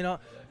Marianella,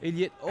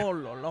 Eliette. Oh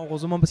là là,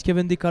 heureusement, parce qu'il y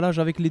avait un décalage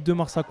avec les deux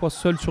Marsacquois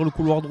seuls sur le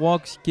couloir droit,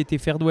 qui étaient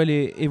Ferdouel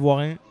et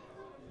Voirin.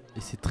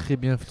 Et c'est très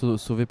bien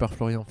sauvé par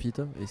Florian Fitt.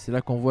 Et c'est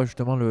là qu'on voit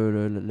justement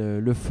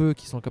le feu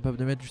qu'ils sont capables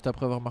de mettre juste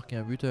après avoir marqué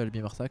un but,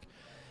 Albi Marssac.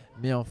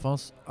 Mais en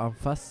face,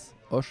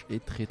 Auch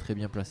est très très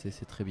bien placé.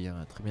 C'est très bien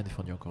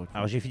défendu encore une fois.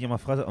 Alors j'ai fini ma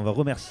phrase. On va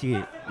remercier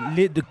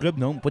les deux clubs.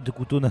 Non, pointe de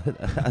couteau,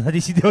 on a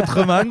décidé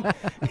autrement.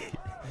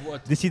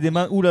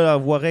 Décidément, oulala,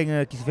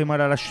 Voirin qui se fait mal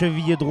à la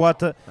cheville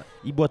droite.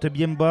 Il boite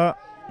bien bas.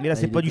 Mais là,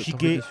 c'est pas du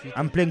chiquet.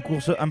 En pleine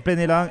course, en plein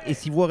élan. Et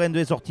si Voirin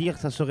devait sortir,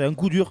 ça serait un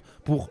coup dur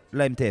pour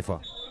la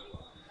MTFA.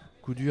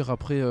 Coup dur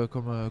après,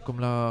 comme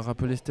l'a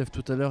rappelé Steph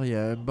tout à l'heure, il y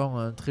a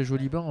un très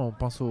joli banc. On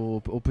pense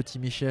au petit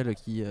Michel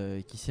qui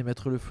sait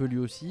mettre le feu lui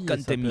aussi.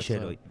 Quentin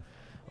Michel, oui.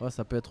 Ouais,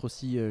 ça peut être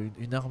aussi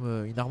une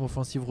arme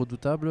offensive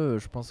redoutable.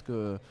 Je pense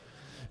que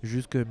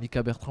juste que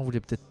Mika Bertrand voulait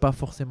peut-être pas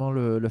forcément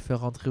le faire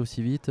rentrer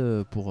aussi vite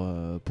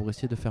pour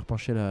essayer de faire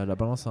pencher la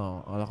balance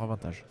en leur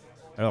avantage.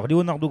 Alors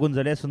Leonardo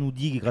Gonzalez nous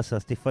dit, grâce à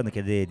Stéphane qui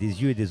a des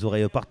yeux et des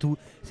oreilles partout,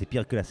 c'est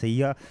pire que la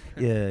CIA,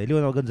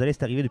 Leonardo Gonzalez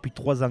est arrivé depuis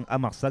 3 ans à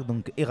Marssac,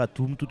 donc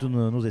Eratum, toutes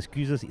nos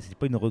excuses, c'est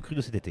pas une recrue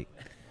de cet été.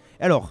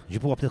 Alors, je vais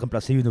pouvoir peut-être en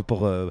placer une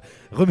pour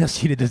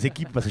remercier les deux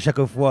équipes, parce que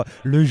chaque fois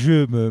le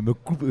jeu me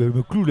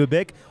cloue le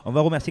bec. On va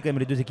remercier quand même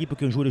les deux équipes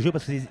qui ont joué le jeu,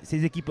 parce que c'est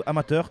des équipes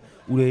amateurs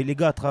où les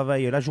gars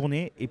travaillent la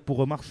journée. Et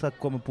pour Marssac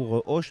comme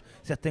pour Auch,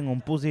 certains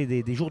ont posé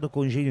des jours de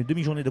congé, une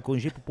demi-journée de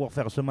congé pour pouvoir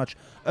faire ce match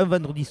un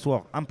vendredi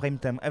soir en prime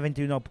time à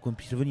 21h pour qu'on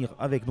puisse venir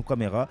avec nos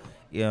caméras.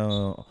 Et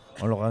on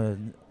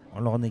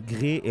leur en est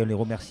gré et on les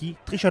remercie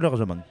très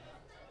chaleureusement.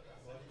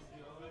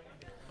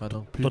 Ah,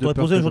 donc Toi, tu aurais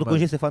posé un jour de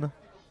congé, Stéphane ?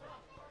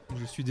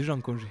 Je suis déjà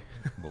en congé.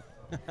 Bon.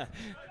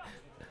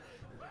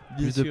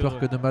 Plus de peur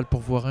que de mal pour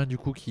Voirin du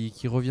coup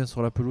qui revient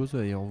sur la pelouse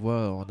et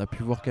on a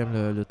pu voir quand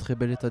même le très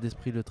bel état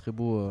d'esprit, le très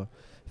beau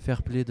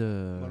fair play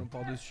ballon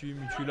par-dessus,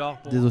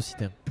 des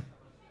Occitans.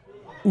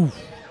 Ouf.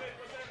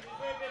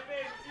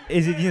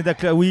 Et Zedine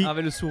Daklaoui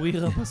avec le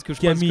sourire parce que je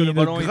qui a pense mis que le une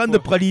ballon grande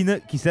praline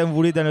qui s'est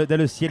envolée dans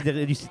le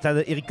ciel du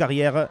stade Éric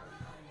Carrière.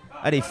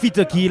 Allez,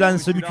 Fitt qui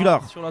lance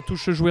Mutular. Sur la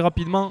touche jouée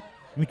rapidement.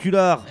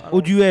 Mutular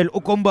au duel, au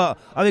combat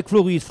avec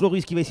Floris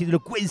qui va essayer de le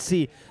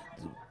coincer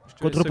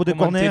contre le pot de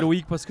corner.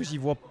 Loïc parce que j'y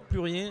vois plus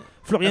rien.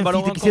 Florian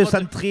Fitt qui s'est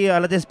centré à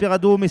la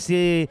Desperado, mais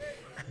c'est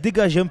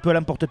dégagé un peu à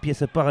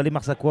l'emporte-pièce par les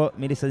Marsacquois,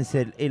 mais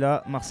l'essentiel est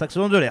là. Marssac se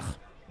donne de l'air.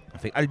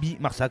 Enfin, Albi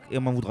Marssac, et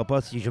on m'en voudra pas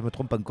si je me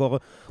trompe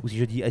encore, ou si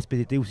je dis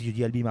SPDT ou si je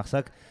dis Albi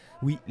Marssac.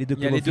 Oui, les deux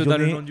clubs. Il y a les deux dans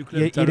le nom du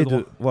club. Il y a les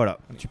deux, voilà.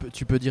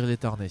 Tu peux dire les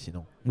Tarnais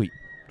sinon. Oui,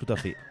 tout à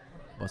fait.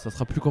 Bon, ça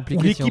sera plus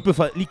compliqué.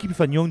 Ou l'équipe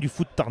Fagnon du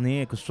foot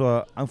tarnais, que ce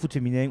soit en foot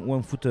féminin ou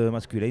en foot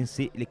masculin,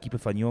 c'est l'équipe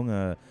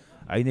Fagnon.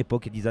 À une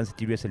époque, il y a 10 ans,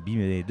 c'était l'US Albi,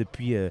 mais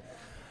depuis,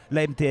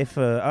 la MTF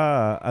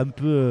a un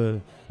peu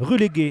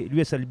relégué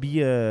l'US Albi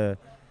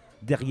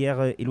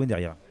derrière et loin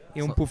derrière.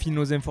 Et on peaufine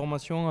nos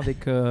informations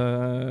avec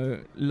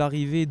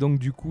l'arrivée donc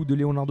du coup de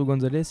Leonardo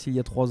Gonzalez il y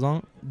a 3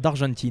 ans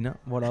d'Argentine.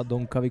 Voilà,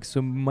 donc avec ce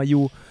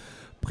maillot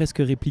presque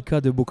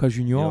réplica de Boca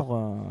Junior.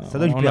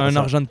 On a un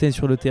Argentin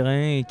sur le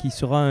terrain et qui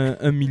sera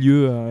un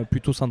milieu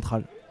plutôt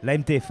central. La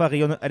MTFA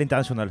rayonne à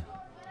l'international.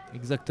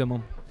 Exactement.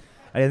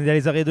 Allez, dans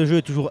les arrêts de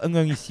jeu, toujours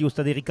 1-1 ici au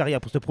stade Éric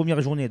Carrière pour cette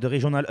première journée de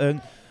Régional 1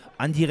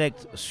 en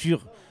direct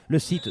sur le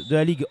site de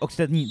la Ligue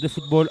Occitanie de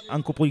football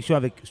en coproduction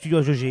avec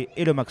Studios H2G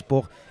et le Max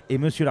Sport. Et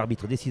monsieur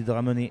l'arbitre décide de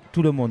ramener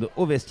tout le monde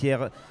au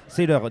vestiaire.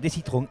 C'est l'heure des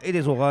citrons et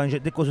des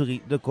oranges, des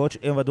causeries de coach.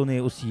 Et on va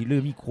donner aussi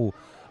le micro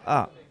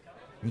à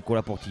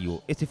Nicolas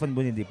Portillo et Stéphane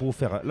Bonnédé pour vous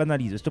faire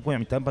l'analyse de cette première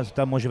mi-temps. Pendant ce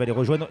temps, moi je vais aller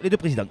rejoindre les deux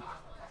présidents.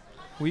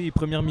 Oui,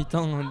 première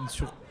mi-temps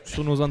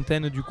sur nos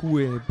antennes du coup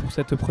et pour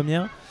cette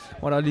première.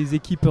 Voilà, les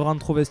équipes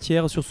rentrent au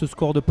vestiaire sur ce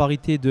score de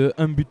parité de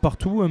 1 but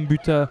partout, un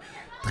but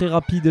très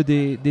rapide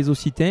des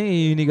Occitans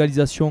et une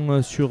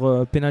égalisation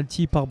sur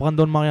penalty par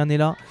Brandon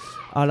Marianella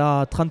à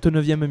la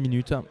 39e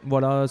minute.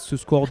 Voilà, ce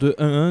score de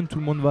 1-1, tout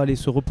le monde va aller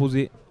se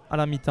reposer à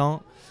la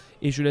mi-temps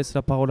et je laisse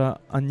la parole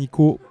à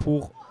Nico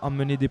pour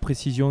amener des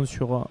précisions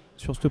sur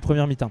cette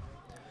première mi-temps.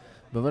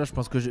 Ben voilà, je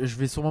pense que je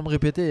vais sûrement me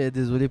répéter,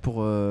 désolé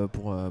pour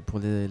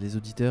les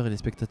auditeurs et les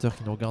spectateurs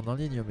qui nous regardent en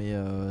ligne, mais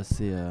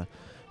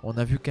on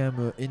a vu quand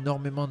même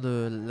énormément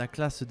de la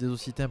classe des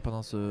Occitans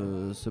pendant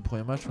ce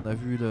premier match. On a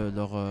vu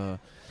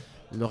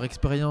leur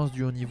expérience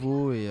du haut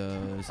niveau et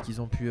ce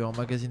qu'ils ont pu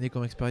emmagasiner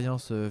comme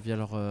expérience via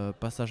leur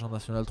passage en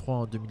National 3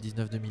 en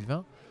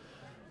 2019-2020.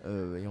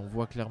 Et on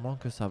voit clairement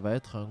que ça va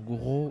être un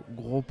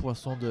gros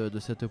poisson de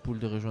cette poule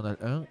de Régional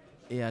 1.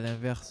 Et à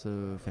l'inverse,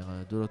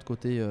 de l'autre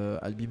côté,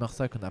 Albi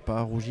Marssac n'a pas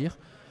à rougir.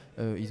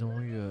 Ils ont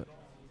eu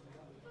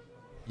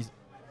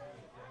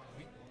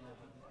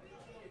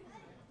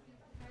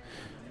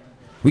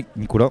Oui,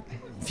 Nicolas,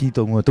 finis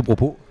ton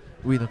propos.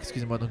 Oui, donc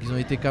excusez-moi. Donc ils ont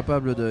été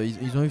capables de,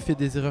 ils ont eu fait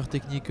des erreurs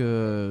techniques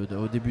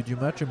au début du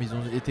match, mais ils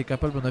ont été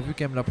capables. On a vu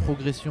quand même la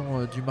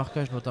progression du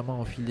marquage,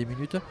 notamment au fil des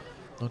minutes.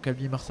 Donc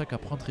Albi Marssac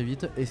apprend très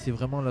vite et c'est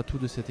vraiment l'atout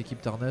de cette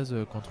équipe tarnaise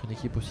contre une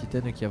équipe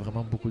occitane qui a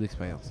vraiment beaucoup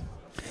d'expérience.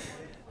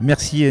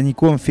 Merci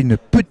Nico, on fait une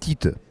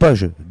petite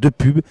page de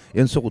pub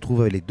et on se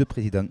retrouve avec les deux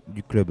présidents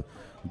du club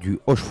du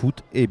Auch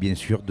Foot et bien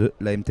sûr de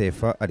la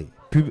MTFA. Allez,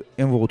 pub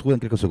et on vous retrouve dans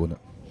quelques secondes.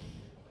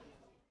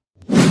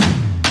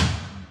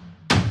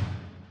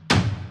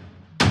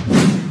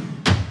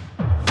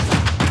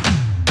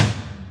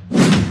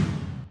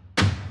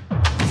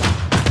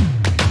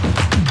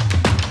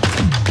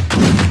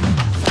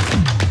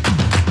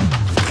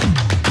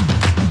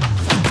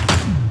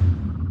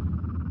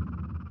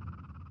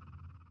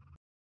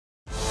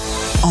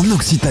 En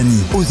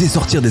Occitanie, osez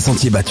sortir des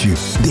sentiers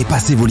battus,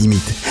 dépassez vos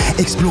limites,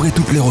 explorez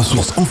toutes les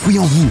ressources, enfouies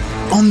en vous,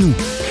 en nous,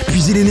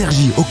 puisez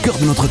l'énergie au cœur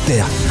de notre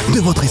terre, de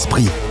votre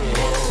esprit.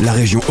 La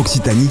région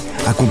Occitanie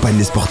accompagne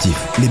les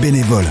sportifs, les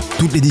bénévoles,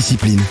 toutes les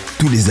disciplines,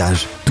 tous les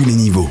âges, tous les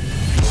niveaux.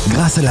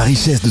 Grâce à la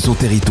richesse de son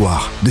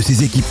territoire, de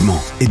ses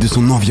équipements et de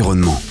son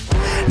environnement,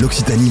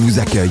 l'Occitanie vous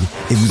accueille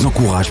et vous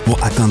encourage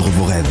pour atteindre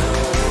vos rêves.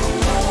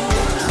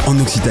 En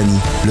Occitanie,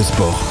 le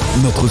sport,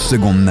 notre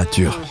seconde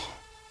nature.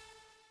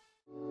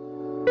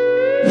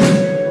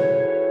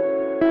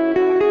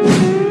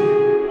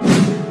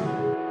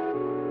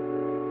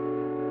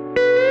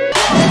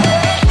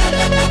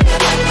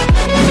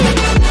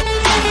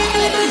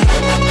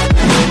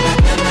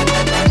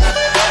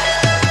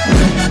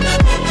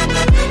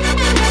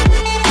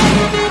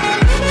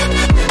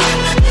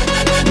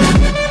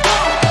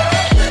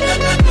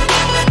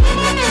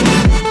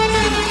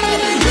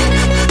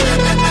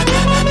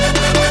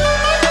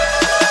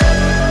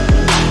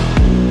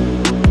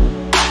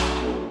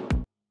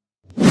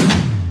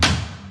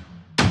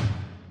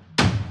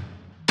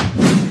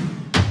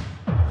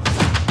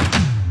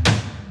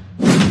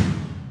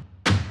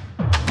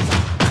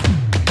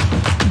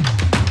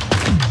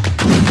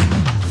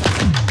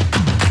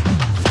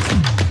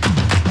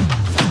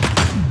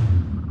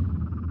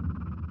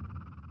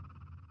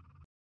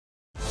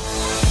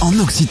 En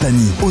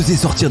Occitanie, osez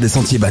sortir des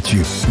sentiers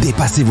battus,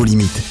 dépassez vos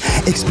limites,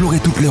 explorez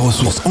toutes les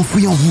ressources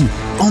enfouies en vous,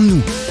 en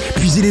nous,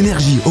 puisez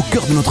l'énergie au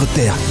cœur de notre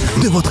terre,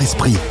 de votre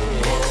esprit.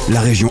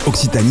 La région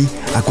Occitanie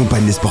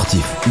accompagne les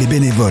sportifs, les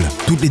bénévoles,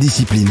 toutes les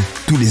disciplines,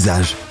 tous les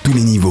âges, tous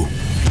les niveaux.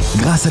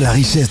 Grâce à la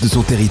richesse de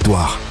son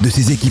territoire, de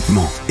ses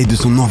équipements et de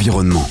son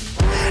environnement,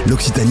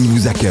 l'Occitanie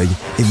vous accueille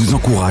et vous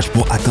encourage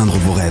pour atteindre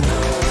vos rêves.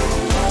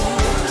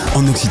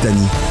 En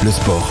Occitanie, le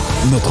sport,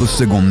 notre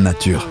seconde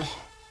nature.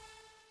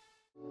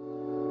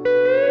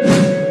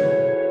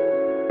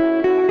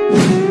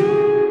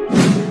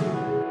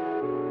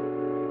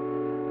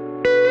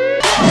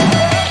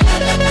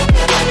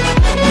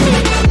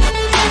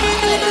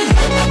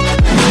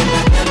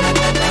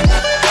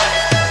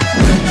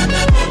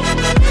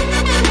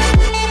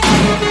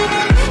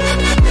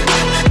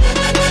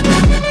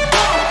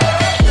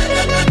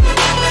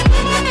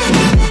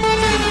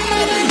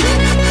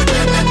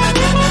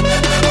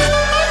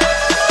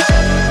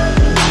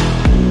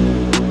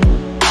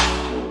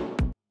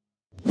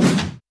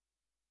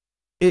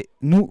 Et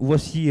nous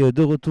voici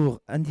de retour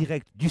en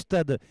direct du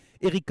stade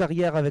Éric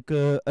Carrière avec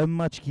un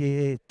match qui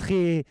est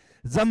très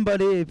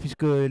emballé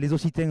puisque les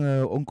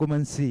Occitans ont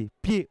commencé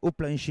pied au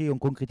plancher, ont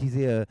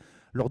concrétisé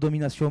leur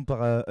domination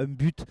par un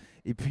but.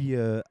 Et puis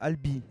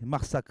Albi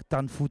Marssac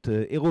Tarn Foot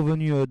est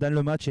revenu dans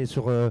le match et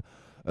sur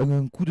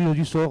un coup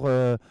du sort,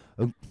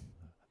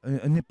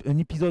 un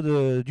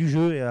épisode du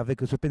jeu et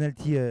avec ce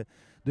penalty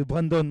de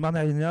Brandon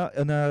Marnarina,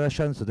 on a la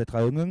chance d'être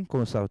à 1-1,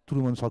 comme ça tout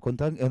le monde sera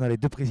content. Et on a les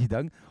deux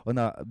présidents. On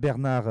a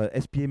Bernard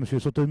Espier, M.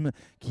 Sotom,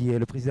 qui est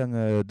le président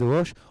de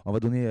Auch. On va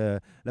donner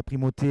la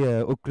primauté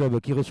au club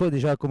qui reçoit.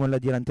 Déjà, comme on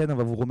l'a dit à l'antenne, on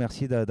va vous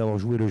remercier d'avoir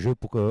joué le jeu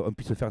pour qu'on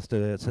puisse faire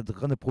cette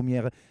grande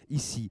première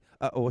ici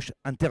à Auch,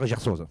 en terre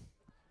gersoise.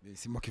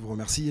 C'est moi qui vous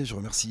remercie. Je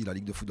remercie la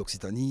Ligue de foot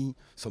d'Occitanie,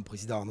 son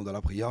président Arnaud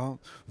Dallapria,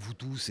 vous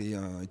tous et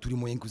tous les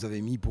moyens que vous avez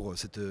mis pour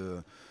cette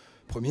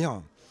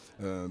première.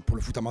 Pour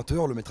le foot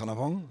amateur, le mettre en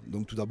avant.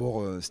 Donc tout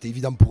d'abord, c'était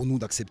évident pour nous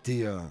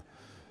d'accepter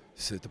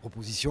cette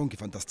proposition qui est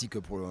fantastique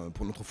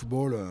pour notre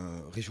football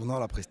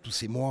régional après tous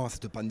ces mois,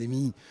 cette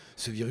pandémie,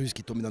 ce virus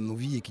qui est tombé dans nos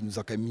vies et qui nous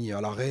a quand même mis à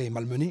l'arrêt et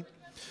malmenés.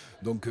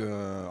 Donc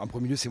en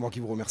premier lieu, c'est moi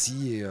qui vous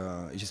remercie et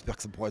j'espère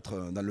que ça pourra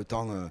être dans le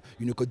temps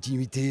une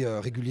continuité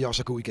régulière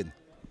chaque week-end.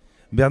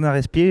 Bernard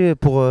Espier,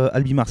 pour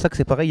Albi Marssac,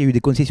 c'est pareil, il y a eu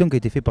des concessions qui ont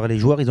été faites par les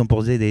joueurs, ils ont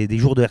posé des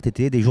jours de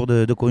RTT, des jours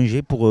de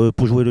congé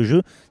pour jouer le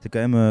jeu. C'est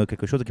quand même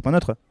quelque chose qui n'est pas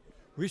neutre.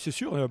 Oui, c'est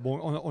sûr. Bon,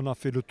 on a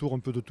fait le tour un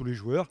peu de tous les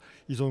joueurs.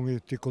 Ils ont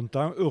été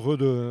contents, heureux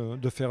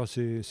de faire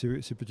ces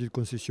petites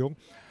concessions.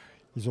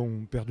 Ils ont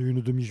perdu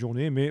une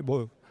demi-journée, mais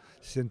bon,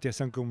 c'est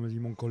intéressant, comme dit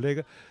mon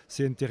collègue,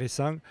 c'est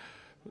intéressant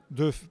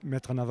de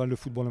mettre en avant le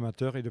football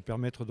amateur et de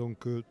permettre donc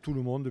que tout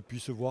le monde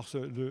puisse voir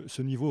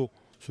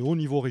ce haut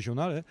niveau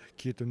régional,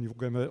 qui est un niveau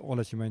quand même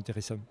relativement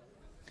intéressant.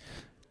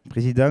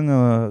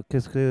 Président,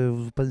 qu'est-ce que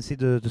vous pensez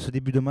de ce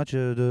début de match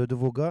de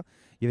vos gars?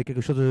 Il y avait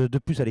quelque chose de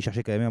plus à aller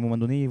chercher quand même. À un moment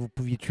donné, vous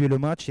pouviez tuer le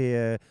match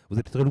et vous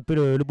avez peut-être loupé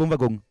le bon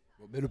wagon.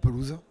 Belle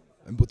pelouse,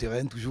 un beau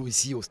terrain, toujours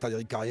ici au stade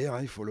Éric Carrière,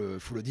 il faut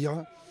le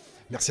dire.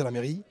 Merci à la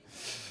mairie.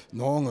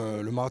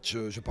 Non, le match,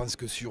 je pense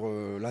que sur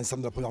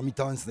l'ensemble de la première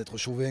mi-temps, sans être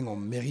chauvin, on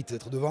mérite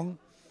d'être devant.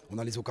 On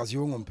a les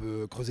occasions, on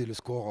peut creuser le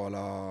score à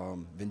la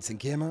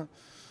 25e.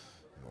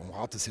 On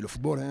rate, c'est le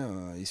football.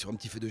 Hein, et sur un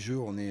petit fait de jeu,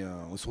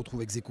 on se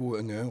retrouve ex aequo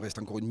 1-1, reste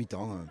encore une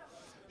mi-temps.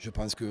 Je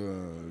pense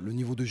que le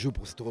niveau de jeu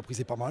pour cette reprise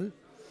est pas mal.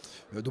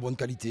 De bonne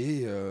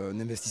qualité, un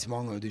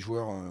investissement des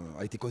joueurs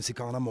a été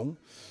conséquent en amont.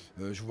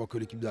 Je vois que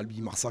l'équipe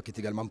d'Albi Marssac est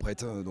également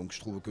prête, donc je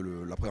trouve que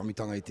la première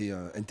mi-temps a été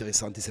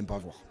intéressante et sympa à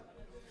voir.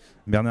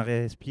 Bernard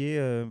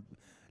Espier,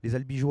 les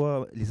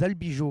Albigeois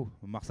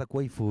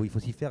marsacquois, il faut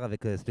s'y faire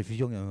avec cette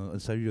fusion. On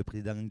salue le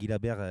président Guy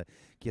Labert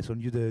qui a son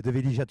lieu de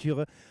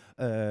villégiature.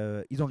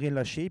 Ils n'ont rien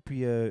lâché,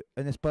 puis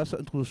un espace,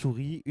 un trou de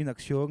souris, une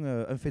action,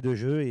 un fait de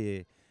jeu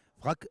et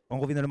vrac, on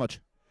revient dans le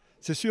match.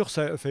 C'est sûr,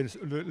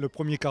 le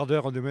premier quart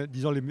d'heure,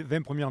 disons les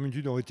 20 premières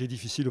minutes ont été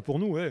difficiles pour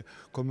nous. Hein.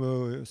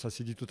 Comme ça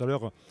s'est dit tout à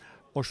l'heure,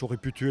 Auch aurait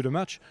pu tuer le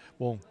match.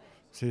 Bon,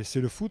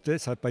 c'est le foot, hein,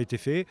 ça n'a pas été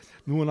fait.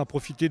 Nous, on a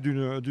profité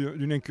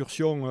d'une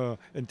incursion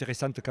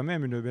intéressante quand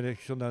même, une belle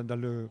incursion dans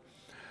le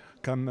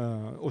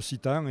camp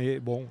occitan. Et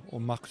bon, on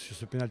marque sur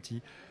ce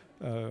penalty.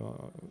 Le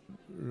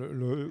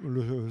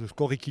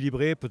score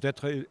équilibré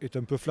peut-être est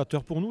un peu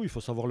flatteur pour nous, il faut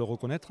savoir le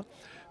reconnaître.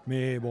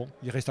 Mais bon,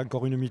 il reste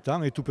encore une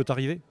mi-temps et tout peut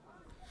arriver.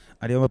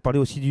 Allez, on va parler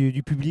aussi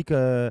du public.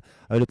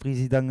 Le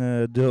président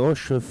de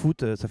Auch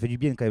Foot, ça fait du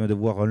bien quand même de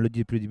voir, on le dit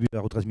depuis le début de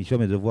la retransmission,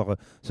 mais de voir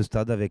ce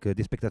stade avec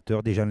des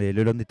spectateurs, des gens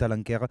le long des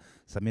talencaires.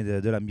 Ça met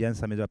de l'ambiance,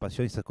 ça met de la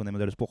passion et ça qu'on aime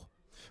dans le sport.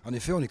 En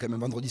effet, on est quand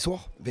même vendredi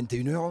soir,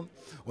 21h.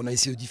 On a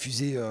essayé de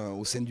diffuser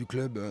au sein du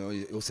club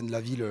et au sein de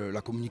la ville la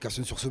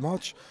communication sur ce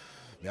match.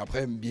 Mais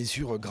après, bien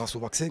sûr, grâce au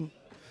vaccin,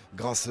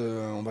 grâce,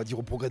 on va dire,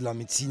 au progrès de la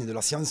médecine et de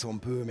la science, on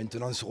peut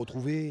maintenant se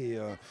retrouver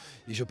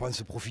et je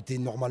pense profiter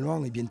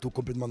normalement et bientôt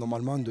complètement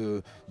normalement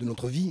de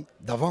notre vie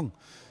d'avant,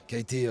 qui a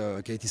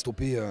été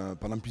stoppée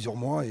pendant plusieurs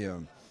mois et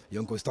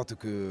on constate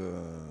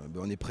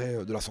qu'on est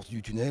près de la sortie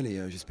du tunnel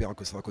et j'espère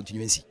que ça va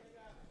continuer ainsi.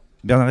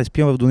 Bernard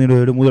Espier, on va vous donner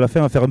le mot de la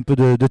fin, on va faire un peu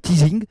de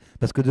teasing,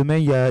 parce que demain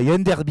il y a un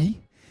derby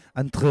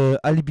entre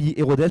Albi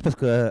et Rodez, parce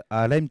qu'à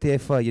la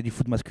MTFA il y a du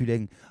foot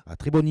masculin à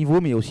très bon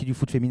niveau, mais il y a aussi du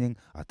foot féminin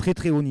à très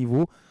très haut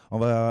niveau. On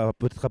va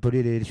peut-être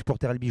appeler les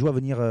supporters albigeois à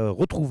venir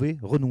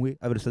renouer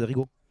avec le Stade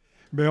Rigaud.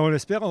 Ben on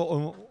l'espère,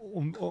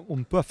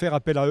 on peut faire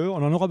appel à eux, on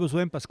en aura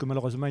besoin parce que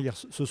malheureusement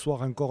ce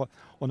soir encore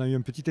on a eu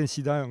un petit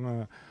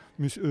incident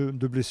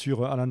de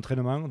blessure à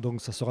l'entraînement,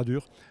 donc ça sera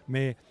dur.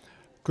 Mais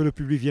que le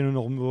public vienne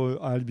nombreux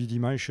à Albi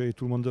dimanche et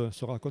tout le monde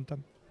sera content.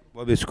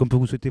 Ouais, ben, ce qu'on peut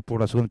vous souhaiter pour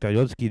la seconde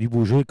période, c'est qu'il y ait du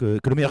beau jeu, que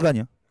le meilleur gagne.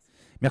 Hein.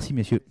 Merci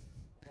messieurs.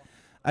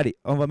 Allez,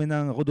 on va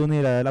maintenant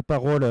redonner la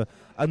parole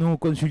à nos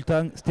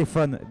consultants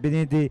Stéphane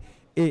Bénédé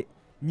et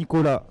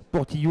Nicolas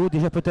Portillo.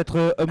 Déjà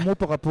peut-être un mot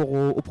par rapport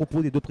aux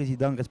propos des deux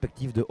présidents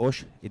respectifs de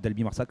Auch et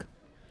d'Albi Marssac.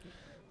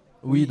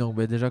 Oui, donc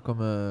déjà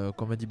comme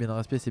a dit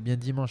Bernard Espier, c'est bien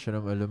dimanche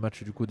le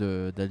match du coup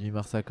d'Albi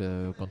Marssac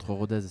contre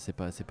Rodez, c'est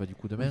pas du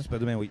coup demain. Oui, c'est pas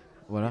demain, oui.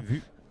 Voilà.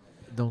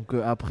 Donc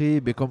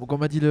après,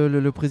 comme a dit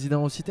le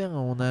président occitan,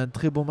 on a un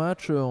très bon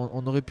match.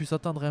 On aurait pu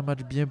s'attendre à un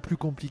match bien plus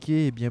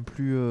compliqué et bien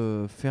plus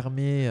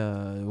fermé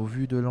au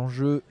vu de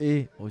l'enjeu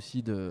et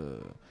aussi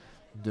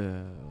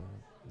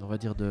on va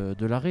dire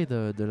de l'arrêt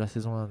de la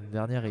saison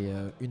dernière et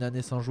une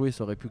année sans jouer,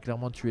 ça aurait pu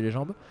clairement tuer les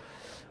jambes.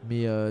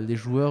 Mais les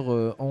joueurs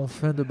ont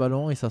faim de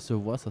ballon et ça se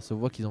voit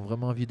qu'ils ont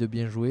vraiment envie de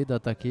bien jouer,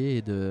 d'attaquer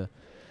et de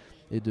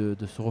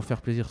se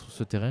refaire plaisir sur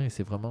ce terrain. Et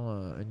c'est vraiment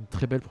une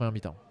très belle première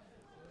mi-temps.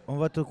 On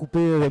va te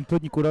couper un peu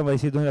Nicolas, on va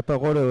essayer de donner la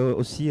parole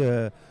aussi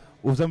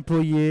aux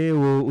employés,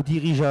 aux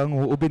dirigeants,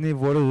 aux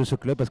bénévoles de ce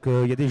club, parce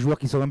qu'il y a des joueurs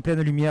qui sont en pleine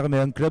lumière, mais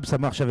un club ça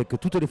marche avec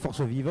toutes les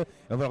forces vives.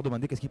 Et on va leur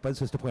demander qu'est-ce qu'ils pensent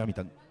de cette première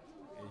mi-temps.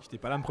 J'étais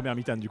pas là en première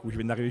mi-temps, du coup je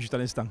viens d'arriver juste à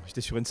l'instant.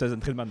 J'étais sur une 16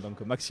 d'entraînement, donc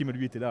Maxime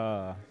lui était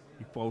là,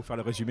 il pourra vous faire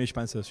le résumé je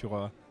pense sur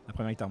la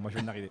première mi-temps. Moi je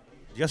viens d'arriver.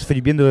 Déjà ça fait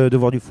du bien de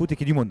voir du foot et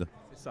qu'il y ait du monde.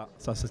 C'est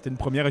ça c'était une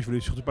première et je voulais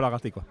surtout pas la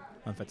rater quoi,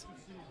 en fait.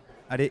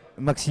 Allez,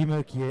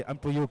 Maxime qui est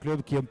employé au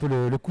club, qui est un peu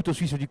le couteau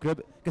suisse du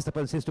club. Qu'est-ce que tu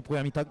as pensé de cette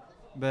première mi-temps?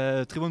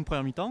 Très bonne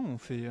première mi-temps, on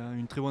fait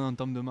une très bonne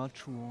entame de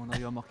match où on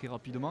arrive à marquer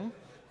rapidement.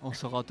 On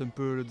se rate un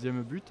peu le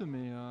deuxième but,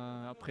 mais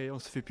après on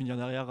se fait punir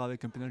derrière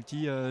avec un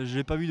penalty. Je ne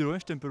l'ai pas vu de loin,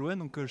 j'étais un peu loin,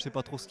 donc je ne sais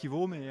pas trop ce qu'il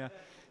vaut. Mais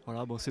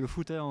voilà, bon, c'est le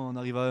foot, hein, on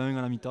arrive à 1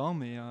 à la mi-temps,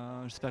 mais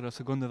j'espère que la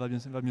seconde va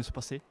mieux se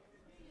passer.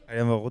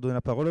 Allez, on va redonner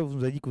la parole. Vous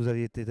nous avez dit que vous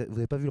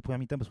n'avez pas vu la première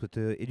mi-temps parce que tu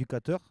es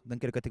éducateur. Dans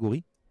quelle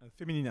catégorie?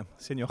 Féminine,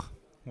 senior.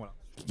 Voilà.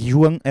 Qui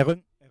joue en R1?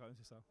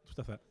 C'est ça,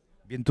 tout à fait.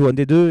 Bientôt en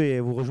D2 et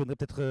vous rejoindrez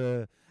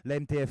peut-être la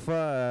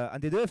MTFA en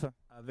D2F?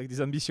 Avec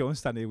des ambitions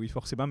cette année, oui,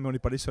 forcément, mais on n'est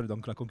pas les seuls,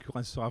 donc la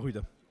concurrence sera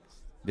rude.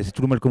 C'est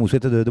tout le mal qu'on vous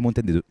souhaite de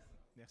monter en D2.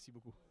 Merci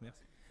beaucoup. Merci.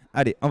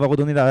 Allez, on va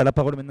redonner la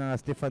parole maintenant à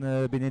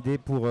Stéphane Bénédé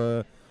pour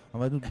on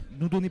va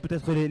nous donner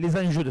peut-être les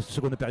enjeux de cette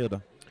seconde période.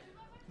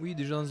 Oui,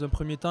 déjà dans un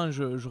premier temps,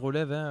 je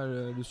relève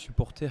le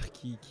supporter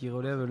qui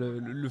relève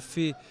le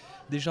fait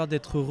déjà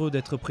d'être heureux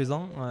d'être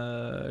présent.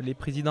 Les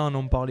présidents en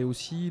ont parlé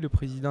aussi, le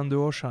président de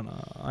Auch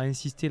a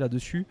insisté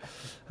là-dessus.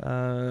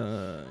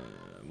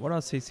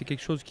 Voilà, c'est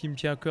quelque chose qui me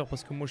tient à cœur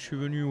parce que moi je suis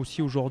venu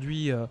aussi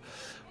aujourd'hui.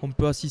 On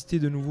peut assister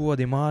de nouveau à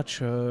des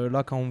matchs.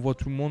 Là, quand on voit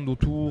tout le monde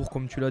autour,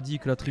 comme tu l'as dit,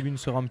 que la tribune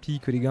se remplit,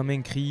 que les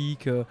gamins crient,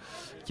 qu'il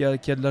y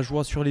a de la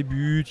joie sur les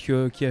buts,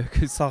 que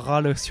ça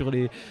râle sur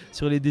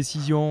les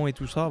décisions et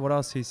tout ça.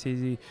 Voilà, c'est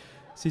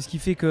ce qui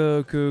fait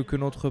que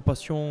notre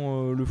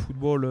passion, le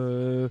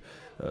football,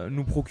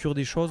 nous procure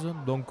des choses.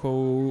 Donc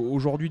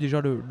aujourd'hui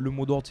déjà le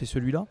mot d'ordre c'est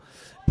celui-là.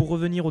 Pour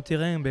revenir au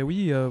terrain, ben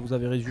oui, vous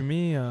avez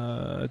résumé,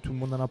 tout le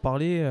monde en a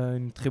parlé,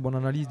 une très bonne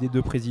analyse des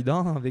deux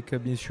présidents, avec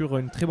bien sûr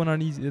une très bonne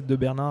analyse de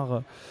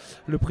Bernard,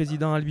 le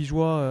président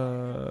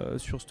albigeois,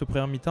 sur cette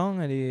première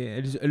mi-temps.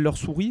 Elle leur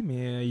sourit,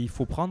 mais il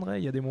faut prendre.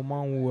 Il y a des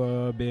moments où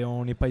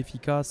on n'est pas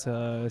efficace,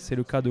 c'est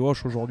le cas de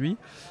Auch aujourd'hui.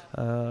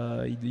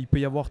 Il peut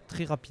y avoir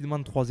très rapidement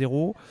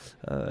 3-0,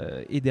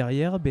 et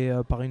derrière,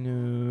 par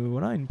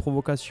une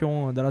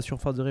provocation dans la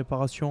surface de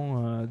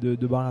réparation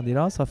de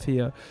Bernardella, ça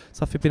fait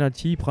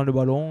penalty, il prend le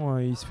ballon,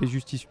 il se fait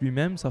justice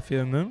lui-même, ça fait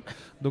 1-1.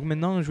 Donc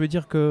maintenant, je veux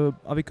dire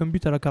qu'avec un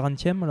but à la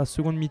 40e, la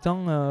seconde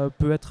mi-temps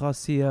peut être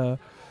assez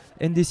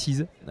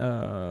indécise.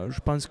 Je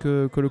pense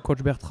que le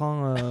coach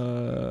Bertrand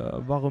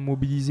va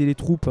remobiliser les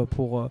troupes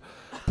pour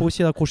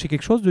essayer d'accrocher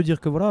quelque chose, de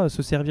dire que voilà,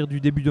 se servir du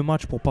début de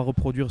match pour ne pas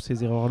reproduire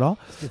ces erreurs-là.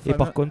 Et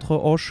par contre,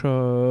 Auch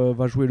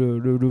va jouer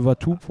le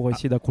va-tout pour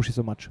essayer d'accrocher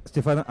ce match.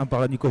 Stéphane, en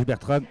parlant du coach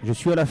Bertrand, je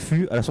suis à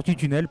l'affût, à la sortie du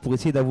tunnel, pour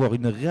essayer d'avoir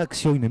une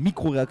réaction, une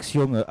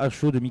micro-réaction à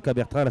chaud de Mika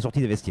Bertrand à la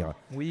sortie des vestiaires.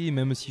 Oui,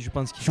 même si je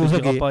pense qu'il ne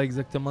dira pas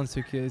exactement ce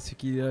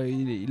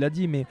qu'il a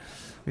dit, mais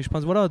je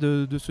pense voilà,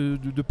 de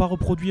ne pas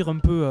reproduire un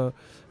peu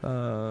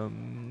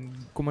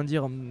comment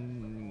dire,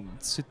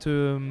 cette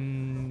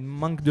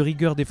manque de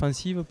rigueur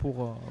défensive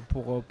pour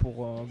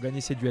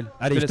gagner ces duels.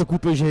 Allez, je te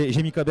coupe,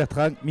 j'ai Mika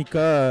Bertrand.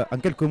 Mika, en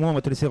quelques mots, on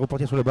va te laisser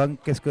repartir sur le banc.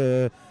 Qu'est-ce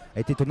que a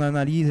été ton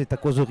analyse et ta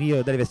causerie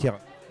dans les vestiaires?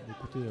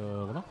 Écoutez,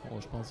 voilà,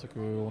 je pense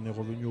qu'on est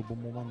revenu au bon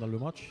moment dans le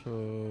match.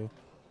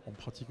 On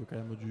pratique quand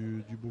même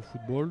du beau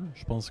football.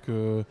 Je pense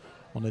qu'on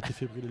a été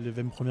fébrile les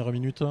 20 premières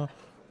minutes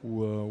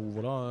où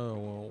voilà,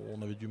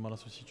 on avait du mal à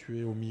se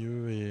situer au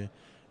milieu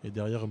et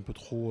derrière un peu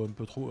trop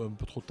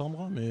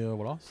tendre. Mais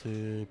voilà,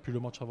 plus le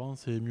match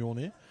avance et mieux on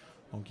est.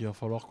 Donc il va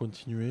falloir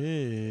continuer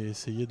et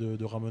essayer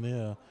de ramener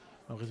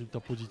un résultat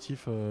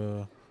positif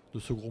de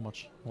ce gros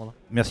match. Voilà.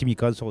 Merci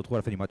Mika, on se retrouve à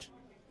la fin du match.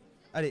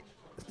 Allez,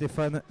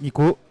 Stéphane,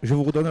 Nico, je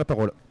vous redonne la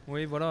parole.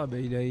 Oui, voilà,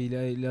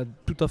 il a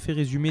tout à fait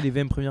résumé les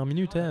 20 premières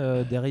minutes.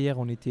 Derrière,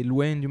 on était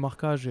loin du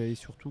marquage et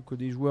surtout que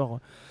des joueurs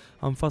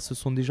en face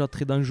sont déjà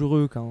très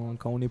dangereux quand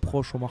on est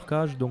proche au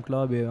marquage. Donc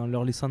là, en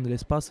leur laissant de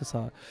l'espace,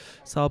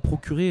 ça a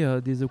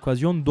procuré des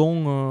occasions,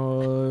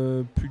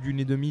 dont plus d'une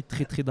et demie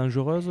très très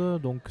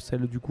dangereuses. Donc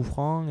celle du coup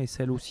franc et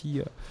celle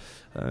aussi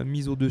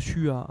mise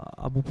au-dessus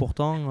à bout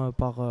portant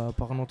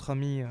par notre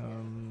ami.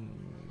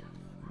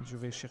 Je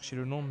vais chercher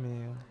le nom,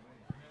 mais...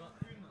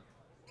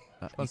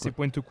 Je pense que c'est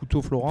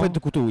Pointe-Couteau Florent.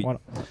 Pointe-Couteau, oui. Voilà.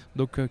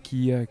 Donc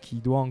qui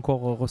doit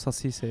encore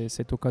ressasser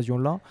cette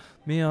occasion-là.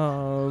 Mais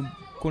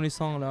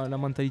connaissant la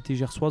mentalité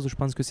gersoise, je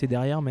pense que c'est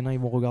derrière. Maintenant, ils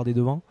vont regarder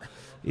devant.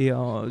 Et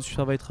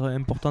ça va être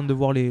important de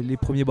voir les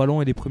premiers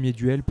ballons et les premiers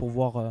duels pour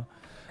voir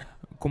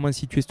comment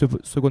situer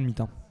cette seconde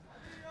mi-temps.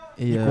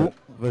 Et Nico,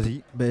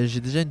 vas-y.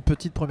 J'ai déjà une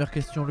petite première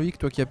question, Loïc,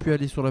 toi qui as pu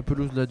aller sur la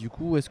pelouse là du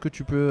coup, est-ce que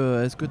tu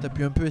as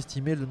pu un peu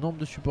estimer le nombre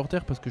de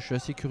supporters, parce que je suis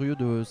assez curieux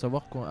de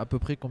savoir à peu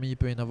près combien il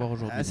peut y en avoir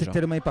aujourd'hui. C'est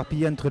tellement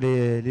éparpillé entre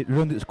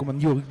comme on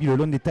dit au rugby, le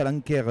long des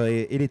talanquaires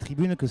et les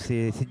tribunes que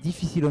c'est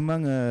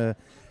difficilement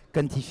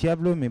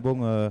quantifiable, mais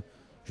bon,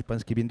 je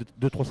pense qu'il y a bien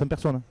 200-300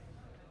 personnes.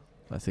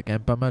 C'est quand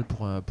même pas mal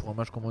pour un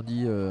match, comme on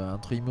dit,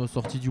 entre guillemets,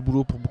 sorti du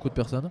boulot pour beaucoup de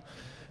personnes.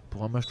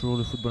 Pour un match toujours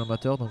de football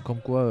amateur, donc comme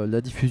quoi la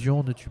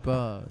diffusion ne tue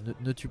pas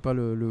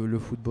le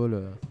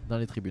football dans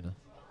les tribunes.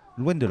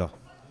 Loin de là.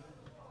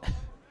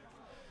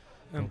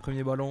 Un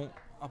premier ballon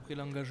après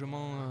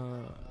l'engagement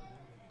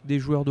des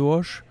joueurs de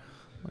Auch,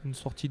 une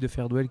sortie de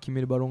Ferdouel qui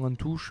met le ballon en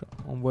touche.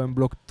 On voit un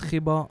bloc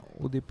très bas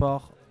au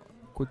départ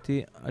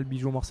côté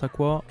Albi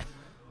Marssacois.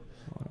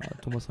 Voilà,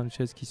 Thomas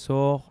Sanchez qui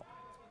sort,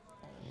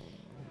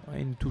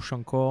 une touche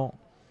encore.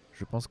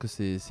 Je pense que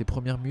ces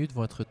premières minutes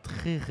vont être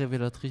très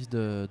révélatrices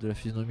de la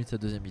physionomie de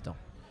cette deuxième mi-temps.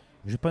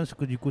 Je pense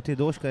que du côté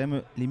d'Auch, quand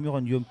même, les murs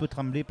ont dû un peu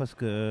trembler parce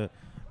que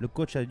le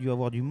coach a dû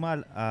avoir du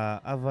mal à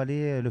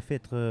avaler le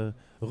fait d'être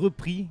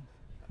repris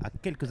à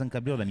quelques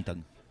encablures de la mi-temps.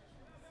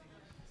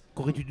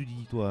 Qu'aurais-tu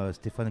dit, toi,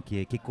 Stéphane, qui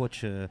est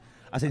coach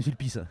à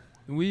Saint-Sulpice?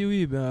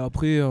 Oui,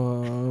 après,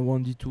 on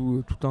dit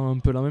tout le temps un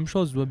peu la même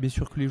chose. Bien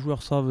sûr que les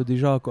joueurs savent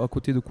déjà à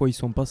côté de quoi ils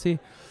sont passés.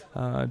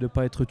 De ne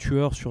pas être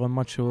tueurs sur un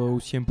match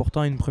aussi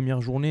important, une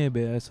première journée,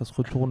 ça se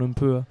retourne un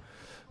peu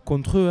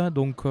contre eux.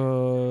 Donc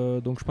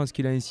je pense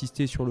qu'il a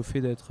insisté sur le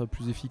fait d'être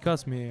plus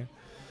efficace. Mais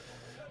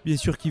Bien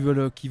sûr qu'ils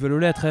veulent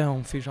l'être, hein. On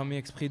ne fait jamais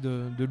exprès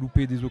de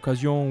louper des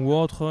occasions ou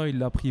autre. Il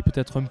l'a pris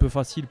peut-être un peu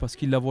facile parce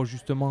qu'il la voit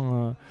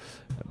justement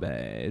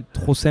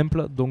trop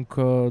simple. Donc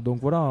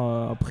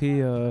voilà,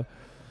 après,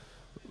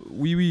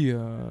 oui,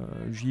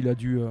 Gilles a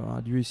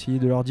dû essayer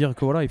de leur dire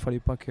que voilà, il ne fallait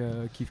pas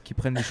qu'ils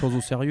prennent les choses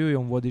au sérieux. Et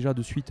on voit déjà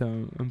de suite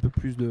un peu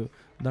plus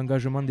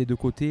d'engagement des deux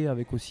côtés,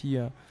 avec aussi,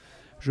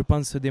 je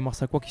pense, des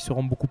Marsacquois qui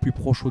seront beaucoup plus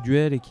proches au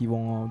duel et qui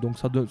vont. Donc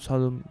ça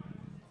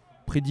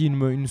prédit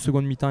une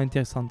seconde mi-temps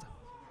intéressante.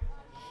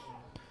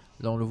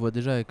 Là, on le voit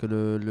déjà avec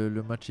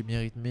le match est bien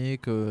rythmé,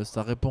 que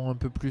ça répond un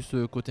peu plus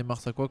côté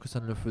Marsacquois que ça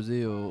ne le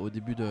faisait au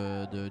début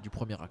du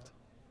premier acte.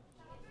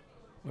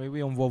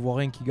 Oui, on voit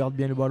Voirin qui garde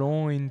bien le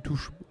ballon et une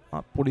touche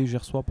pour les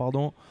Gersois,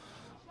 pardon.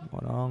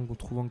 Voilà, on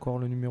retrouve encore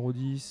le numéro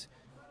 10.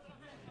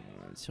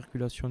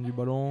 Circulation du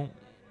ballon.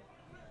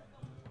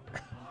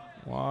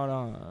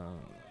 Voilà.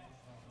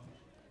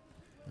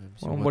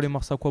 On voit les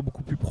Marsacquois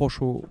beaucoup plus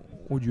proches au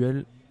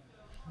duel.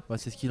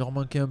 C'est ce qui leur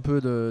manquait un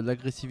peu, de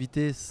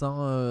l'agressivité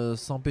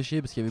sans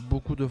péché, parce qu'il y avait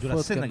beaucoup de fautes. De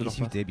la saine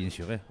agressivité, bien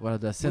sûr. Voilà,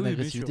 de la saine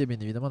agressivité, bien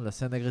évidemment, de la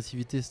saine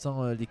agressivité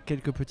sans les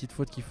quelques petites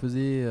fautes qu'ils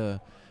faisaient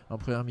en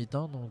première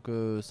mi-temps. Donc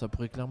ça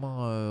pourrait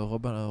clairement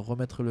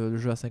remettre le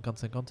jeu à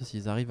 50-50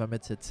 s'ils arrivent à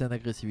mettre cette saine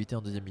agressivité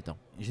en deuxième mi-temps.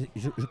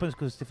 Je pense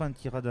que Stéphane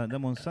tira dans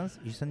mon sens.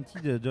 J'ai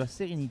senti de la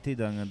sérénité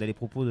dans les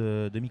propos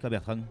de Mika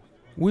Bertrand.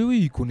 Oui,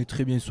 il connaît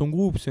très bien son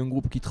groupe. C'est un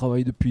groupe qui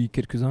travaille depuis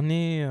quelques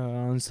années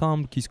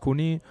ensemble, qui se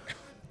connaît.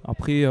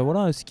 Après,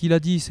 voilà, ce qu'il a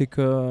dit, c'est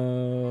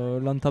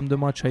que l'entame de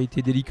match a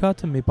été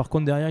délicate, mais par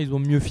contre derrière ils ont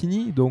mieux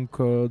fini, donc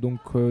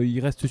il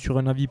reste sur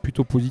un avis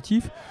plutôt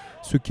positif,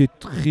 ce qui est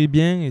très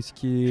bien et ce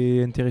qui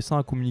est intéressant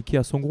à communiquer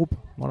à son groupe.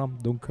 Voilà,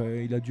 donc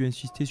il a dû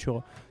insister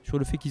sur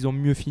le fait qu'ils ont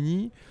mieux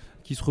fini,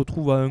 qu'ils se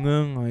retrouvent à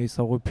 1-1 et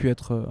ça aurait pu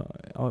être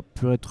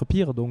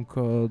pire, donc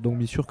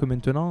bien sûr que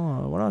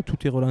maintenant, voilà,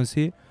 tout est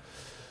relancé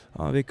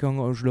avec,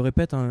 je le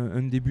répète,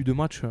 un début de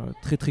match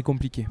très très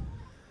compliqué.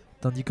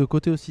 Tandis que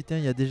côté occitan,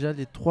 il y a déjà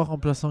les 3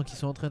 remplaçants qui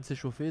sont en train de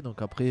s'échauffer.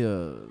 Donc après,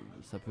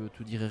 ça peut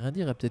tout dire et rien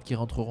dire. Et peut-être qu'ils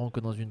rentreront que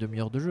dans une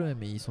demi-heure de jeu.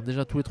 Mais ils sont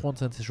déjà tous les 3 en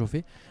train de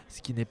s'échauffer.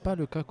 Ce qui n'est pas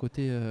le cas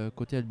côté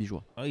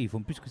albigeois. Ils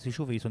font plus que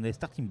s'échauffer. Ils sont des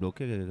starting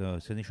blocks.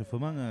 C'est un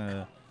échauffement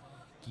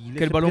qui laisse.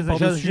 Quel ballon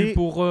par-dessus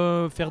pour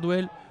faire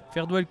duel.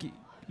 Faire duel qui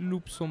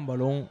loupe son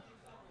ballon.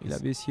 Il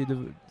avait essayé de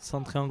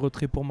centrer en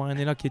retrait pour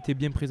Marinella qui était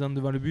bien présent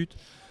devant le but.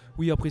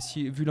 Oui, après,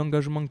 vu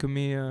l'engagement que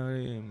met...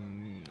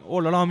 oh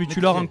là là, un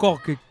Mutular encore...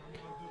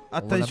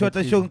 Attention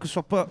que ce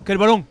soit pas. Quel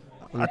ballon!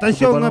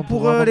 Attention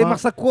pour les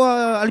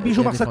Marsacquois,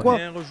 Albigeois Marsacquois.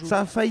 Ça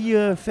a failli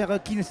faire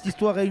kin cette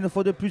histoire et une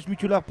fois de plus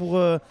Mutular pour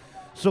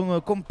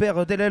son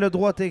compère de l'aile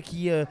droite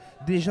qui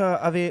déjà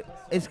avait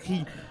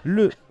inscrit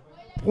le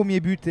premier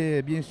but.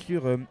 Et bien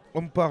sûr,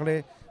 on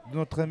parlait de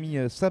notre ami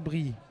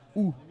Sabri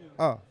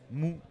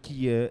Ouamou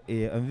qui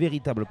est un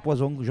véritable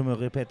poison, je me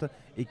répète,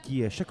 et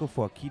qui chaque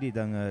fois qu'il est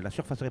dans la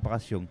surface de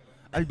réparation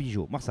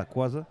Albigeois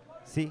Marsacquoise,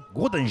 c'est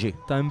gros danger.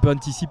 T'as un peu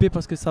anticipé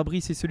parce que Sabri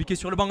c'est celui qui est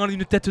sur le banc,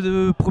 une tête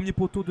de premier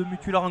poteau de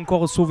Mutular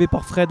encore sauvé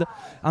par Fred,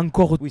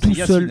 encore tout c'est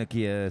seul. Yacine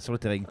qui est sur le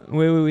terrain.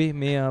 Oui,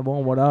 mais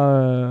bon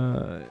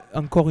voilà,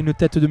 encore une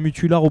tête de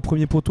Mutular au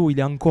premier poteau, il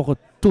est encore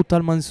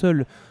totalement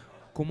seul.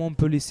 Comment on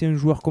peut laisser un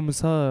joueur comme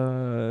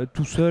ça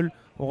tout seul?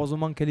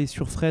 Heureusement qu'elle est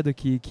sur Fred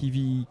qui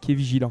est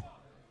vigilant.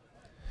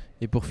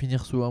 Et pour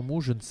finir sous Hamou,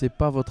 je ne sais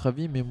pas votre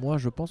avis, mais moi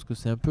je pense que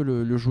c'est un peu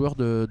le joueur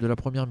de la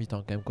première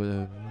mi-temps quand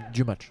même,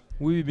 du match.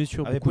 Oui, bien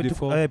sûr, avec beaucoup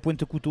d'efforts. Avec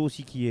Pointe-Couteau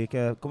aussi qui,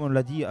 comme on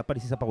l'a dit, n'a pas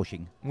laissé sa part au chien.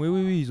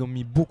 Oui, ils ont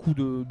mis beaucoup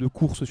de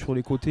courses sur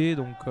les côtés.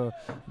 Donc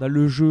dans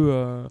le jeu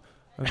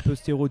un peu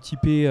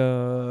stéréotypé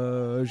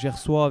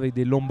gersois avec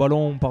des longs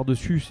ballons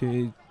par-dessus,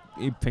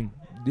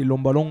 des longs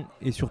ballons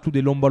et surtout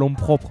des longs ballons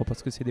propres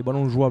parce que c'est des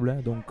ballons jouables.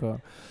 Hein, donc,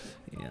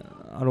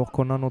 alors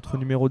qu'on a notre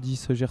numéro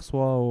 10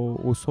 gersois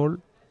au sol.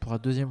 Pour la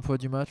deuxième fois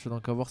du match,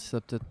 donc à voir si ça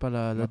peut-être pas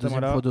la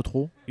deuxième fois de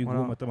trop. Hugo,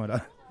 voilà.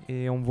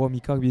 Et on voit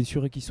Mika bien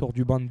sûr qui sort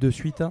du banc de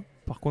suite.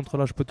 Par contre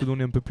là je peux te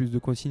donner un peu plus de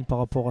consignes par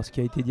rapport à ce qui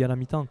a été dit à la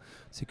mi-temps.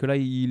 C'est que là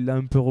il a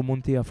un peu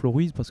remonté à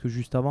Floruiz parce que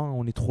juste avant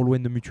on est trop loin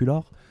de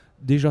Mutular.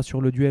 Déjà sur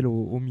le duel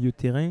au milieu de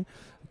terrain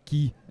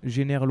qui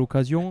génère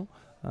l'occasion,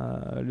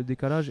 le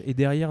décalage et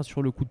derrière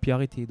sur le coup de pied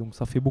arrêté. Donc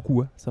ça fait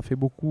beaucoup, ça fait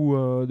beaucoup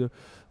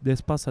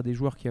d'espace à des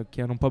joueurs qui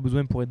n'en ont pas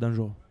besoin pour être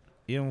dangereux.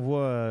 Et on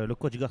voit le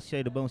coach Garcia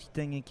et le banc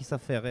occitan qui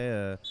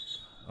s'affairent.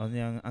 On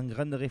est en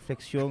grande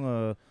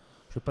réflexion.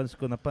 Je pense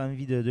qu'on n'a pas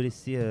envie de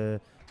laisser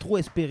trop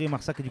espérer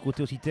Marssac du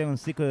côté occitan. On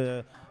sait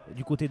que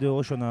du côté de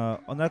Roche, on a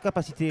la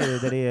capacité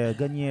d'aller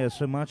gagner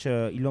ce match.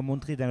 Ils l'ont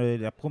montré dans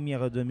la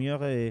première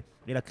demi-heure. Et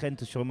la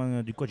crainte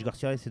sûrement du coach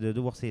Garcia, c'est de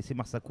voir ces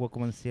Marsacquois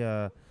commencer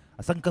à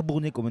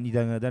s'encabourner, comme on dit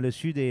dans le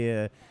sud,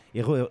 et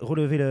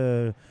relever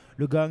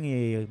le gant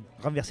et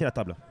renverser la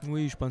table.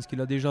 Oui, je pense qu'il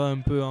a déjà un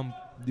peu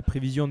des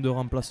prévisions de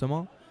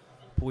remplacement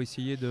pour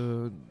essayer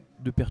de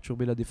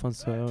perturber la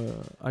défense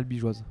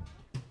albigeoise.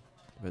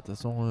 De toute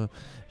façon,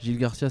 Gilles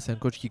Garcia, c'est un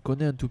coach qui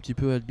connaît un tout petit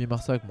peu Albi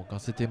Marssac. Bon, quand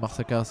c'était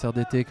Marssac à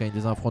CRDT, quand il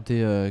les a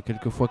affrontés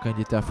quelques fois quand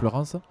il était à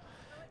Florence.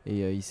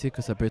 Et il sait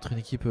que ça peut être une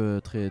équipe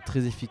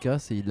très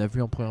efficace, et il l'a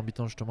vu en première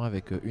mi-temps justement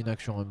avec une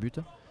action, un but.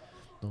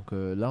 Donc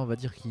là on va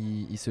dire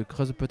qu'il se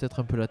creuse peut-être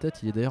un peu la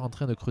tête. Il est d'ailleurs en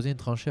train de creuser une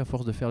tranchée à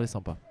force de faire les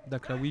 100 pas.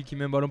 Daklaoui qui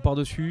met un ballon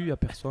par-dessus, il n'y a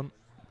personne.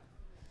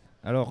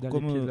 Alors, Dans les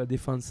comme pieds de la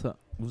défense.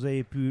 vous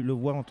avez pu le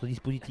voir, notre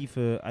dispositif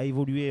a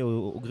évolué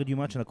au gré du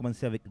match. On a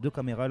commencé avec 2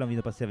 caméras, là on vient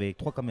de passer avec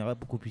 3 caméras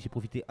pour que vous puissiez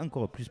profiter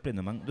encore plus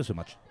pleinement de ce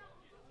match.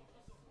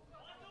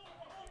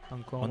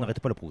 Encore On n'arrête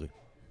pas le progrès.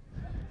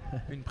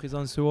 une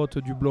présence haute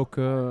du bloc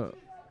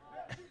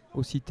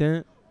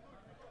occitan.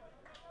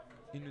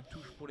 Une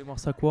touche pour les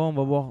Marsacquois, on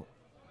va voir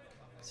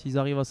s'ils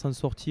arrivent à s'en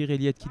sortir.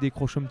 Eliette qui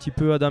décroche un petit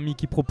peu, Adami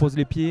qui propose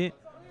les pieds.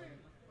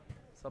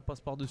 Ça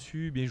passe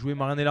par-dessus, bien joué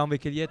Marianella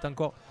avec Eliette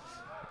encore.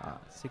 Ah,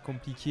 c'est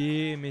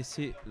compliqué, mais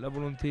la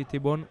volonté était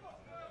bonne.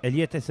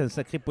 Eliette, c'est un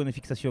sacré point de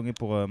fixation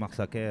pour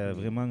Marssac.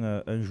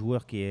 Vraiment un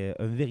joueur qui est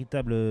un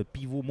véritable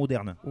pivot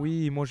moderne.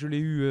 Oui, moi je l'ai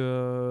eu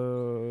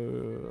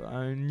à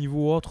un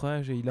niveau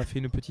autre. Il a fait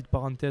une petite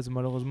parenthèse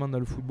malheureusement dans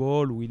le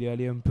football où il est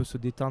allé un peu se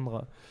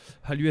détendre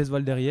à l'US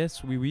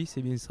Valderiès. Oui,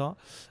 c'est bien ça.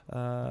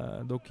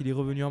 Donc il est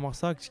revenu à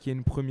Marssac, ce qui est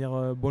une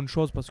première bonne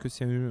chose parce que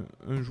c'est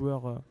un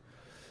joueur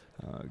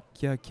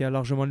qui a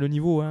largement le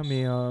niveau,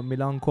 mais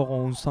là encore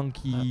on sent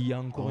qu'il y a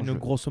encore une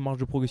grosse marge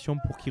de progression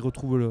pour qu'il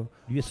retrouve le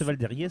l'US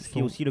Valderiès qui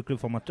est aussi le club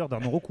formateur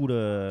d'Arnaud Rocoul,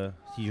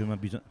 si je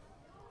m'abuse.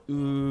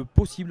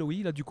 Possible, oui,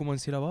 il a dû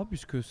commencer là-bas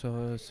puisque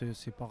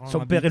ses parents.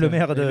 Son père est le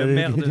maire,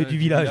 du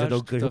village,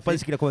 donc je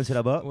pense qu'il a commencé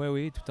là-bas.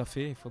 Oui, tout à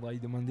fait. Il faudra lui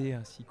demander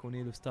s'il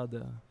connaît le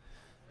stade.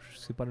 Je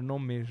ne sais pas le nom,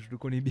 mais je le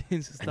connais bien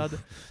ce stade.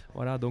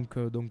 Voilà, donc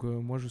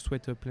moi je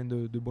souhaite plein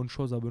de bonnes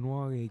choses à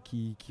Benoît et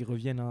qui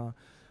revienne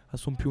à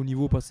son plus haut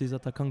niveau, parce que les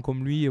attaquants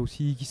comme lui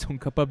aussi qui sont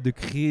capables de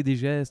créer des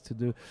gestes,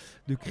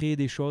 de créer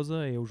des choses.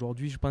 Et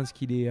aujourd'hui, je pense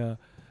qu'il est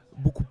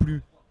beaucoup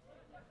plus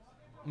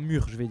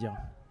mûr, je vais dire.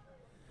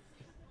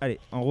 Allez,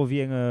 on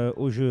revient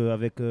au jeu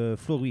avec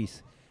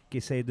Floris qui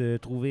essaye de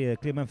trouver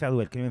Clément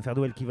Ferdouel. Clément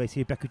Ferdouel qui va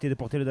essayer de percuter, de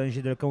porter le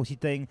danger de le camp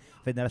occitan.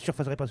 Enfin, dans la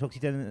surface de réparation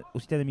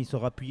occitane, mais il se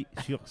rappuie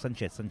sur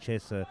Sanchez. Sanchez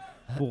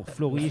pour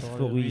Floris.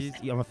 Floris,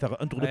 on va faire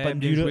un tour de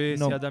pendule.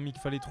 C'est Adami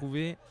qu'il fallait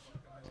trouver.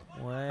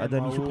 Ouais,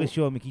 Adami sous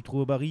pression, mais qui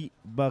trouve Barry.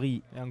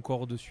 Barry. Et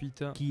encore de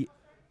suite. Qui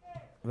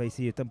va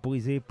essayer de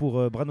temporiser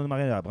pour Brandon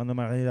Marianella. Brandon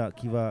Marianella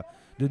qui va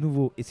de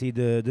nouveau essayer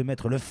de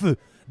mettre le feu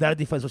dans la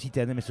défense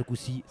occitane, mais ce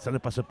coup-ci, ça ne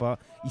passe pas.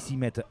 Ils s'y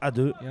mettent à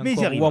 2, mais ils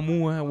y arrivent.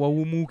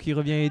 Wamou qui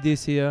revient aider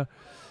ses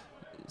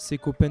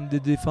copains de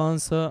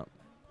défense.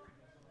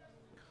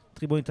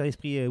 Très bon état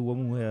d'esprit,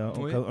 Wamou.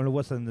 On le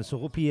voit, ce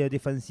repli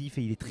défensif,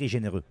 et il est très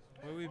généreux.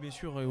 Oui, bien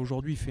sûr. Et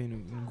aujourd'hui, il fait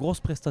une grosse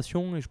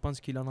prestation et je pense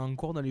qu'il en a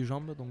encore dans les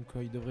jambes. Donc,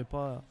 il ne devrait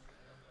pas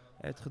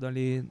être dans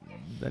les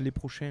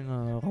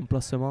prochains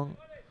remplacements.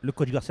 Le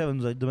coach Garcia va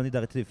nous a demandé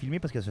d'arrêter de filmer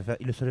parce qu'il va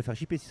se le faire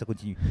chipper si ça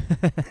continue.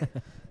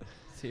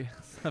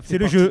 C'est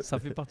le jeu. Ça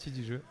fait partie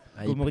du jeu.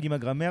 Comme aurait dit ma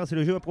grand-mère, c'est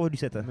le jeu à preuve du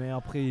 7. Mais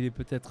après, il est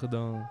peut-être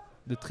dans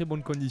de très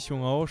bonnes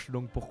conditions à Auch,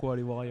 donc pourquoi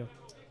aller voir ailleurs?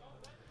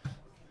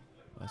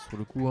 Sur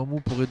le coup, Amou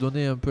pourrait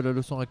donner un peu la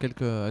leçon à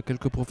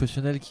quelques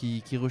professionnels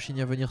qui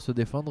rechignent à venir se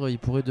défendre. Il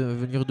pourrait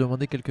venir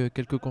demander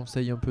quelques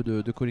conseils un peu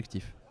de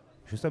collectif.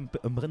 Je sens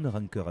un brin de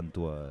rancœur en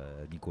toi,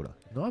 Nicolas.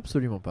 Non,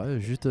 absolument pas.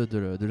 Juste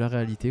de la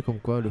réalité, comme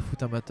quoi le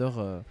foot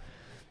amateur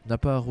n'a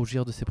pas à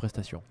rougir de ses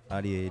prestations.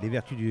 Les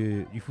vertus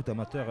du foot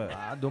amateur.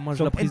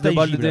 Dommage la prise de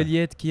balle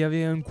d'Eliette qui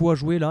avait un coup à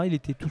jouer là. Il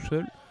était tout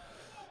seul.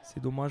 C'est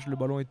dommage, le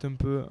ballon est un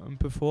peu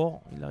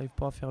fort. Il n'arrive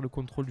pas à faire le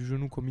contrôle du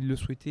genou comme il le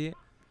souhaitait.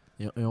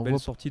 Et on Belle voit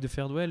sortie de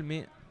Ferdouel,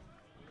 mais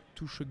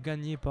touche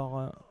gagnée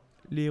par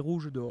les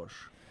rouges de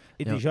Auch.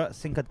 Et déjà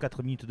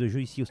 54 minutes de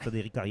jeu ici au stade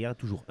Éric Carrière,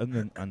 toujours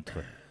 1-1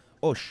 entre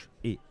Auch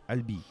et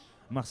Albi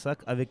Marssac,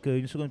 avec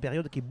une seconde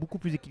période qui est beaucoup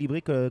plus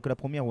équilibrée que la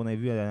première, où on a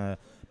vu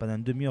pendant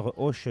une demi-heure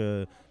Auch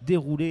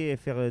dérouler et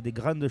faire des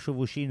grandes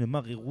chevauchées, une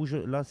marée rouge.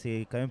 Là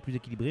c'est quand même plus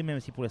équilibré, même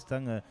si pour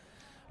l'instant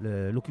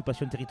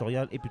l'occupation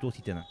territoriale est plutôt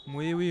occitane.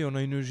 Oui, on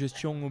a une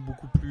gestion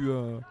beaucoup plus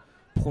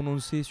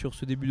prononcée sur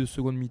ce début de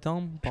seconde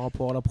mi-temps par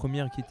rapport à la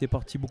première qui était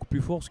partie beaucoup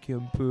plus fort, ce qui est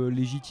un peu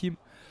légitime.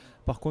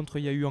 Par contre,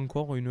 il y a eu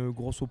encore une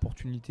grosse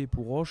opportunité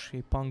pour Auch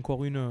et pas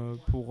encore une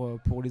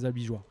pour les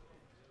Albigeois.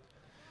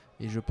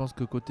 Et je pense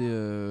que côté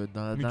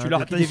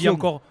Mutular qui dévie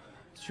encore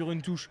sur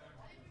une touche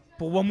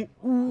pour Wamou.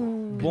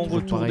 Bon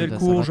retour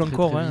Delcourge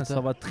encore,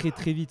 ça va très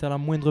très vite à la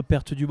moindre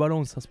perte du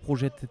ballon, ça se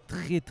projette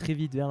très très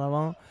vite vers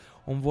l'avant.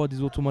 On voit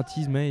des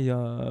automatismes, il y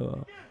a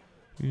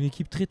une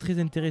équipe très très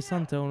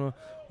intéressante.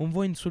 On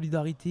voit une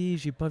solidarité,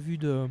 j'ai pas vu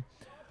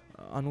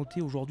à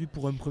noter aujourd'hui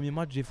pour un premier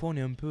match. Des fois on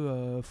est un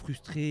peu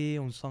frustré,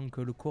 on sent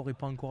que le corps n'est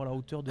pas encore à la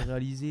hauteur de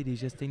réaliser les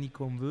gestes techniques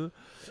qu'on veut.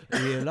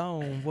 Et là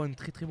on voit un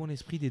très très bon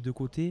esprit des deux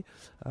côtés.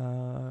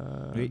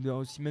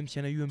 Aussi, même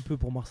s'il y en a eu un peu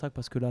pour Marssac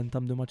parce que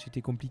l'entame de match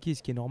était compliqué,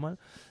 ce qui est normal.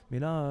 Mais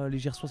là les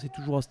Gersois c'est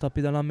toujours à se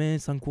taper dans la main,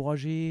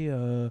 s'encourager.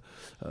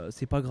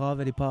 C'est pas grave,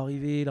 elle n'est pas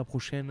arrivée, la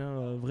prochaine.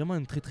 Vraiment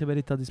un très très bel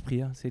état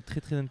d'esprit, c'est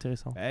très très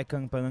intéressant.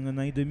 Quand pendant un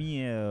an et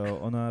demi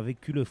on a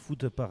vécu le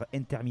foot par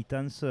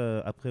intermittence,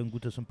 après on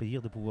goûte son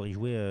plaisir de pouvoir y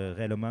jouer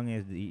réellement.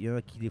 Il y en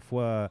a qui des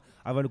fois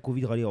avant le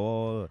Covid râlaient,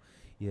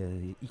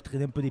 il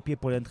traînait un peu des pieds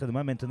pour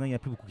l'entraînement. Maintenant, il n'y a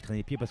plus beaucoup qui traînent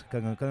des pieds parce que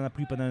quand on n'a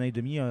plus pendant un an et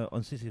demi,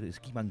 on sait ce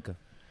qui manque.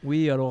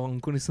 Oui, alors en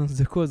connaissance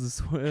de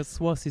cause,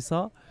 soit c'est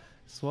ça,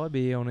 soit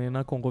on en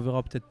a qu'on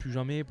reverra peut-être plus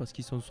jamais parce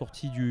qu'ils sont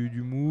sortis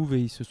du move et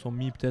ils se sont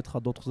mis peut-être à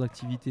d'autres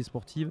activités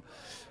sportives,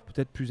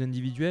 peut-être plus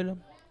individuelles,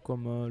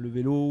 comme le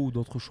vélo ou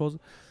d'autres choses.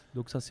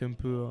 Donc ça, c'est un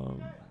peu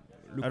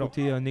le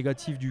côté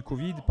négatif du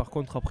Covid. Par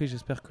contre, après,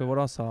 j'espère que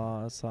voilà,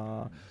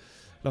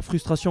 la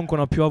frustration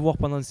qu'on a pu avoir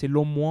pendant ces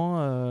longs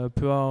mois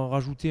peut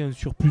rajouter un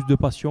surplus de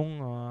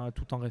passion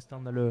tout en restant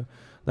dans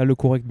le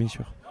correct, bien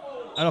sûr.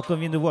 Alors qu'on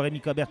vient de voir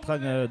Emika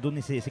Bertrand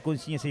donner ses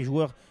consignes à ses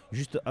joueurs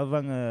juste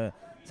avant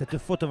cette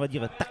faute, on va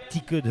dire,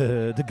 tactique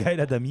de Gaël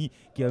Adami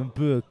qui a un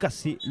peu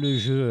cassé le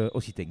jeu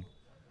occitan.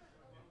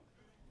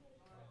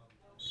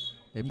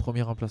 Et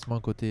premier remplacement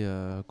côté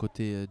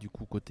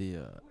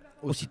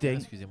occitan,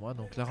 excusez-moi.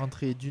 Donc la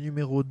rentrée du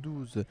numéro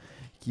 12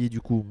 qui est du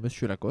coup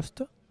Monsieur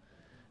Lacoste.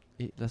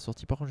 Et la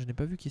sortie, par contre, je n'ai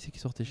pas vu qui c'est qui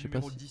sortait. Je sais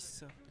pas si...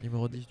 10.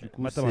 Numéro 10, du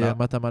coup, Matamala. c'est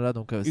Matamala.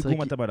 Donc, Hugo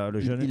Matamala,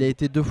 le jeune. Il a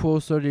été 2 fois au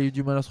sol et a eu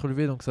du mal à se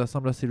relever, donc ça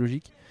semble assez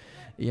logique.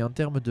 Et en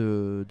termes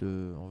de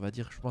on va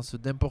dire, je pense,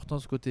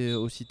 d'importance côté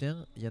occitan,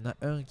 il y en a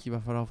un qu'il va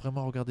falloir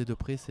vraiment regarder de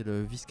près, c'est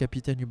le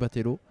vice-capitaine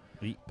Ubatello.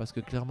 Oui. Parce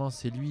que clairement,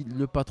 c'est lui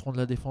le patron de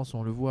la défense,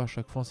 on le voit à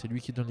chaque fois, c'est lui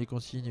qui donne les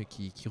consignes,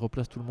 qui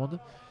replace tout le monde.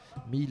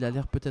 Mais il a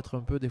l'air peut-être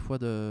un peu des fois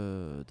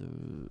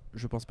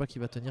je pense pas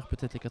qu'il va tenir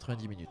peut-être les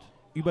 90 minutes.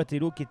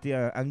 Ubatello qui était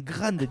en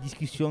grande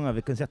discussion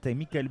avec un certain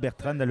Michael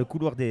Bertrand dans le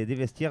couloir des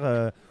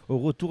vestiaires au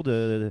retour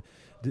de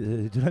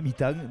la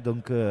mi-temps.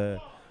 Donc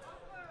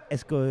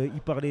est-ce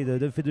qu'il parlait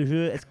d'un fait de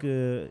jeu? Est-ce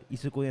qu'ils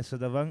se connaissent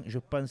d'avant? Je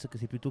pense que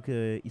c'est plutôt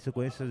qu'ils se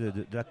connaissent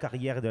de la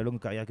carrière, de la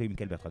longue carrière qu'a eu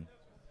Michael Bertrand.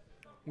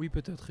 Oui,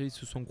 peut-être ils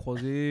se sont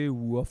croisés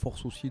ou à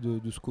force aussi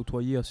de se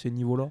côtoyer à ces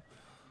niveaux-là.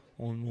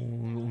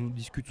 On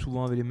discute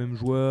souvent avec les mêmes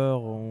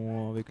joueurs,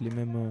 avec les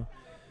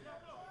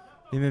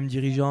mêmes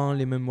dirigeants,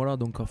 les mêmes voilà.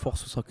 Donc à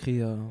force, ça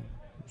crée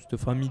cette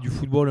famille du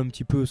football un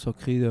petit peu. Ça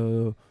crée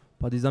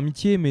pas des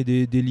amitiés, mais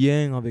des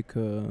liens avec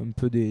un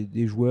peu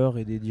des joueurs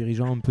et des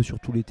dirigeants un peu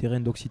sur tous les terrains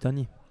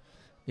d'Occitanie.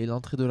 Et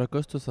l'entrée de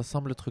Lacoste, ça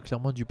semble être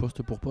clairement du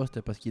poste pour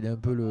poste parce qu'il est un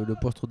peu le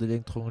poste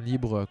d'électron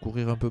libre à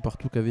courir un peu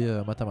partout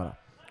qu'avait Matamala.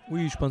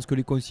 Oui, je pense que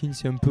les consignes,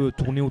 c'est un peu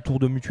tourner autour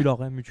de Mutular.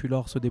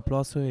 Mutular se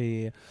déplace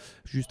et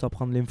juste à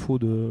prendre l'info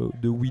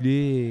de où il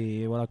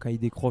est. Et voilà, quand il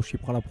décroche, il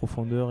prend la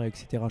profondeur,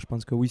 etc. Je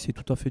pense que oui, c'est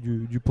tout à fait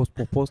du poste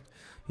pour poste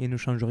et ne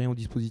change rien au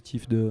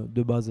dispositif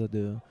de base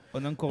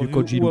On a encore du vu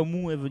coach Gilou.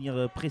 Ouamou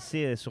venir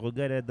presser sur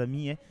Gaël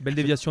Adami. Belle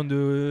déviation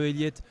de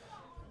Eliette.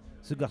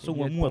 Ce garçon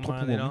Ouamou a trop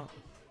pour moi.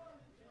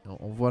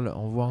 On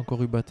voit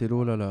encore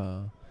Ubatello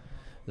là,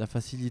 la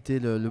facilité,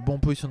 le bon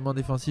positionnement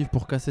défensif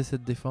pour casser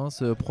cette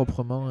défense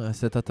proprement,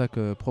 cette attaque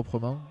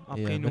proprement.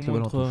 Après,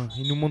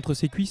 il nous montre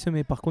ses cuisses,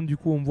 mais par contre, du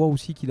coup, on voit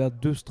aussi qu'il a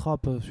 2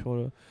 straps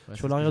sur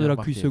l'arrière de la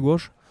cuisse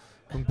gauche.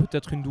 Donc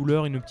peut-être une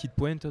douleur, une petite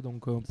pointe.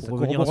 Donc pour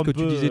revenir à ce que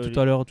tu disais tout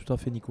à l'heure, tout à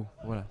fait, Nico.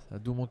 Voilà,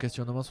 d'où mon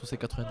questionnement sur ces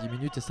 90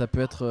 minutes et ça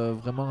peut être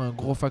vraiment un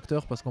gros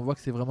facteur parce qu'on voit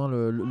que c'est vraiment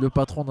le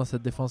patron dans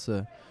cette défense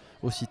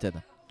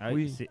occitane. Ah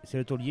oui, c'est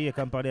le taulier. Il y a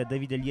quand même parlé à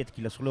David Eliette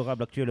qui l'a sur le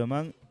rable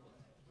actuellement.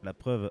 La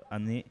preuve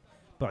en est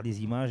par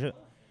des images.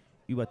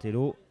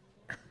 Ubatello,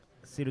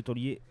 c'est le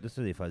taulier de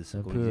cette défense.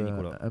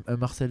 Un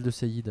Marcel de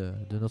Seyid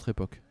de notre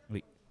époque.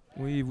 Oui.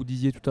 Oui, vous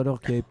disiez tout à l'heure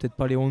qu'il n'y avait peut-être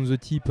pas les 11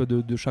 types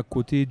de chaque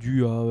côté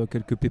dû à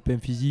quelques pépins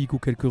physiques ou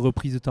quelques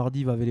reprises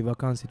tardives avec les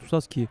vacances et tout ça,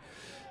 ce qui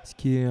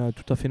est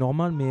tout à fait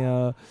normal. Mais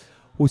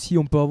aussi,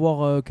 on peut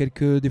avoir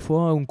des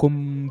fois, on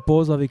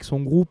compose avec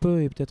son groupe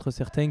et peut-être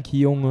certains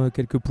qui ont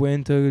quelques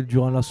pointes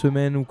durant la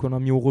semaine ou qu'on a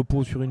mis au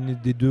repos sur une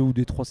des 2 ou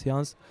des 3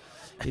 séances.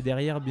 Et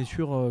derrière, bien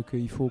sûr,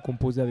 qu'il faut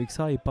composer avec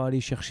ça et pas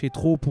aller chercher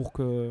trop pour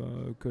que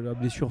la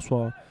blessure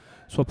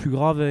soit plus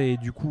grave et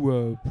du coup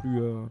plus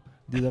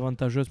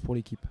désavantageuse pour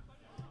l'équipe.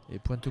 Et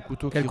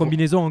pointe-couteau. Quelle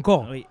combinaison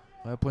encore? Oui.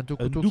 Ouais,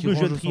 pointe-couteau. Double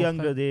jeu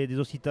triangle des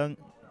Occitans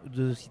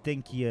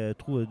qui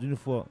trouvent d'une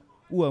fois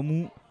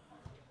Ouamou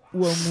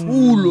ou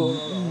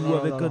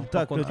avec un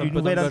tacle du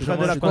nouvel entrant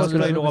de Lacoste.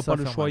 Là, il n'aura pas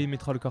le choix, il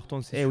mettra le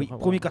carton. Et oui,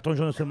 premier carton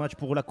jaune de ce match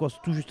pour Lacoste,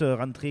 tout juste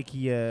rentré,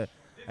 qui a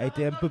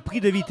été un peu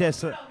pris de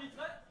vitesse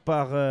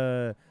par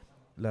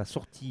la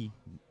sortie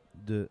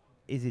de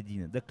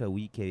Ezzedine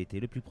Daklaoui, qui a été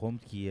le plus prompt,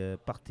 qui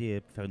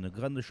partait faire une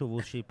grande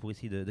chevauchée pour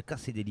essayer de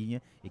casser des lignes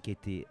et qui a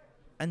été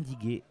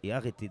endigué et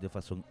arrêté de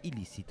façon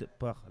illicite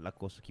par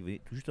Lacoste, qui venait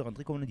tout juste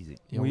rentrer comme on le disait.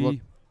 Et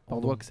on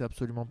voit que c'est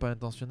absolument pas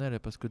intentionnel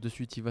parce que de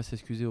suite il va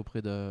s'excuser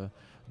auprès de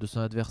son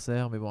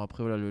adversaire, mais bon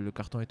après voilà, le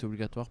carton est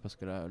obligatoire parce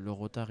que le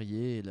retard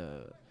y est et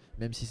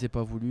même si c'est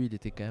pas voulu, il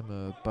était quand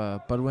même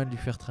pas loin de lui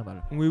faire très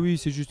mal. Oui,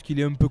 c'est juste qu'il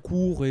est un peu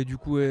court et du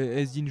coup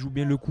Ezzedine joue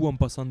bien le coup en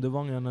passant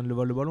devant et en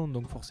enlevant le ballon,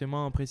 donc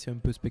forcément après c'est un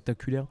peu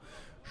spectaculaire.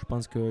 Je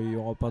pense qu'il n'y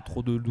aura pas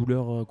trop de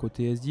douleur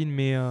côté Ezzedine,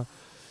 mais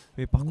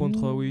par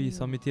contre oui,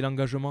 ça mettait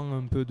l'engagement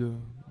un peu de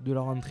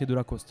la rentrée de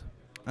Lacoste.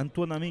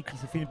 Antoine Amé qui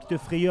s'est fait une petite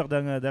frayeur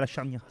dans la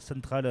charnière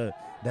centrale,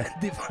 dans la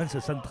défense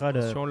centrale.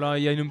 Là,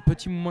 il y a un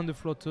petit moment de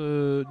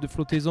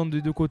flottaison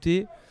des 2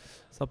 côtés.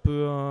 Ça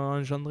peut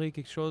engendrer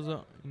quelque chose,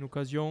 une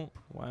occasion.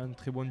 Ouais, un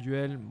très bon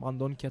duel.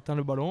 Brandon qui attend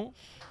le ballon.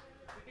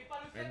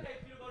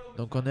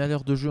 Donc on est à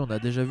l'heure de jeu, on a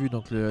déjà vu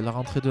donc la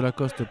rentrée de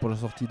Lacoste pour la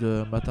sortie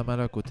de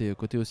Matamala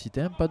côté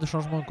occitan. Pas de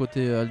changement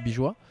côté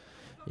albigeois.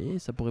 Et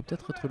ça pourrait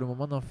peut-être être le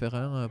moment d'en faire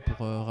un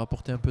pour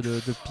rapporter un peu de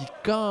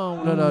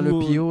piquant. Ouh là là, le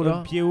pied haut là.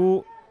 Le pied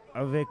haut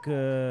avec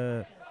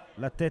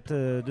la tête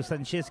de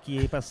Sanchez qui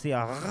est passée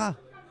à ras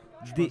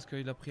des pense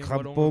qu'il a pris un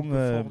crampons ballon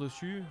un peu fort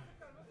dessus.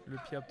 Le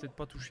pied a peut-être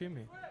pas touché,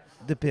 mais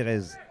de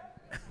Pérez.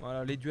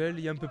 voilà, les duels,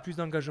 il y a un peu plus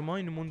d'engagement,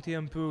 une montée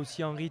un peu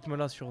aussi en rythme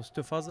là sur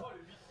cette phase.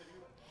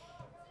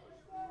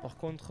 Par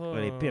contre,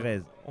 Allez,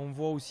 Pérez on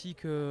voit aussi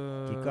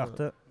que qui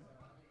écarte.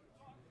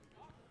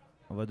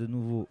 On va de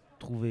nouveau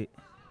trouver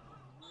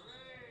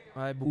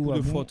beaucoup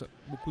de fautes.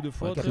 Beaucoup de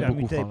fautes.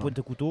 et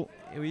pointe couteau.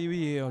 Et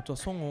oui, de toute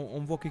façon, on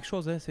voit quelque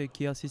chose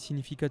qui est assez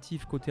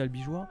significatif côté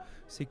albigeois,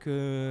 c'est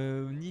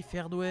que ni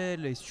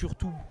Ferdwell et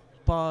surtout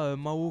pas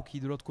Mao qui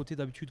de l'autre côté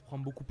d'habitude prend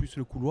beaucoup plus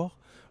le couloir.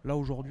 Là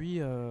aujourd'hui,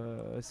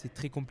 c'est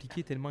très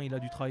compliqué tellement il a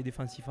du travail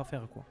défensif à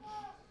faire, quoi.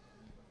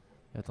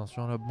 Et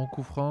attention, là, bon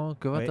coup franc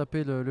que va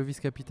taper le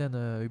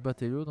vice-capitaine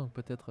Ubatello, donc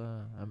peut-être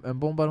un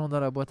bon ballon dans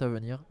la boîte à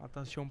venir.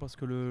 Attention parce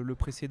que le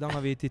précédent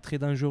avait été très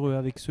dangereux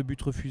avec ce but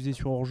refusé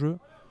sur hors-jeu.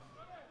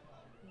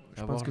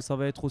 Je pense que ça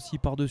va être aussi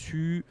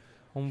par-dessus.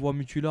 On voit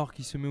Mutular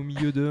qui se met au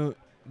milieu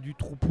du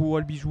troupeau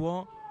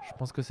albigeois. Je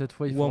pense que cette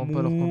fois, ils ne feront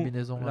pas leur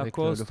combinaison avec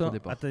le faux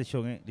départ.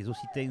 Attention, les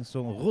Occitans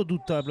sont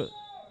redoutables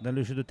dans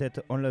le jeu de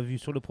tête. On l'a vu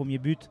sur le premier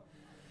but.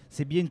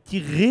 C'est bien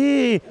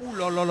tiré. Ouh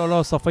là là là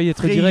là, ça a failli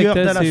être direct.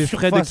 C'est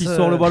Fred qui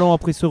sort le ballon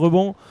après ce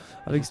rebond.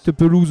 Avec cette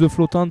pelouse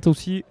flottante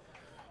aussi.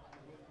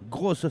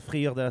 Grosse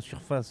frayeur dans la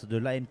surface de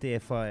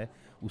l'AMTFA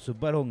où ce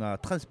ballon a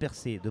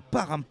transpercé de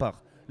part en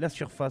part la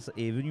surface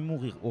et est venu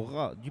mourir au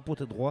ras du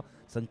poteau droit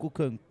sans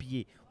qu'aucun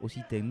pied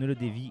occitan ne le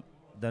dévie.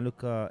 Dans le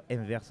cas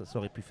inverse, ça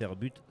aurait pu faire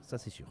but, ça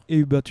c'est sûr. Et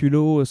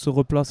Ubatello se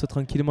replace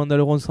tranquillement dans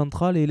le rond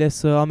central et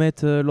laisse Ahmet,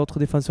 l'autre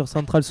défenseur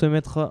central, se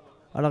mettre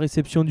à la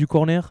réception du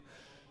corner.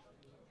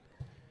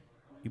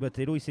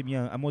 Ubatello, il s'est mis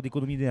en mode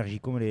économie d'énergie,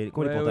 comme les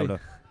portables.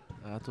 Oui.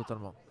 Ah,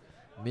 totalement.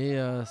 Mais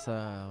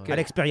ça... À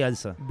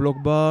l'expérience.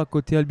 Bloc bas,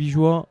 côté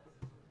albigeois.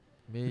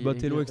 Mais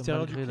Ubatello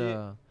extérieur du pied.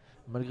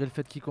 Malgré le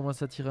fait qu'il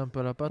commence à tirer un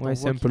peu à la patte, ouais, on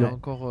voit qu'il a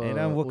encore et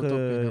là, on voit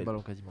que un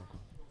ballon quasiment. Quoi.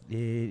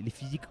 Les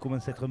physiques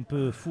commencent à être un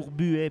peu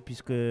fourbus,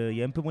 puisqu'il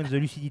y a un peu moins de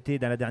lucidité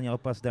dans la dernière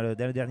passe, dans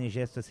le dernier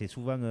geste. C'est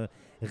souvent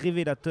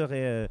révélateur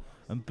et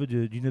un peu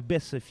d'une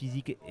baisse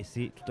physique. Et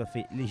c'est tout à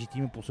fait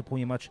légitime pour ce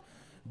premier match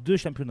de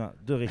championnat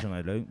de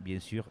Régional 1, bien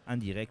sûr, en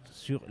direct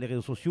sur les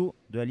réseaux sociaux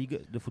de la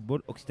Ligue de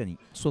football Occitanie.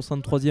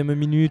 63e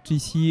minute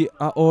ici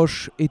à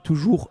Auch et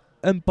toujours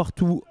un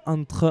partout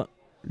entre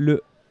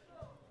le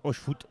Auch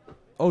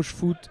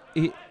Foot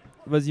et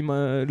vas-y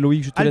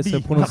Loïc, je te Albi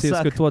laisse prononcer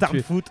Marssac, ce que toi tu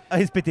es. Foot,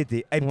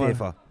 ASPTT,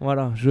 AMTFA.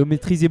 Voilà, je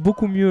maîtrisais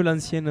beaucoup mieux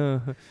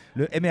l'ancienne.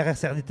 Le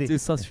MRSRDT. C'est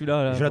ça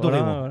celui-là. Là. Je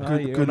l'adorais moi.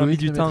 Que Loïc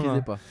du temps.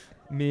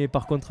 Mais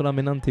par contre là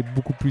maintenant t'es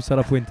beaucoup plus à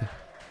la pointe.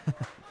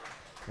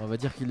 On va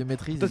dire qu'il le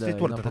maîtrise. C'était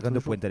toi l'attaquant de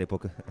pointe à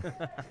l'époque.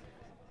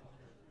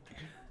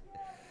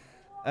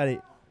 Allez,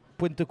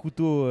 pointe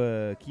couteau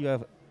qui va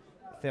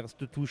faire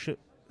cette touche.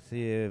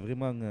 C'est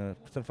vraiment,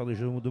 sans faire de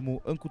jeu de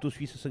mots, un couteau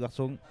suisse ce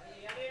garçon.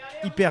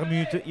 Il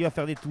permute, il va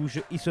faire des touches,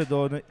 il se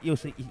donne, il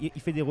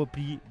fait des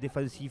replis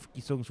défensifs qui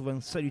sont souvent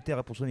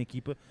salutaires pour son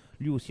équipe.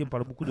 Lui aussi, on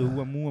parle beaucoup de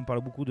Ouamou, on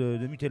parle beaucoup de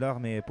Mutellar,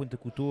 mais pointe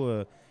couteau,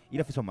 il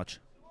a fait son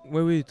match.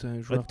 Oui,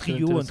 un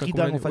trio, un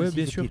trident offensif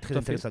bien sûr, qui est très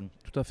intéressant.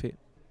 Tout à fait.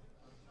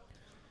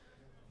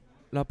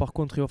 Là, par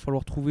contre, il va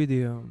falloir trouver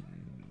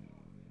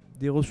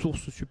des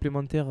ressources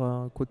supplémentaires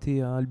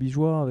côté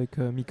albigeois avec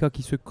Mika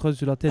qui se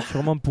creuse la tête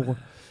sûrement pour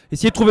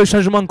essayer de trouver le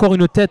changement, encore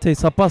une tête et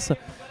ça passe.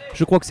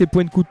 Je crois que c'est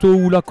pointe couteau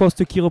ou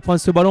Lacoste qui reprend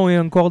ce ballon et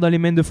encore dans les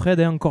mains de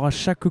Fred, encore à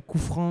chaque coup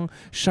franc,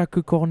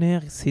 chaque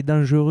corner, c'est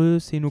dangereux,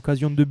 c'est une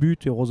occasion de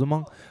but et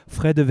heureusement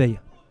Fred veille.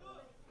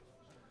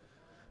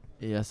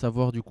 Et à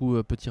savoir du coup,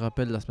 petit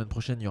rappel, la semaine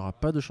prochaine il n'y aura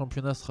pas de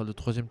championnat, ce sera le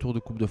 3e tour de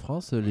Coupe de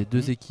France. Les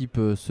deux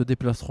équipes se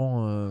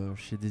déplaceront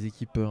chez des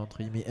équipes entre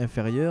guillemets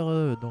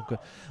inférieures. Donc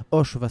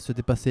Auch va se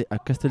dépasser à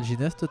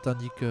Castelginest,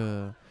 tandis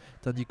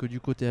que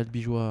du côté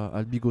albigeois,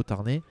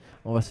 Albigo-Tarnais,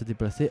 on va se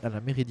déplacer à la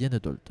Méridienne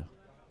d'Olt.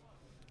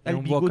 Et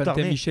on voit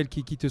Quentin Michel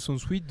qui quitte son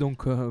suite,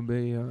 donc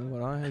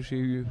voilà,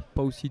 j'ai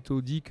pas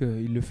aussitôt dit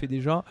qu'il le fait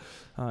déjà.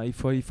 Il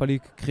fallait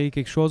créer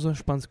quelque chose.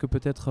 Je pense que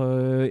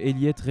peut-être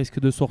Eliette risque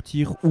de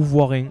sortir ou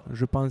Voirin,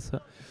 je pense.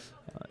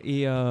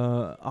 Et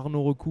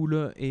Arnaud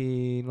Recoule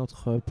et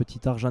notre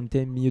petit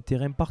Argentin milieu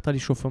terrain partent à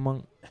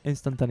l'échauffement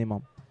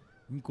instantanément.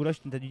 Nicolas, je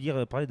t'ai entendu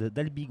parler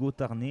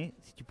d'Albigo-Tarnais.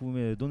 Si tu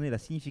pouvais me donner la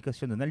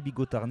signification d'un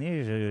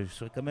Albigo-Tarnais, je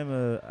serais quand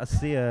même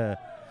assez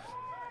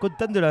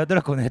content de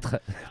la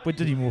connaître.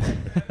 Pointe du mot.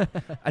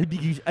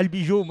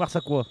 Albigeau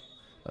Marssacois.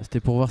 C'était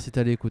pour voir si tu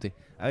allais écouter.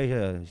 Ah oui,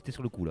 j'étais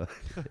sur le coup là.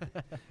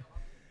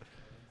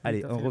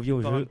 Allez, on revient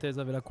au jeu. Parenthèse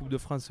avec la Coupe de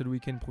France le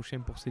week-end prochain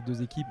pour ces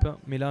deux équipes.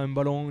 Mais là, un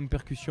ballon, une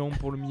percussion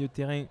pour le milieu de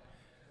terrain.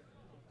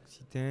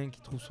 Occitan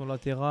qui trouve son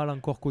latéral,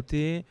 encore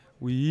côté.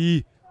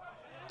 Oui.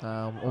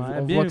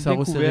 On voit que ça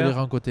resserre les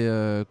rangs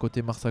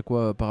côté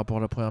Marssacois par rapport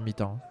à la première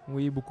mi-temps.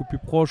 Oui, beaucoup plus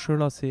proche.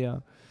 Là, c'est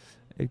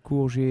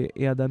Elcourge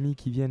et Adami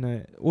qui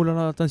viennent. Oh là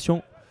là,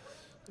 attention.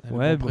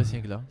 Ouais, bon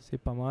pressing là. C'est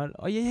pas mal.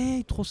 Aïe, aïe,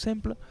 aïe, trop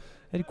simple.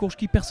 Elcourge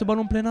qui perd ce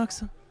ballon plein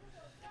axe.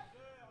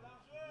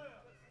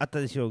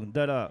 Attention,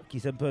 Dalla qui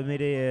s'est un peu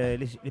mêlé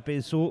les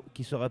pinceaux,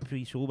 qui se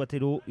rappuie sur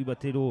Ubatello.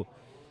 Ubatello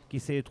qui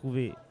essaie de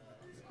trouver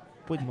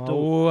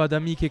Mao,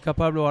 Adami qui est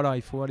capable, voilà,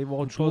 il faut aller voir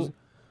autre chose.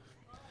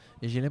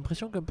 Et j'ai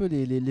l'impression qu'un peu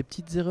les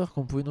petites erreurs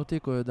qu'on pouvait noter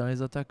dans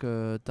les attaques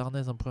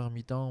tarnaises en première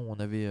mi-temps, où on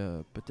avait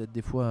peut-être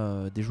des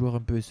fois des joueurs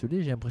un peu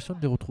esselés, j'ai l'impression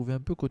de les retrouver un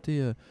peu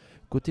côté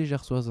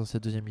gersoise dans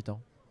cette deuxième mi-temps.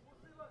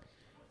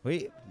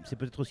 Oui, c'est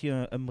peut-être aussi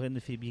un brin de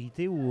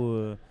fébrilité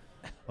où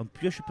on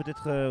pioche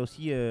peut-être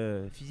aussi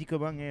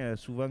physiquement. Hein,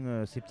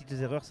 souvent, ces petites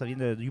erreurs, ça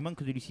vient du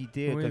manque de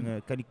lucidité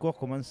quand les corps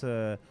commencent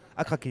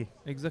à craquer.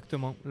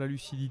 Exactement, la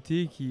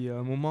lucidité qui à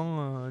un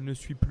moment ne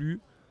suit plus.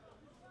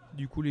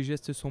 Du coup, les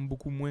gestes sont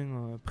beaucoup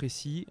moins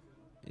précis.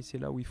 Et c'est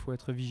là où il faut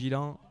être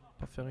vigilant,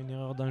 pas faire une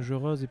erreur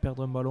dangereuse et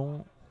perdre un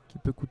ballon qui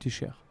peut coûter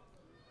cher.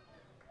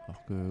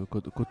 Alors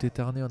que côté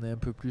Ternay, on est un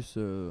peu plus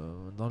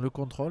dans le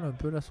contrôle, un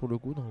peu là sur le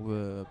coup. Donc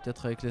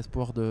peut-être avec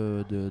l'espoir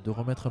de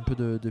remettre un peu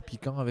de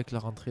piquant avec la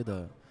rentrée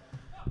de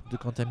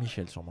Quentin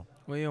Michel sûrement.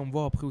 Oui, on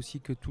voit après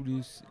aussi que tous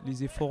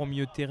les efforts au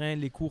milieu de terrain,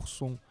 les courses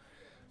sont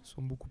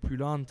beaucoup plus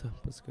lentes.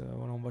 Parce que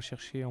voilà, on va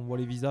chercher, on voit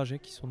les visages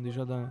qui sont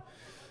déjà dans...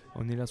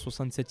 On est la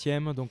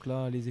 67e, donc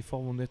là les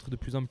efforts vont être de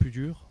plus en plus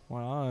durs.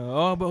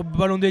 Voilà.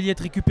 Ballon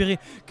d'Eliette récupéré.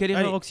 Quelle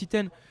erreur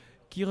Occitane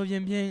qui revient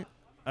bien.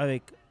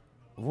 Avec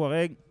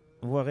Voirin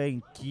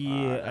qui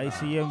a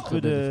essayé un peu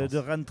de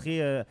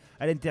rentrer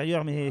à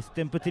l'intérieur, mais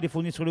c'était un peu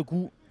téléphoné sur le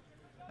coup.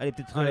 Allez,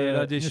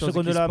 peut-être une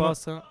seconde qui là se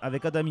passe, hein.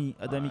 Avec Adami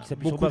qui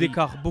s'appuie sur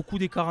beaucoup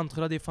d'écart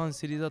entre la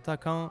défense et les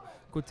attaquants.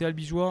 Côté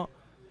albigeois.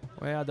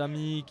 Ouais,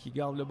 Adami qui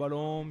garde le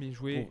ballon, bien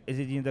joué.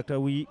 Ezzedine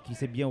Daklaoui qui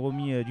s'est bien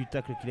remis du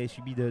tacle qu'il avait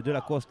subi de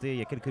Lacoste il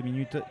y a quelques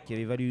minutes, qui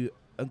avait valu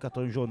un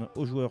carton jaune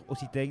aux joueurs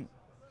occitains.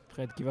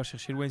 Fred qui va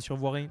chercher loin sur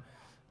Voirin,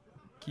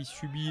 qui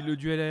subit le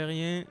duel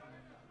aérien.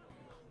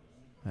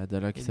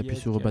 Dalla qui s'appuie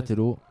sur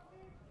Batello.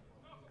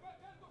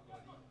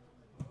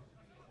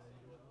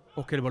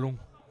 Oh, quel ballon!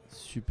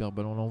 Super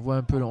ballon. On voit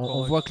un peu,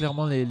 on voit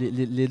clairement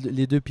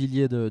les deux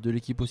piliers de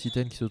l'équipe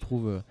occitane qui se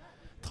trouvent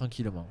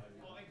tranquillement.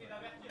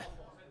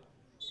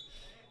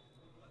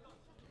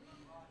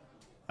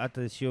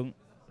 Attention,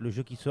 le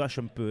jeu qui se hache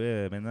un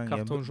peu maintenant.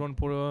 Carton jaune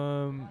pour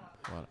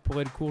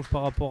Elcourge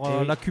par rapport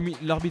à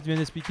l'arbitre vient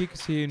d'expliquer que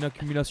c'est une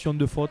accumulation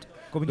de fautes.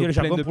 Comme dit le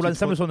jargon, pour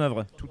l'ensemble de son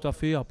œuvre. Tout à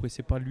fait, après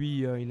c'est pas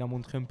lui, il a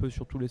montré un peu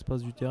sur tout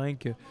l'espace du terrain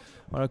que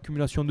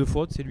l'accumulation de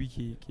fautes, c'est lui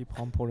qui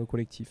prend pour le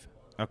collectif.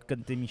 Alors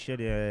Quentin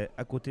Michel est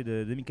à côté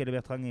de Michael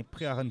Bertrand, est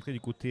prêt à rentrer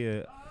du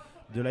côté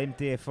de la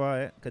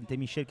MTFA. Quentin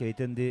Michel qui avait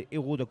été un des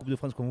héros de la Coupe de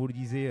France, comme vous le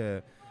disiez.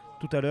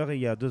 Tout à l'heure, il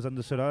y a 2 ans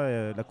de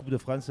cela, la Coupe de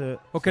France.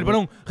 Oh, quel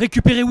ballon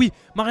récupéré, oui.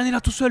 Marianne est là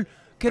tout seul.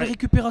 Quelle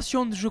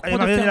récupération, je crois,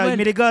 de Fermel. Il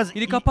met les gaz.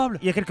 Il est capable.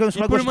 Il y a quelqu'un sur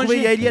la gauche.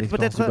 Il y a Eliette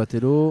peut-être.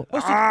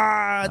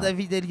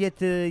 David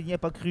Eliette, il n'y a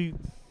pas cru.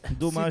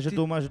 Dommage.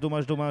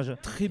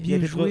 Très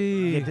bien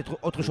joué. Il y a peut-être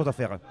autre chose à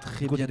faire.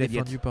 Très bien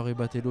défendu par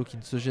Batello qui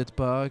ne se jette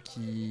pas,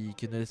 qui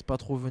ne laisse pas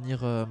trop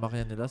venir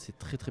Marianne est là. C'est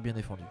très très bien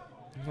défendu.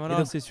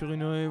 Voilà, c'est sur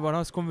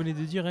ce qu'on venait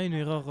de dire, une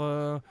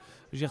erreur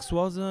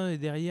gersoise et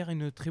derrière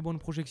une très bonne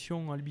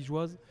projection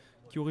albigeoise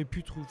qui aurait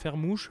pu faire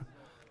mouche.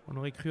 On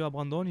aurait cru à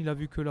Brandon, il a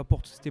vu que la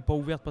porte n'était pas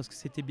ouverte parce que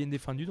c'était bien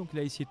défendu, donc il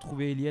a essayé de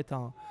trouver Eliette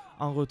en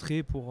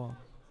retrait pour...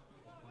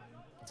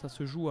 ça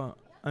se joue à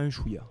un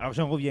chouïa. Alors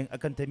j'en reviens à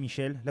Quentin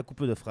Michel, la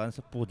Coupe de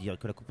France, pour dire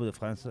que la Coupe de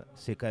France,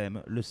 c'est quand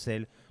même le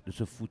sel de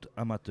ce foot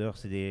amateur.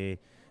 C'est des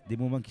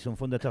moments qui sont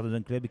fondateurs dans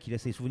un club et qui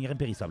laissent des souvenirs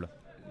impérissables.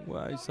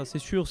 Ouais, ça c'est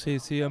sûr,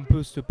 c'est un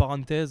peu cette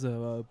parenthèse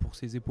pour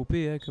ces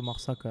épopées que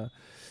Marssac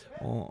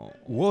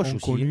ou Auch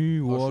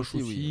connu, ou Auch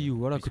aussi,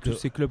 voilà, que tous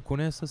ces clubs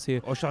connaissent.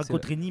 Auch a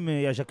rencontré Nîmes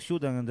et Ajaccio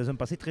dans un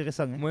passé très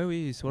récent. Hein.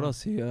 Oui, voilà,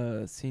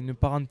 c'est une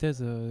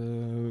parenthèse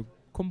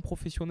comme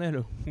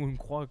professionnelle où on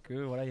croit que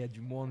voilà, il y a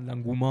du monde,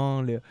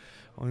 l'engouement,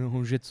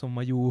 on jette son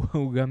maillot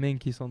aux gamins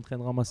qui sont en train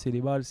de ramasser les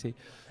balles, c'est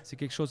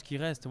quelque chose qui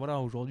reste. Voilà,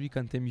 aujourd'hui,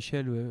 Quentin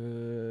Michel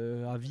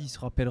à vie se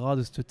rappellera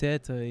de cette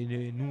tête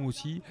et nous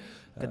aussi.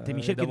 Quentin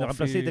Michel qui a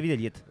remplacé David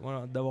Eliette.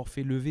 Voilà, d'avoir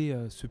fait lever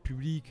ce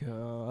public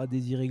à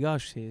Désiré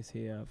Gache,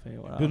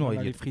 voilà, Benoît on a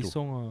Eliette, les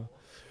frissons.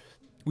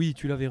 Oui,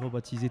 tu l'avais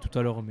rebaptisé tout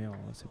à l'heure, mais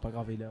c'est pas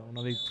grave,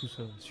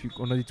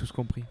 on avait tous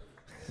compris.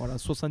 Voilà,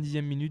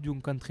 70e minute,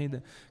 donc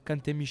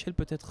Quentin Michel,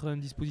 peut-être un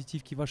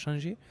dispositif qui va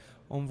changer.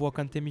 On voit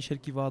Quentin Michel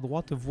qui va à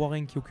droite,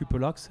 Voirin qui occupe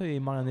l'axe et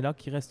Marianella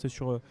qui reste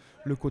sur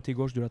le côté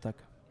gauche de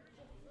l'attaque.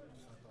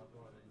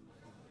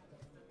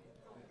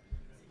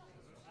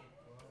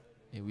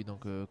 Et oui,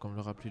 donc comme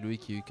le rappelait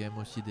Loïc, il y a eu quand même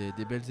aussi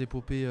des belles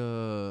épopées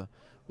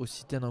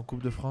occitaines en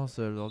Coupe de France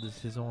lors des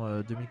saisons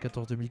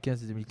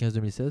 2014-2015 et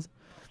 2015-2016,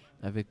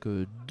 avec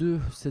 2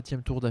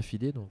 7e tours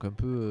d'affilée, donc un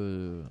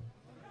peu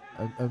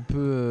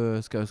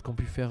ce qu'ont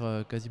pu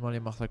faire quasiment les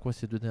Marsacquois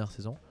ces 2 dernières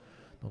saisons.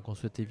 Donc on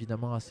souhaite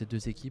évidemment à ces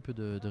 2 équipes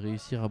de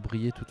réussir à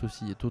briller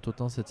tout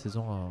autant cette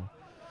saison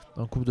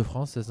en Coupe de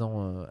France. Elles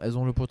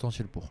ont le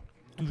potentiel pour.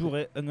 Toujours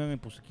 1-1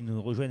 pour ceux qui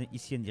nous rejoignent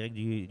ici en direct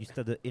du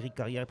stade Éric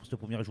Carrière pour cette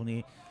première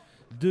journée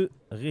de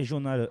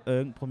Régional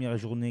 1. Première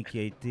journée qui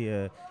a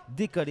été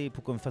décalée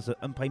pour qu'on fasse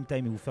un prime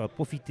time et vous faire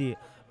profiter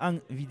en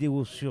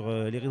vidéo sur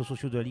les réseaux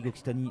sociaux de la Ligue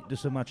Occitanie de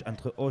ce match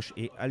entre Auch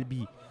et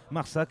Albi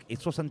Marssac. Et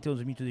 71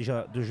 minutes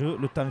déjà de jeu.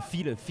 Le temps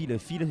file.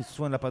 C'est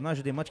souvent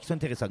l'apanage des matchs qui sont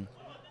intéressants.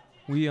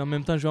 Oui, en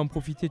même temps, je vais en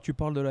profiter. Tu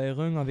parles de la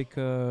R1 avec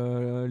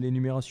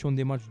l'énumération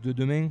des matchs de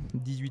demain.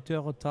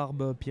 18h,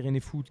 Tarbes, Pyrénées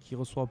Foot qui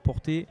reçoit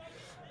Portet.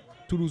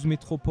 Toulouse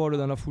Métropole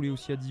dans la foulée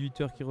aussi à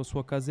 18h qui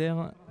reçoit Caser.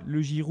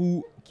 Le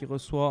Giroud qui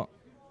reçoit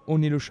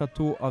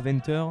Onay-le-Château à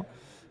 20h.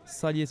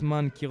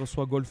 Saliesman qui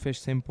reçoit Golfech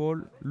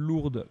Saint-Paul.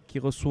 Lourdes qui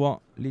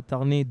reçoit les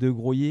Tarnais de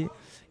Groyer.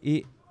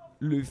 Et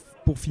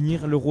pour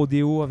finir, le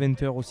Rodéo à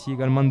 20h aussi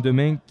également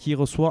demain qui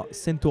reçoit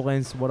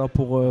Saint-Orens. Voilà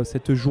pour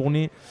cette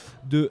journée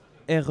de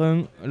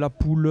R1, la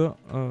poule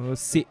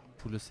C.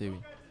 Poule C, oui.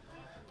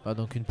 Ah,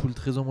 donc une poule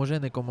très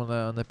homogène, et comme on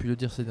a pu le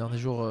dire ces derniers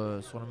jours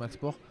sur le Max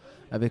Sport,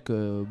 avec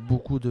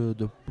beaucoup de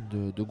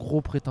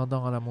gros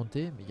prétendants à la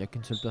montée, mais il n'y a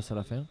qu'une seule place à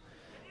la fin.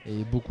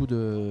 Et beaucoup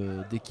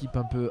d'équipes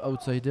un peu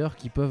outsiders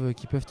qui peuvent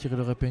tirer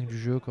leur épingle du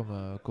jeu,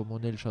 comme on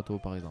est le Château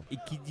par exemple. Et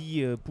qui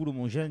dit poule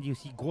homogène dit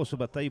aussi grosse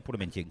bataille pour le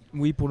maintien.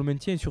 Oui, pour le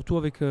maintien, et surtout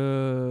avec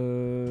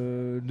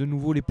de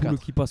nouveau les poules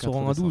qui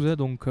passeront à 12,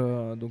 donc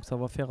ça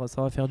va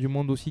faire du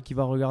monde aussi qui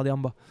va regarder en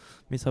bas.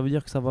 Mais ça veut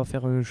dire que ça va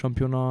faire un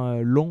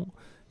championnat long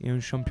et un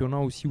championnat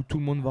aussi où tout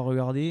le monde va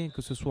regarder,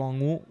 que ce soit en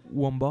haut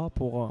ou en bas,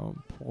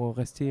 pour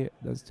rester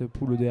dans cette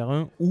poule de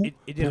R1.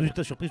 Et des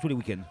résultats surprises tous les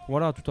week-ends.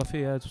 Voilà, tout à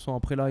fait. De toute façon,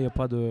 après là, il n'y a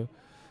pas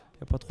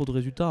trop de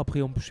résultats. Après,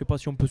 je ne sais pas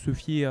si on peut se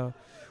fier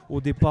au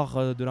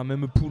départ de la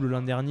même poule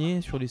l'an dernier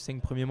sur les 5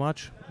 premiers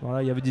matchs.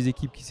 Voilà, il y avait des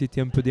équipes qui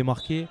s'étaient un peu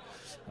démarquées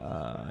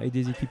et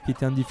des équipes qui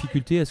étaient en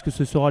difficulté. Est-ce que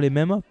ce sera les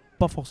mêmes?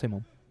 Pas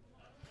forcément.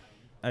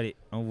 Allez,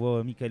 on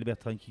voit Michael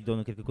Bertrand qui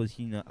donne quelques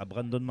consignes à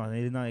Brandon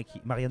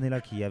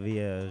Marianella qui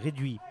avait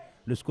réduit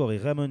le score et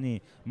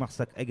ramené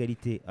Marssac à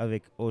égalité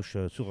avec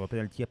Auch sur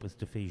penalty. Après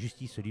s'être fait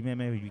justice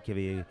lui-même, lui qui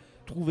avait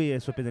trouvé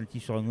ce penalty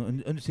sur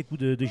un de ses coups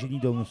de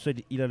génie dont seul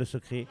il a le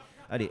secret.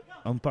 Allez,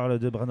 on parle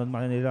de Brandon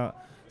Marianella.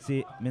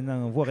 C'est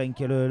maintenant Voirin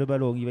qui a le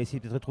ballon. Il va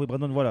essayer de retrouver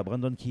Brandon. Voilà,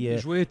 Brandon qui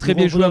est très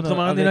bien joué entre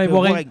Marianella et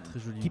Voirin.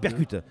 Qui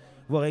percute.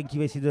 Voirin qui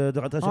va essayer de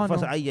rentrer à la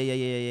surface.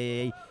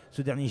 Aïe.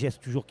 Ce dernier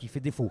geste toujours qui fait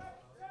défaut.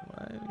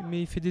 Ouais,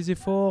 mais il fait des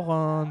efforts,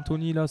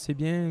 Anthony là c'est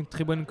bien,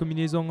 très bonne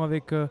combinaison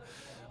avec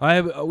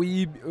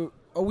oui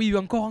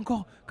encore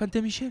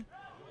Quentin Michel.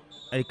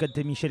 Allez,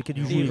 Quentin Michel qui a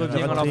dû jouer. Il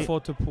revient à la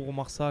faute pour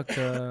Marssac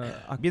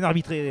bien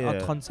arbitré à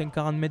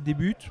 35-40 mètres des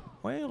buts.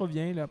 Ouais, il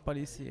revient, il a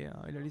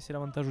laissé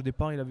l'avantage au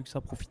départ, il a vu que ça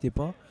profitait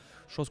pas,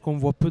 chose qu'on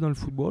voit peu dans le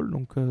football,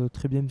 donc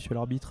très bien monsieur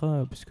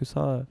l'arbitre, puisque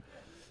ça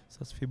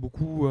se fait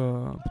beaucoup,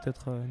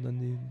 peut-être dans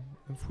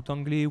un foot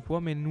anglais ou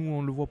quoi, mais nous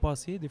on le voit pas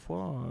assez des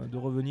fois, de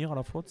revenir à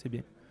la faute, c'est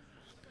bien.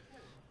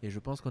 Et je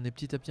pense qu'on est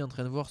petit à petit en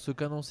train de voir ce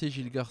qu'annonçait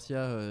Gilles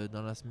Garcia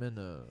dans la semaine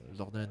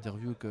lors d'une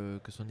interview, que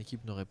son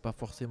équipe n'aurait pas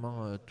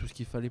forcément tout ce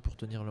qu'il fallait pour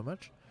tenir le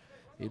match.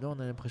 Et là on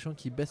a l'impression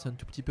qu'il baisse un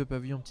tout petit peu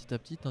pavillon petit à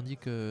petit, tandis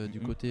que du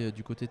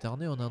côté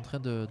tarnais on est en train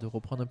de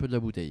reprendre un peu de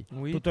la bouteille.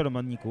 Oui.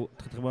 Totalement Nico,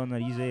 très bonne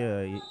analyse.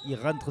 Il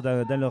rentre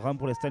dans le rang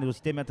pour l'instant les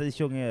Occitans, mais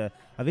attention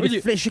avec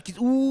les flèches qui...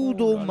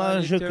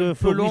 dommage que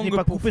Floris n'ait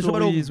pas coupé ce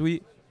ballon.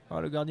 Oui.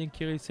 Le gardien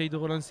qui essaye de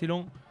relancer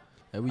long.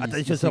 Oui,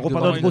 attention, ça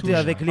repart de l'autre côté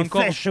avec les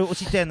flèches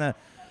occitaines.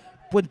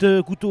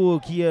 Pointe couteau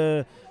qui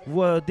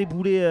voit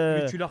débouler.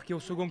 Mutular qui est au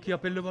second qui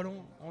appelle le ballon.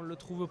 On ne le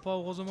trouve pas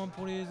heureusement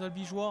pour les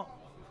Albigeois.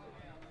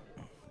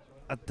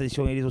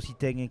 Attention, il y a les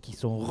Occitans qui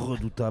sont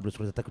redoutables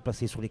sur les attaques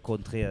placées, sur les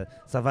contrées.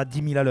 Ça va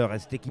 10 000 à l'heure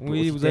cette équipe.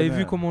 Oui, vous avez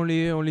vu comment on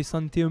les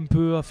sentait un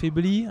peu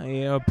affaiblis.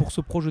 Et pour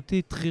se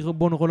projeter, très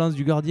bonne relance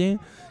du gardien.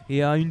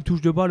 Et à une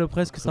touche de balle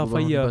presque, ça a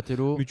failli.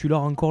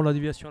 Mutular encore la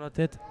déviation à la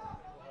tête.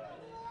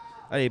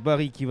 Allez,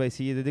 Barry qui va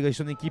essayer de dégager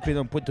son équipe, et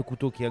dans Pointe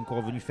Couteau qui est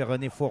encore venu faire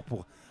un effort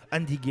pour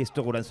endiguer cette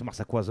relance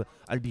marsaccoise,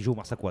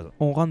 Albigeois-Marsaccoise.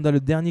 On rentre dans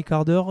le dernier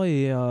quart d'heure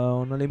et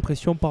on a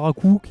l'impression par à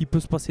coup qu'il peut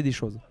se passer des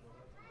choses.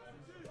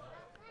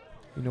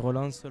 Une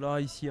relance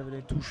là, ici avec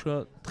les touches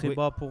très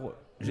bas pour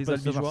les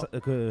Albigeois.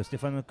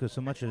 Stéphane, que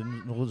ce match ne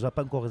nous a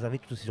pas encore réservé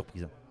toutes ces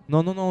surprises.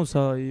 Non,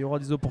 ça, il y aura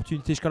des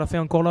opportunités jusqu'à la fin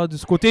encore là de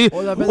ce côté.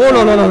 Oh là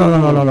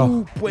là.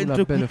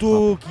 Pointe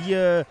Couteau qui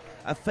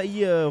a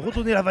failli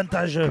redonner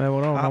l'avantage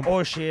à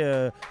Auch,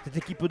 et cette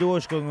équipe de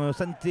Auch qu'on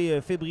sentait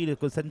fébrile,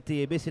 qu'on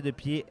sentait baisser de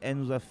pied, elle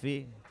nous a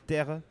fait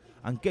taire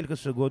en quelques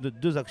secondes.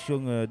 2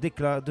 actions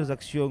d'éclat, 2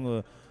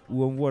 actions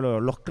où on voit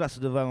leur classe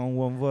devant,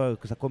 où on voit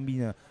que ça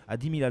combine à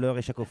 10 000 à l'heure,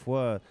 et chaque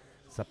fois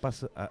ça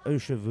passe à un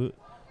cheveu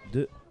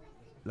de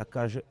la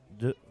cage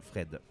de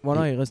Fred.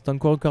 Voilà, il reste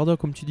encore un quart d'heure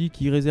comme tu dis,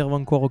 qui réserve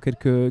encore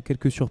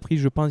quelques surprises.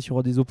 Je pense qu'il y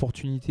aura des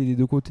opportunités des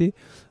deux côtés,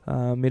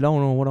 mais là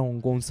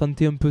on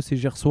sentait un peu ces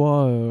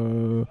Gersois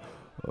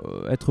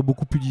être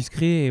beaucoup plus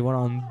discrets, et voilà,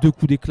 en 2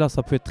 coups d'éclat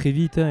ça peut être très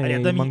vite, et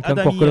allez, il manque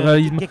encore que le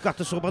réalisme.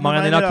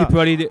 Marianella qui peut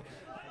aller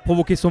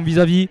provoquer son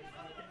vis-à-vis.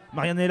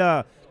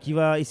 Marianella qui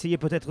va essayer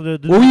peut-être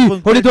de... Oh oui,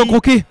 on les doigts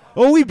croqués.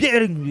 Oh oui,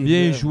 bien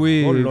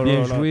joué,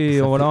 bien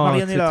joué. Voilà,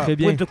 Marianella, très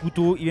bien. Pointe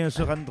Couteau, il vient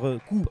se rendre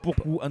coup pour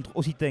coup entre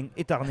Occitans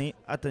et Tarnais.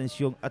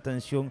 Attention,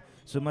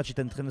 ce match est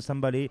en train de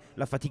s'emballer,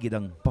 la fatigue est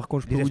dans. Par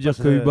contre, je peux Les vous dire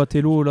espaces, que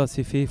Batello là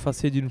s'est fait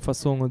effacer d'une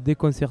façon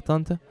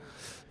déconcertante.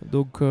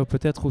 Donc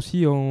peut-être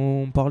aussi,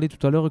 on parlait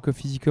tout à l'heure que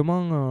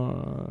physiquement,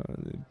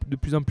 de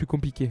plus en plus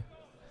compliqué.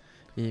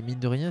 Et mine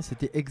de rien,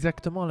 c'était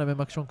exactement la même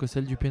action que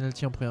celle du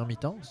penalty en première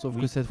mi-temps, sauf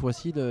que cette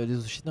fois-ci, les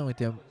Occitans ont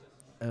été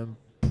un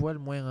poil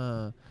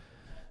moins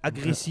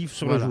agressifs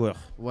sur voilà. le joueur.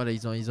 Voilà,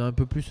 ils ont un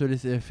peu plus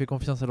fait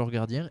confiance à leur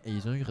gardien et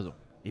ils ont eu raison.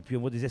 Et puis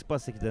on voit des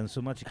espaces dans ce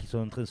match qui sont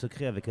en train de se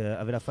créer avec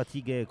la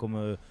fatigue,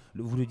 comme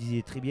vous le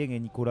disiez très bien,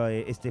 Nicolas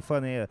et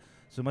Stéphane.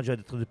 Ce match va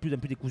être de plus en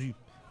plus décousu.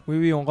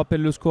 Oui, on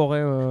rappelle le score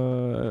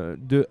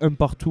de 1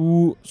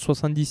 partout,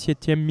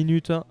 77e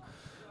minute,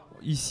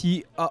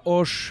 ici à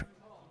Auch,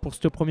 pour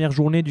cette première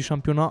journée du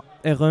championnat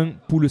R1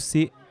 Poule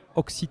C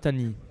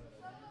Occitanie.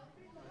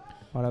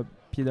 Voilà,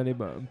 pied dans les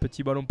un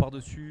petit ballon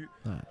par-dessus.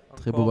 Ouais,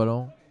 très beau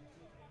ballon.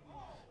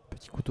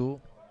 Petit couteau.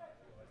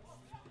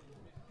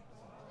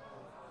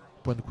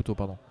 Point de couteau,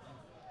 pardon.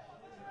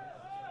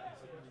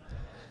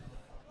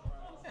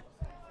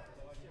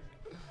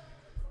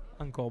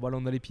 Encore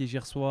ballon dans les pieds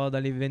gersois, dans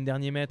les 20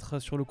 derniers mètres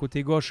sur le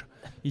côté gauche.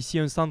 Ici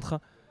un centre.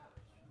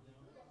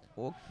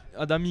 Oh,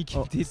 Adami qui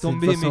était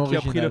tombé mais qui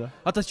a pris le...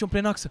 Attention,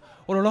 plein axe.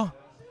 Oh là là.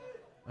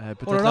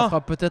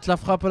 Peut-être la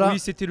frappe là. Oui,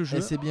 c'était le jeu.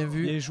 Et c'est bien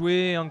vu. Bien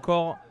joué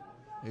encore.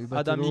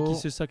 Adami qui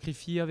se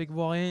sacrifie avec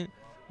Voirin.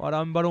 Voilà,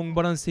 un ballon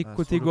balancé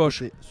côté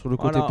gauche. Sur le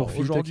côté pour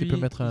Fit qui peut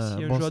mettre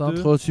un bon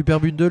centre. Deux.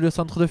 Superbe 1-2, le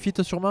centre de Fit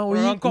sûrement.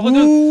 Oui. Encore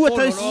deux.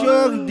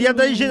 Attention, il y a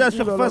danger dans la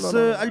surface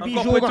Albi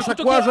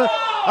Marssacoise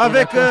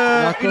avec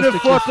une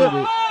faute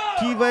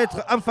qui va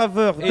être en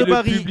faveur de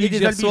Barry et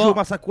des Albigeaux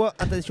Marssacois.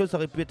 Attention, ça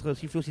aurait pu être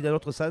sifflé aussi dans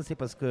l'autre sens, c'est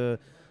parce que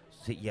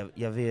il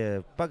y avait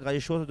pas grand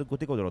chose d'un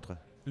côté comme de l'autre.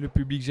 Le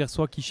public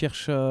gersois qui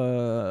cherche,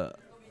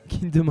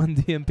 qui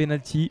demandait un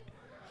penalty.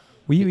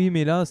 Oui,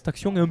 mais là, cette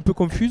action est un peu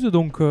confuse,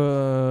 donc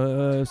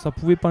ça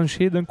pouvait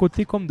pencher d'un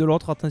côté comme de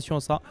l'autre. Attention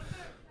à ça.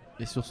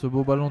 Et sur ce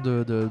beau ballon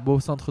de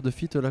beau centre de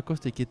Fit,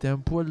 Lacoste, qui était un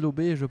poil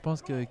lobé, je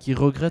pense qu'il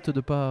regrette de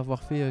ne pas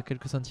avoir fait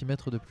quelques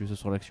centimètres de plus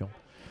sur l'action.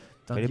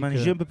 Il fallait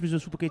manger un peu plus de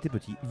soupe qu'il était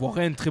petit.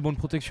 Voirin, une très bonne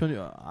protection.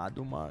 Ah,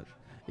 dommage.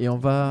 Et on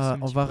va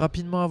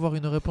rapidement avoir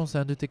une réponse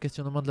à un de tes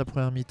questionnements de la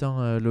première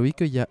mi-temps, Loïc.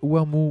 Il y a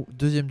Ouamou,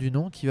 deuxième du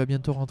nom, qui va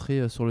bientôt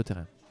rentrer sur le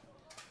terrain.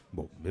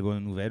 Bon, mais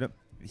bonne nouvelle.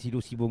 S'il est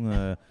aussi bon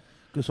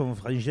que son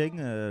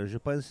frangin, je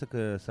pense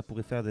que ça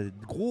pourrait faire des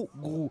gros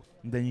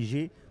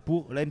dangers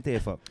pour la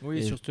MTFA. Oui,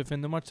 et sur cette fin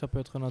de match, ça peut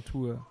être un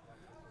atout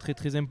très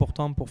très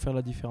important pour faire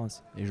la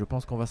différence. Et je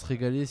pense qu'on va se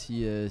régaler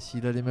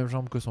s'il a les mêmes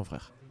jambes que son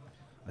frère.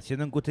 S'il y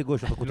en a un côté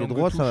gauche et un côté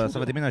droit, ça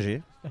va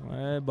déménager.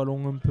 Ouais,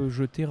 ballon un peu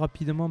jeté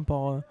rapidement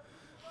par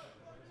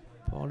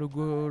le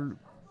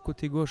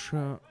côté gauche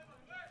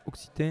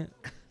occitan.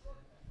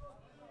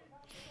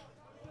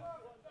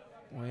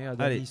 Ouais,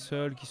 Adami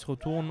seul qui se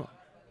retourne.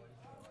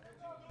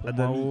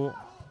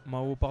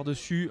 Mao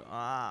par-dessus.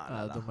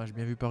 Dommage,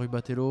 bien vu par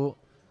Batello.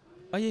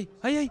 Aïe.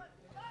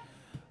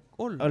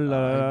 Oh là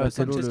là,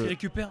 Sanchez qui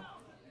récupère.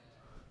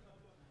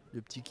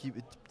 Le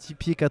petit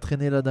pied qu'a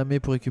traîné l'Adamé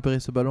pour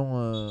récupérer ce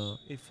ballon.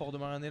 Effort de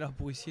Marianella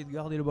pour essayer de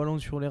garder le ballon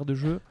sur l'aire de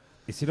jeu.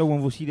 Et c'est là où on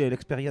voit aussi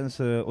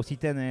l'expérience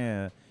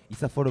occitane. Ils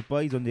s'affolent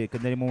pas, ils ont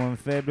quand les moments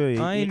faibles.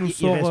 Et,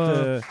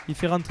 il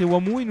fait rentrer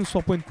Ouamou, il nous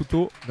sort point de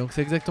couteau. Donc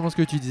c'est exactement ce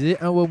que tu disais.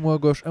 Un Ouamou à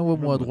gauche, un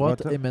Ouamou à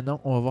droite. Et maintenant,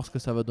 on va voir ce que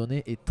ça va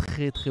donner. Et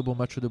très très bon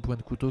match de point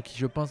de couteau qui,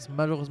 je pense,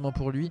 malheureusement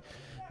pour lui,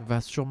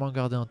 va sûrement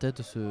garder en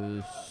tête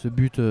ce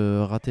but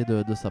raté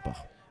de sa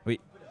part. Oui.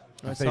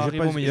 Ça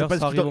arrive au meilleur.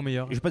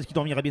 Je pense qu'il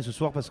dormira bien ce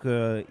soir parce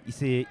qu'il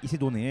s'est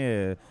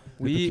donné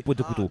le petit point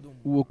de couteau.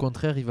 Ou au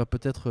contraire, il va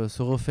peut-être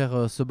se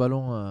refaire ce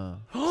ballon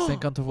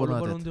 50 fois dans la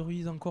tête. Le ballon de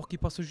Ruiz encore qui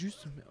passe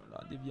juste.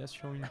 La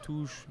déviation, une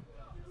touche.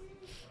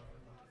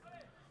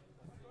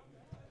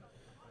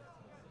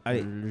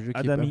 Allez, le jeu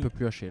qui est un peu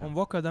plus haché. Là. On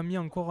voit qu'Adami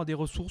encore a des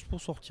ressources pour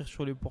sortir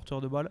sur les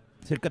porteurs de balles.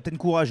 C'est le capitaine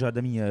courage,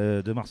 Adami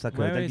de Marssac.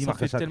 Ça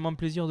fait tellement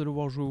plaisir de le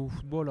voir jouer au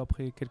football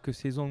après quelques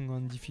saisons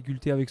en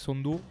difficulté avec son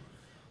dos.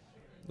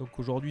 Donc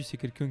aujourd'hui, c'est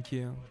quelqu'un qui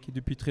est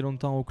depuis très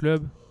longtemps au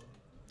club.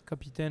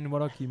 Capitaine,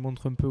 voilà, qui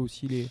montre un peu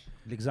aussi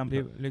l'exemple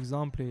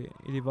et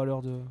les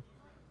valeurs de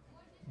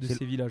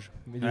ces villages.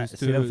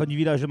 C'est l'enfant du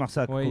village de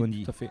Marssac, comme on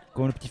dit.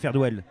 Comme le petit fer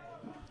d'Ouel.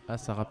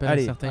 Ça rappelle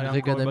un certain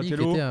Régional qui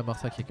était à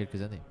Marssac il y a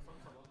quelques années.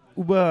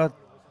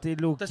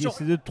 Batello qui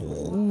essaie de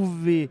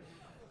trouver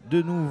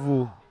de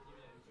nouveau.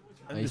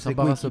 Il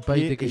s'embarrasse pas,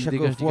 il dégage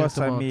directement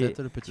en tête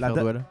le petit fer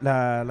d'Ouel.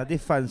 La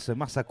défense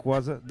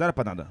marsaccoise dans la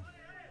panade.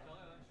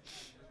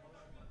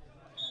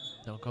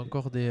 Donc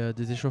encore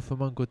des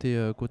échauffements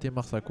côté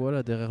Marssacois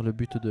là, derrière le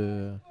but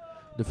de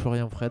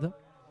Florian Fred.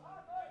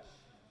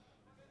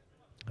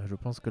 Je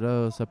pense que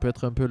là ça peut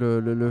être un peu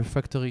le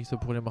facteur X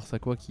pour les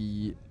Marssacois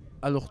qui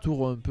à leur tour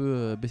ont un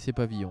peu baissé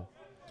pavillon.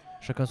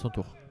 Chacun son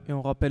tour. Et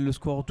on rappelle le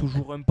score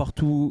toujours un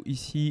partout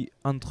ici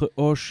entre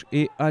Auch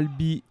et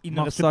Albi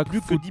Marssac.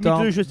 Plus que 10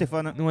 minutes de jeu,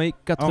 Stéphane. Oui,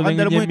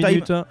 81e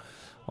minute.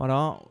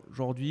 Voilà,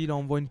 aujourd'hui là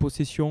on voit une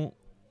possession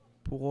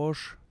pour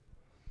Auch.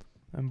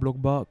 Un bloc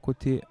bas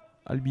côté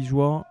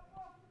albigeois.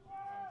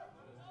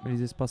 Mais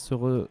les espaces se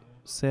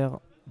resserrent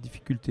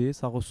difficulté,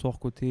 ça ressort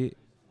côté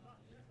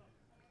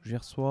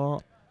Gersois.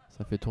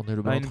 Ça fait tourner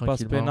le Là, ballon une passe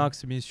tranquillement. plein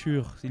axe, bien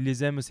sûr. Il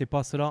les aime, ces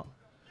passes-là.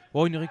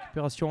 Oh, une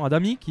récupération.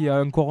 Adami qui est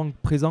encore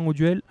présent au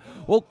duel.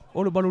 Oh,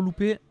 le ballon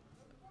loupé.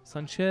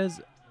 Sanchez.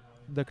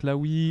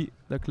 Daklaoui.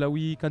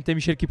 Quentin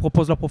Michel qui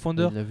propose la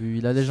profondeur. Il a vu,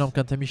 il a les jambes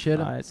Quentin Michel.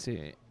 Ouais,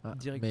 c'est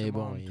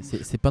directement. Mais bon,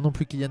 c'est pas non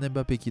plus Kylian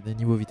Mbappé qui est de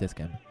niveau vitesse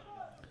quand même.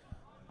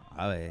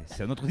 Ah ouais,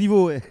 c'est un autre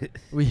niveau. Ouais.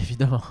 Oui,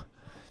 évidemment.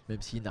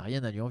 Même s'il n'a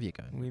rien à lui envier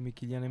quand même. Oui, mais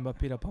Kylian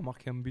Mbappé n'a pas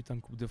marqué un but en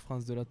Coupe de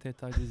France de la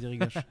tête avec des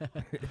irrigages.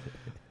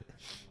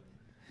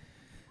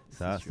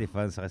 Ça,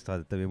 Stéphane, ça restera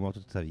de ta mémoire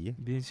toute ta vie. Hein.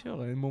 Bien sûr,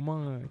 un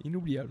moment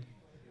inoubliable.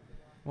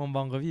 On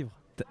va en revivre.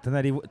 T'en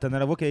as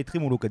la voix qui est très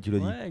mollo quand tu le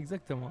dis. Ouais,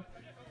 exactement.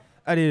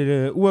 Allez,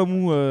 le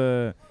Ouamou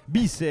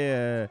Bis,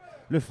 c'est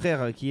le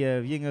frère qui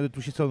vient de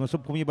toucher son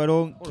premier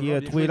ballon, qui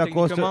a trouvé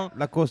Lacoste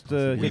qui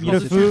a mis le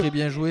feu. Très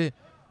bien joué.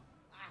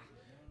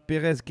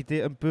 Pérez qui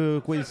était un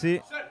peu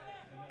coincé.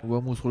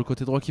 Ouamou sur le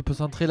côté droit qui peut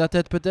centrer la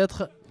tête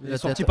peut-être. Il est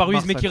sorti par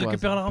Ruiz mais qui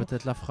récupère la rampe.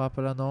 Peut-être la frappe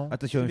là, non.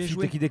 Attention, un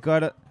fit qui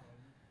décale.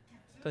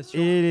 Attention.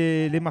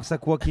 Et les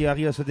Marssacois qui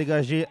arrivent à se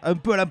dégager un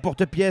peu à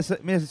l'emporte-pièce,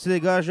 mais se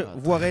dégagent.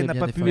 Voiren n'a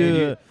pas pu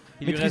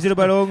maîtriser le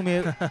ballon,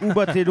 mais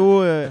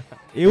Ubatello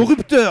est au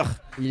rupteur.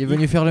 Il est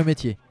venu faire le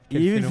métier.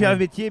 Il est venu faire le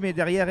métier, mais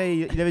derrière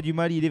il avait du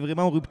mal. Il est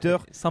vraiment au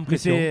rupteur. Sans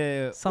pression.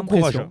 Sans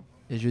pression.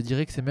 Et je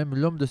dirais que c'est même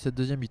l'homme de cette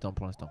deuxième mi-temps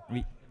pour l'instant.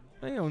 Oui.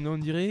 Ouais, on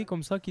dirait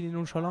comme ça qu'il est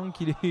nonchalant,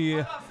 qu'il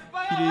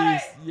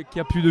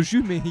a plus de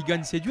jus, mais il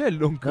gagne ses duels.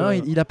 Donc, non,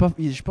 il a pas.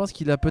 Je pense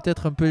qu'il a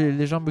peut-être un peu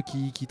les jambes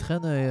qui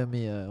traînent,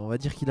 mais on va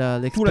dire qu'il a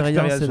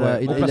l'expérience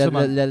et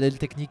la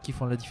technique qui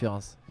font la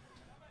différence.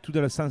 Tout dans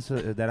le sens,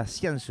 dans la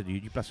science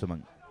du placement.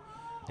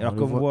 Alors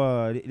qu'on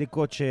voit les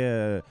coachs,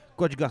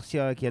 coach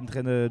Garcia qui est en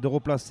train de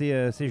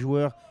replacer ses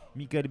joueurs,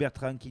 Michael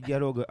Bertrand qui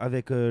dialogue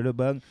avec le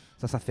banc,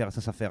 ça s'affaire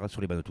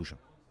sur les bancs de touche.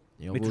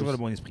 Mais toujours le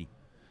bon esprit.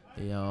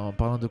 Et en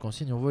parlant de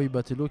consignes, on voit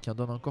Ubatello qui en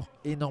donne encore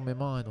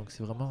énormément. Hein, donc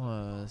c'est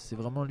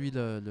vraiment lui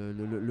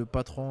le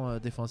patron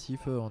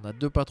défensif. On a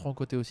deux patrons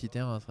côté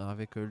occitan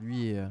avec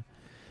lui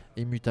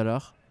et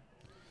Mutalar.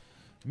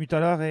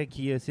 Mutalar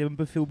qui s'est un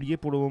peu fait oublier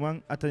pour le moment.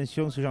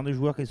 Attention, ce genre de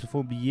joueurs qui se font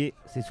oublier,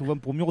 c'est souvent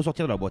pour mieux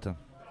ressortir de la boîte.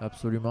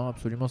 Absolument,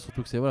 absolument.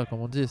 Surtout que c'est, voilà, comme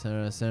on dit,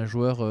 c'est un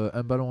joueur,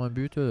 un ballon, un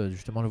but.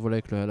 Justement, le voilà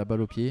avec la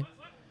balle au pied.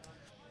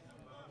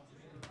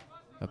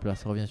 Hop là,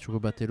 ça revient sur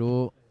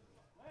Ubatello.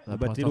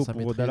 Ubatello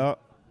pour Dalla.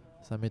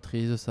 Ça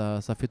maîtrise, ça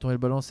fait tourner le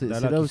ballon. C'est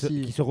là qui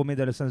aussi. Qui se remet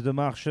dans le sens de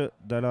marche.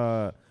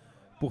 Dalla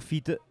pour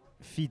Fit.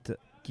 Fit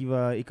qui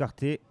va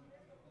écarter.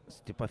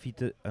 C'était pas Fit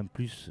en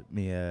plus,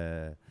 mais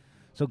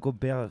son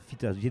compère Fit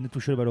vient de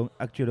toucher le ballon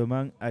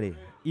actuellement. Allez,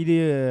 il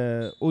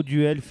est au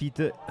duel Fit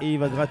et il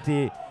va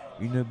gratter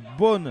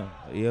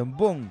un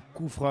bon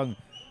coup franc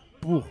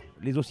pour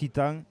les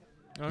Occitans.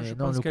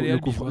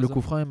 Le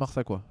coup franc est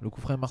marssacois. Le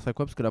coup franc est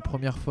marssacois parce que la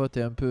première faute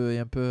est un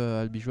peu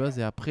albigeoise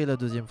et après la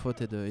deuxième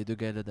faute est de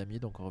Gaël Adami,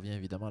 donc on revient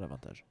évidemment à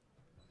l'avantage.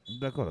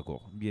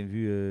 D'accord. Bien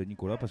vu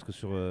Nicolas, parce que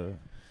sur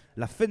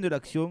la fin de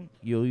l'action,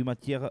 il y aurait eu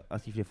matière à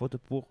siffler faute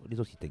pour les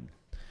Occitans.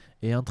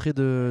 Et entrée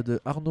de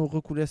Arnaud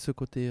Recoulès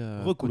côté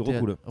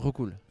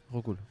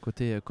Recoule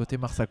côté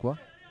marssacois.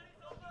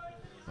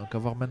 Donc à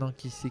voir maintenant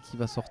qui c'est qui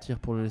va sortir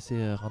pour le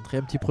laisser rentrer.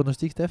 Un petit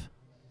pronostic, Steph,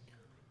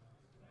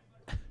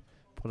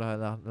 pour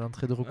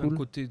l'entrée de Recoule.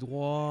 Côté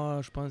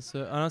droit, je pense.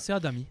 C'est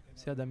Adami.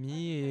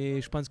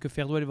 Et je pense que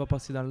Ferdouel va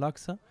passer dans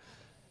l'axe.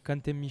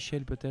 Quentin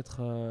Michel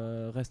peut-être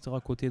restera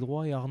côté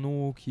droit. Et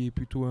Arnaud qui est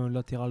plutôt un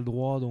latéral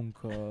droit. Donc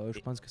je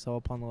pense que ça va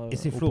prendre. Et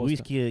c'est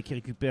Floris qui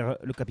récupère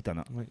le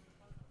capitana.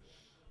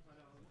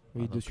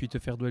 Oui, de suite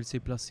Ferdouel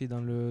s'est placé dans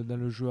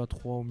le jeu à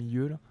 3 au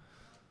milieu. Là.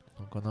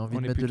 Donc on a envie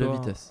de mettre de la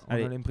vitesse. On a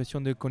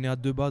l'impression qu'on est à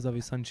deux bases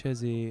avec Sanchez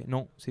et...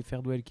 Non, c'est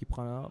Ferdouel qui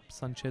prend là.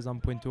 Sanchez en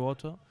pointe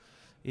haute.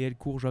 Et elle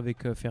courge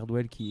avec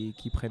Ferdouel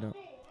qui prennent.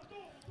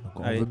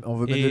 On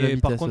veut mettre de la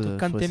vitesse. Par contre,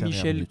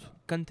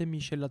 Quentin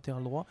Michel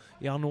latéral droit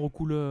et Arnaud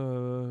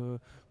Recoule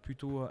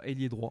plutôt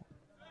ailier droit.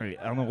 Oui,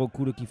 Arnaud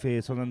Recoule qui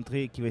fait son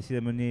entrée, qui va essayer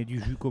d'amener du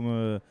jus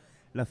comme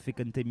l'a fait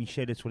Quentin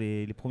Michel sur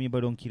les premiers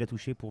ballons qu'il a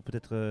touchés pour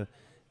peut-être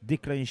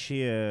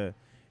déclencher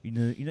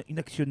une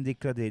action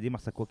d'éclat des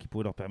Marssacois qui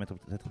pourrait leur permettre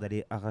peut-être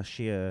d'aller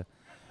arracher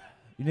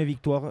une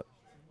victoire.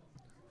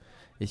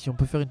 Et si on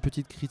peut faire une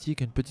petite critique,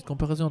 une petite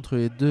comparaison entre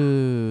les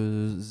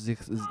deux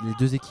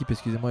équipes,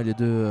 excusez-moi, et les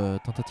deux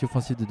tentatives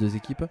offensives des deux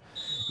équipes,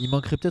 il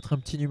manquerait peut-être un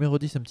petit numéro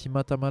 10, un petit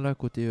Matamala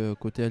côté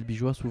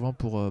albigeois, souvent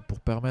pour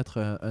permettre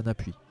un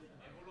appui.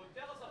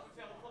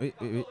 Oui.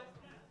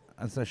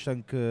 En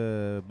sachant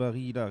que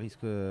Barry là,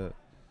 risque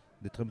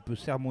d'être un peu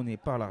sermonné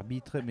par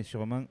l'arbitre, mais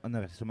sûrement un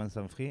avertissement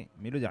sans frais,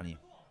 mais le dernier.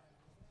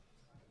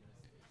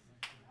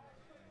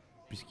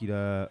 Puisqu'il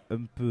a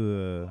un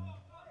peu...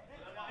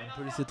 On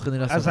peut laisser traîner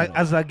la semaine.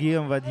 Azaguer,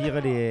 on va dire,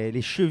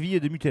 les chevilles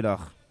de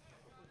Mutellar.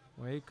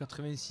 Oui,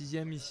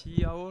 86e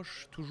ici à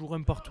Auch, toujours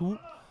un partout.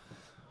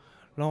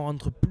 Là, on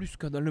rentre plus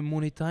que dans le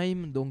money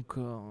time, donc,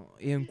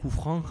 et un coup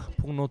franc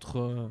pour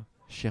notre...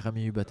 cher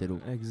ami Ubatello.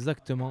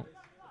 Exactement.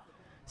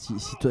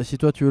 Si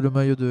toi tu veux le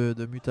maillot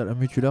de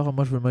Mutulard,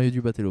 moi je veux le maillot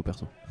du Batello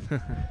perso.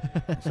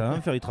 Ça va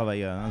me faire du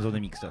travail en zone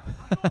mixte.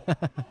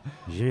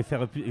 Je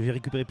vais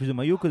récupérer plus de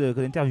maillots que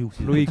d'interviews.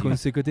 Loïc, on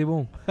sait que t'es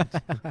bon.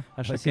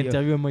 À chaque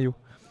interview, un maillot.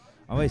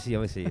 On va essayer.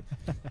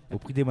 Au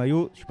prix des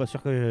maillots, je suis pas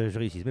sûr que je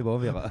réussisse, mais bon, on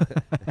verra.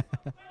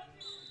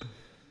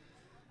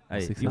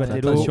 Allez,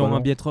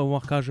 attention, bien trop au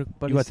marquage.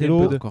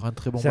 Encore un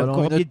très bon ballon.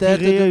 Encore bien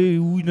tiré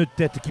ou une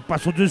tête qui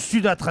passe au-dessus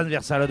de la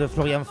transversale de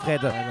Florian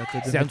Fred.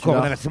 C'est encore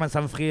un inversement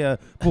sans frais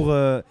pour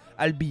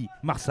Albi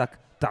Marssac,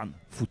 Tarn,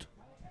 foot.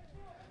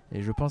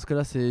 Et je pense que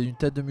là, c'est une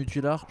tête de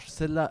Mutulard.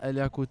 Celle-là, elle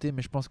est à côté,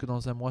 mais je pense que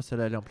dans un mois,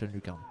 celle-là, elle est en pleine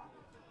lucarne.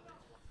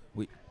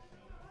 Oui.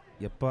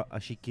 Il n'y a pas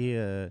à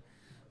chiquer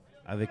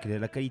avec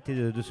la qualité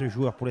de ce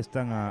joueur pour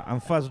l'instant en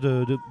phase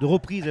de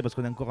reprise, parce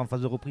qu'on est encore en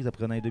phase de reprise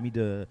après un an et demi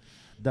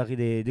d'arrêt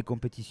des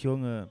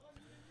compétitions.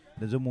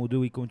 Dans un mois ou deux,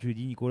 oui, comme tu le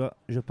dis, Nicolas,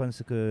 je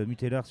pense que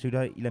Mutulard,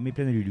 celui-là, il a mis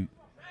plein de Lulu.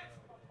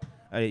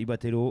 Allez,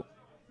 Ibatello,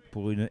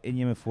 pour une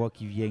énième fois,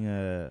 qui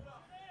vient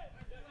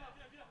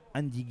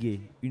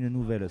endiguer une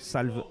nouvelle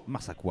salve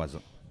marsaccoise.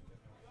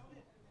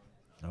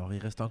 Alors, il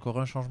reste encore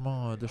un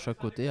changement de chaque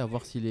côté, à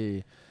voir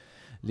si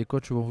les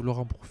coachs vont vouloir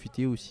en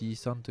profiter ou s'ils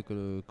sentent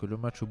que le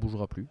match ne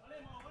bougera plus.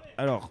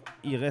 Alors,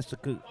 il reste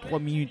que 3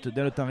 minutes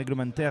dans le temps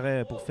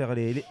réglementaire pour faire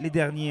les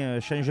derniers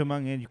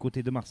changements du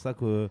côté de Marssac,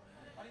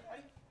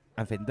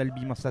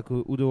 d'Albi Marssac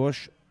ou de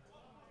Auch.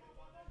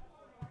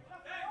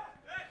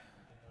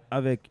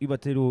 Avec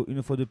Ibatello,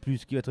 une fois de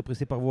plus, qui va être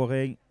pressé par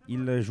Voirin.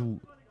 Il la joue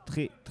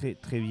très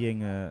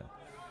bien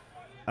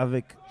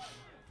avec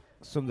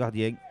son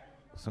gardien.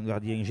 Son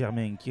gardien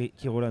Germain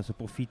qui relance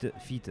pour Fit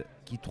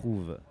qui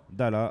trouve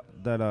Dalla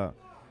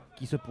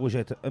qui se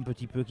projette un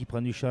petit peu, qui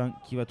prend du champ,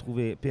 qui va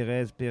trouver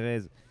Pérez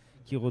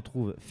qui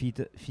retrouve Fit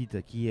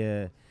qui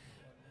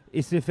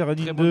essaie de faire un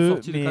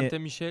 1-2, mais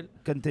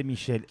Quentin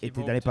Michel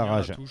était dans les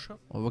parages.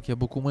 On voit qu'il y a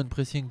beaucoup moins de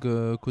pressing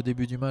qu'au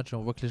début du match.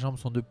 On voit que les jambes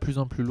sont de plus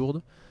en plus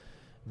lourdes,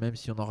 même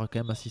si on aura quand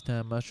même assisté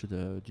à un match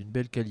d'une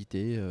belle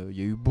qualité. Il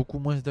y a eu beaucoup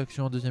moins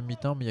d'actions en deuxième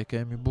mi-temps, mais il y a quand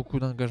même eu beaucoup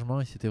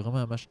d'engagement et c'était vraiment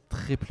un match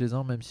très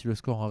plaisant, même si le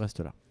score en reste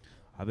là.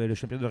 Ah ben, le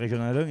championnat de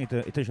Régional 1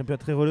 est un championnat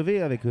très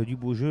relevé, avec du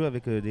beau jeu,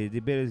 avec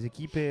des belles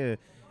équipes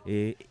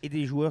et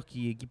des joueurs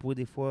qui pourraient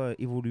des fois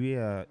évoluer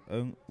à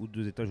 1 ou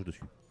 2 étages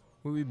au-dessus.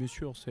 Oui, bien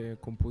sûr, c'est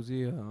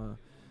composé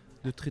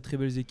de très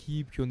belles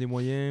équipes qui ont des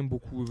moyens.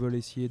 Beaucoup veulent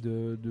essayer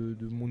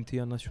de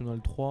monter en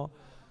National 3.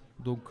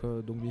 Donc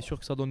bien sûr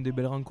que ça donne des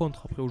belles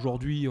rencontres. Après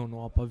aujourd'hui, on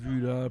n'aura pas vu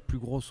la plus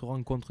grosse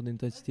rencontre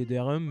d'intensité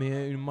d'R1,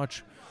 mais un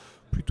match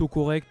plutôt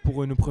correct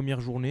pour une première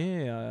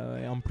journée.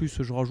 Et en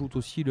plus, je rajoute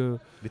aussi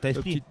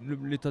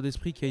l'état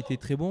d'esprit qui a été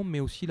très bon, mais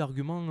aussi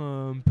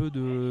l'argument un peu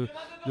de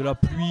la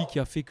pluie qui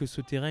a fait que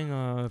ce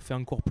terrain fait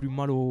encore plus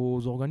mal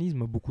aux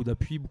organismes. Beaucoup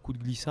d'appui, beaucoup de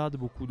glissades,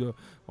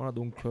 voilà.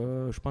 Donc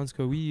je pense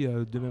que oui,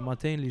 demain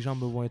matin, les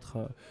jambes vont être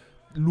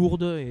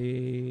lourdes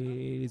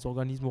et les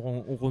organismes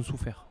auront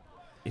souffert.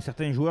 Et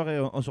certains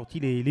joueurs ont sorti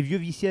les vieux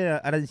vissés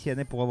à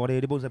l'ancienne pour avoir les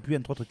bons appuis,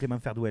 entre autres Clément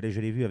Ferdouel. Je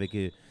l'ai vu avec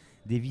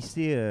des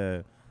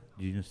vissés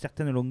d'une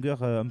certaine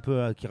longueur, un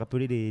peu qui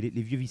rappelaient les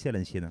vieux vissés à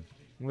l'ancienne.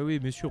 Oui,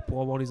 bien sûr,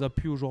 pour avoir les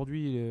appuis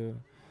aujourd'hui.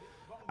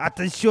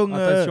 Attention,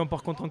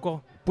 par contre,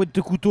 encore.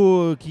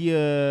 Pointe-couteau qui.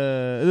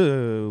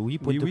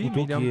 Pointe-couteau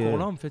mais il est encore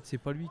là, en fait, c'est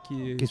pas lui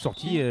qui est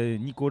sorti.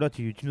 Nicolas,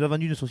 tu nous as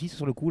vendu une saucisse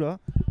sur le coup là.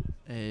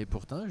 Et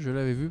pourtant, je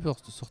l'avais vu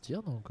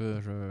sortir, donc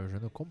je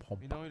ne comprends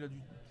pas. Non, il a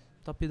dû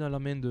taper dans la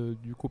main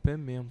du copain,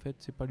 mais en fait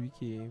c'est pas lui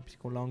qui est,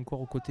 puisqu'on l'a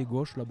encore au côté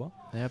gauche là-bas.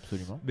 Et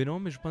absolument. Mais non,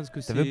 mais je pense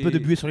que c'est. T'avais un peu de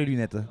buée sur les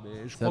lunettes.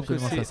 Je crois que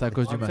c'est à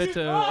cause du match. En fait,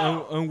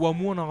 un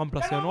Wamou on a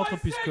remplacé un autre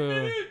puisque.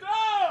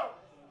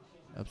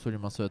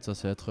 Absolument, ça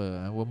va être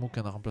un Wamou qui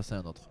en a remplacé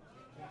un autre.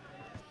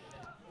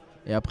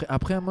 Et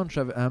après un match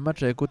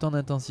avec autant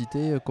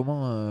d'intensité,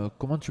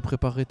 comment tu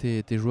préparerais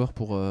tes joueurs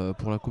pour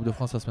la Coupe de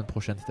France la semaine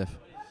prochaine, Steph?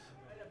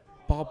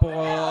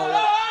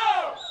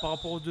 Par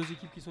rapport aux deux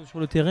équipes qui sont sur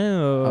le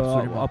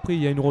terrain, après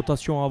il y a une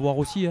rotation à avoir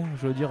aussi.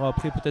 Je veux dire,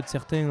 après peut-être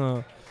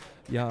certains,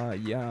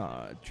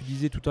 tu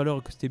disais tout à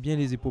l'heure que c'était bien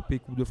les épopées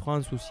Coupe de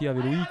France aussi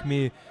avec Loïc,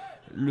 mais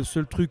le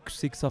seul truc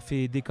c'est que ça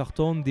fait des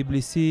cartons, des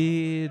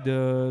blessés,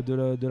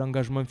 de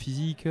l'engagement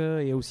physique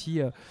et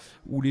aussi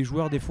où les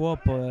joueurs des fois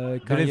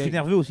quand l'effet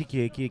nerveux aussi qui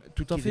est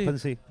tout à fait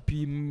dépensé.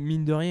 Puis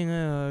mine de rien,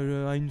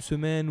 à une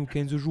semaine ou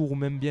 15 jours ou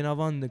même bien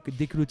avant,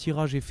 dès que le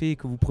tirage est fait,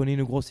 que vous prenez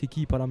une grosse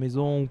équipe à la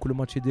maison ou que le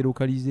match est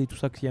délocalisé, tout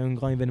ça, qu'il y a un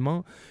grand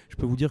événement, je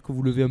peux vous dire que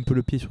vous levez un peu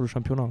le pied sur le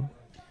championnat.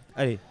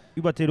 Allez,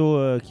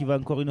 Ibatello qui va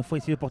encore une fois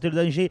essayer de porter le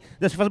danger de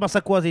la surface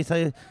marsaccoise et ça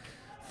a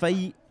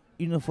failli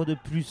une fois de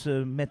plus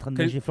mettre en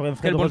danger Florian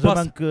Fred.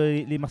 Heureusement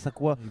que les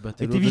Marsaccois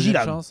étaient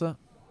vigilants.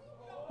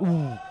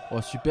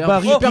 Oh super,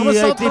 Barry qui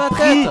a été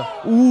pris.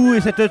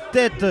 Et cette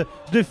tête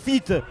de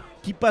Fit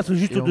qui passe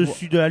juste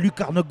au-dessus de la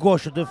lucarne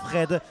gauche de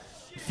Fred.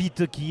 Fit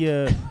qui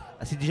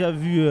s'est déjà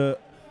vu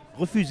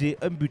refuser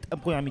un but en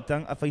première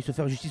mi-temps, a failli se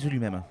faire justice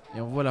lui-même.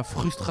 Et on voit la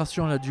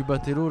frustration là, du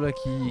Batello là,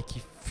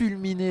 qui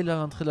fulminait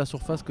l'entrée de la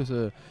surface,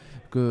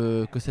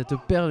 que cette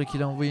perle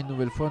qu'il a envoyée une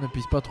nouvelle fois ne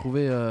puisse pas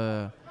trouver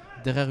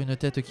derrière une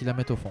tête qui la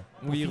mette au fond.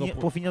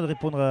 Pour finir de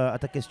répondre à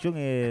ta question,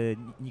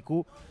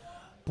 Nico,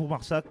 pour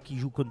Marssac qui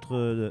joue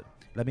contre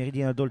la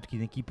Méridien Adult, qui est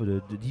une équipe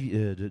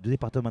de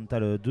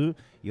départementale 2,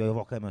 il va y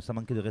avoir quand même, sans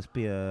manquer de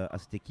respect à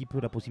cette équipe,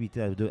 la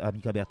possibilité à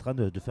Mika Bertrand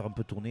de faire un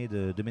peu tourner,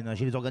 de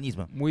ménager les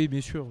organismes. Oui,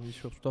 bien sûr,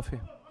 tout à fait.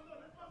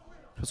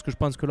 Parce que je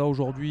pense que là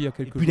aujourd'hui il y a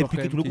quelques joueurs. Et puis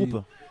d'impliquer tout le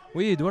groupe.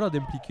 Oui, voilà,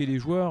 d'impliquer les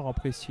joueurs.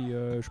 Après,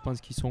 je pense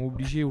qu'ils sont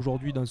obligés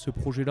aujourd'hui dans ce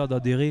projet-là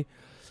d'adhérer.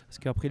 Parce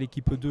qu'après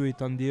l'équipe 2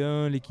 est en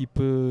D1,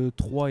 l'équipe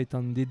 3 est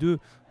en D2.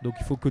 Donc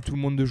il faut que tout le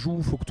monde joue,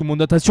 il faut que tout le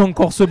monde... Attention,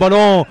 encore ce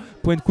ballon,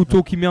 pointe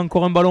couteau qui met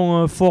encore un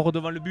ballon fort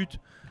devant le but.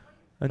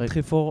 Un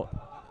très fort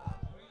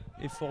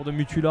effort de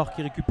Mutular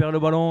qui récupère le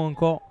ballon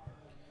encore.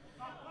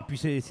 Et puis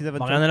c'est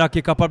Marianella qui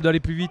est capable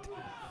d'aller plus vite.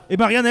 Et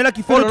Marianella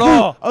qui fait le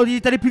trou. Oh, il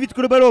est allé plus vite que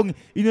le ballon.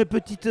 Une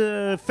petite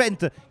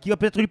feinte qui va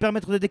peut-être lui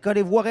permettre de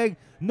décaler, voire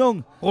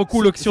non.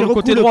 Recoule sur le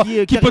côté droit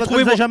qui peut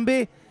trouver sa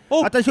jambée.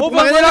 Oh, attention pour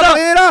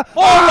Marianella.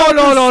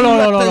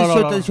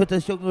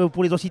 Attention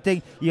pour les Occitans.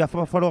 Il va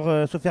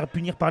falloir se faire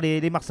punir par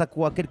les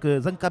Marsaccois.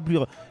 Quelques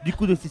encablures du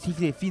coup de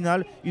sifflet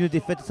final. Une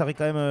défaite, ça aurait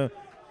quand même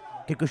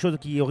quelque chose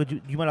qui aurait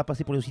du mal à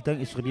passer pour les Occitans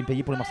et serait bien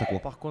payé pour les Marsaccois.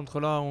 Par contre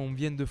là, on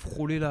vient de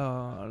frôler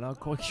la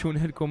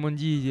correctionnelle, comme on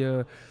dit,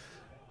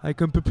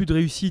 avec un peu plus de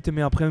réussite,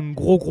 mais après un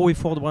gros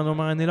effort de Brandon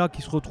Marianella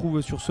qui se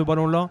retrouve sur ce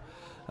ballon-là.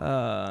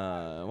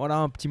 Voilà,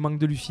 un petit manque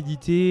de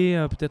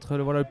lucidité, peut-être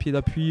le pied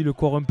d'appui, le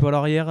corps un peu à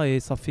l'arrière, et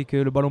ça fait que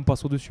le ballon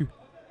passe au-dessus.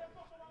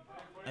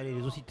 Allez,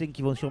 les Occitans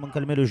qui vont sûrement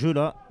calmer le jeu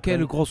là.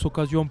 Quelle grosse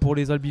occasion pour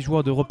les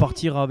Albigeois de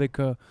repartir avec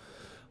un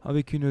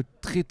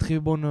très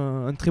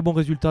bon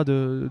résultat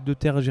de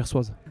terre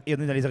gersoise. Et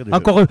on est dans les arrêts de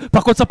encore jeu.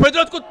 Par contre, ça peut être de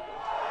l'autre côté.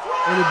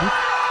 Et le but.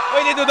 Oh,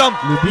 il est dedans.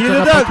 Le but, il est on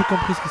n'a dedans. pas tout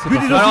compris ce qui s'est But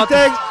passé. des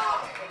Occitans.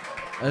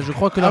 Je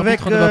crois que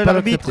l'arbitre ne va pas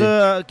l'accepter.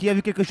 L'arbitre qui a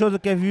vu quelque chose,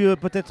 qui a vu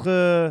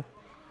peut-être...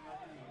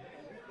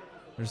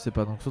 Je sais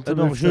pas, donc sur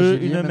le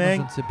jeu, une main.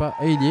 Je ne sais pas.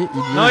 Et il y est.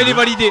 Non, il est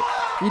validé.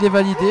 Il est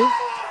validé.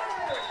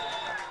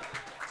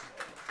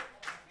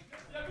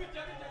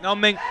 Non,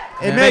 main.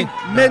 Et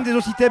main des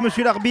Occitans,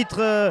 monsieur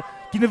l'arbitre,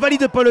 qui ne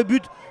valide pas le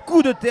but.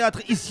 Coup de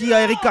théâtre ici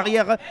à Eric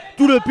Carrière.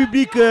 Tout le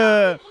public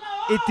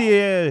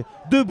était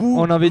debout.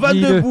 On avait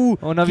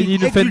dit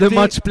une fin de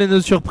match pleine de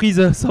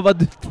surprises. Ça va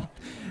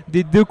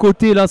des deux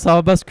côtés, là, ça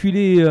a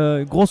basculé.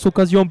 Grosse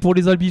occasion pour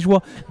les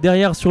Albigeois.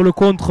 Derrière, sur le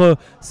contre,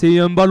 c'est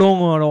un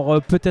ballon. Alors,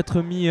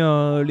 peut-être mis,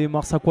 les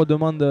Marsaccois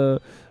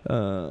demandent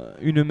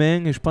une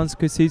main. Et je pense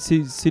que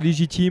c'est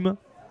légitime.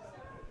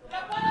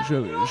 Je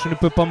ne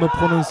peux pas me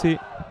prononcer.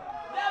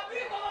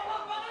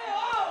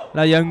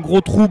 Là, il y a un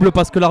gros trouble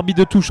parce que l'arbitre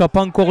de touche n'a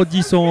pas encore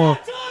dit son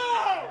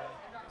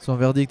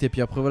verdict. Et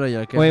puis après, voilà, il y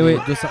a quand même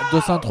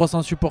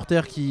 200-300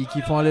 supporters qui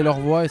font aller leur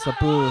voix et ça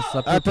peut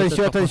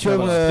attention,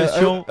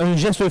 un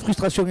geste de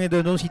frustration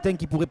de non-Occitans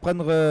qui pourrait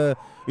prendre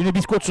une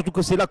biscotte, surtout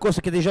que c'est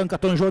Lacoste qui a déjà un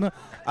carton jaune.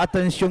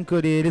 Attention que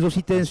les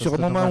Occitans, sur le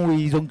moment où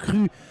ils ont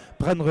cru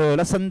prendre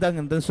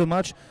l'ascendant dans ce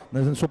match,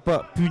 ne sont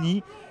pas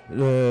punis.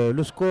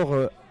 Le score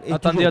est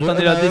attendez,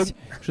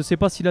 je ne sais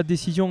pas si la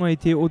décision a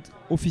été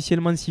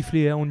officiellement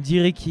sifflée, hein. On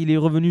dirait qu'il est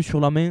revenu sur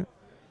la main.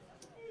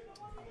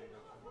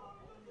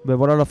 Ben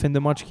voilà la fin de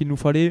match qu'il nous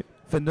fallait.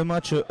 Fin de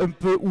match un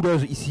peu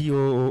houleuse ici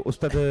au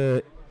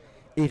stade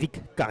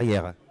Eric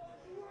Carrière.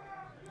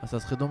 Ça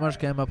serait dommage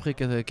quand même après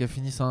qu'elle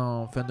finisse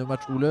en fin de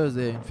match houleuse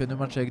et une fin de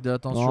match avec de la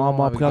tension. Non,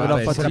 mais après avec la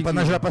fatigue, c'est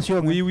l'apanage de la passion.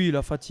 Oui,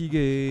 la fatigue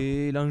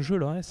et l'enjeu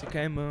là, hein, c'est quand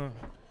même...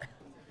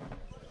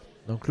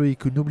 Donc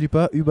Loïc, n'oublie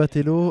pas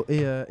Ubatello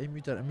et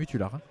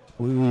Mutular. Hein.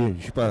 Oui,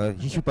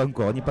 j'y suis pas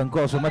encore. On n'est pas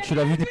encore. Ce match,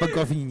 la vue n'est pas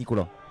encore fini,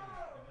 Nicolas.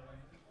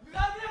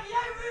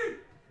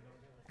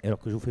 Et alors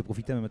que je vous fais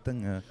profiter en même temps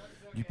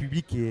du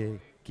public qui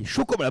est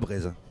chaud comme la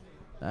braise.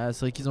 Ah,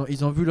 c'est vrai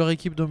qu'ils ont vu leur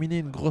équipe dominer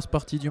une grosse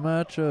partie du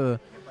match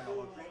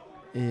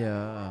et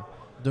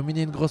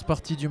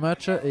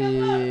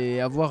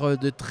avoir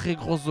de très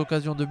grosses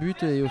occasions de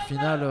but, et au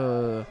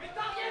final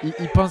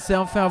ils pensaient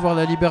enfin avoir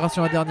la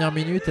libération à la dernière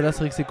minute, et là c'est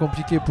vrai que c'est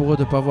compliqué pour eux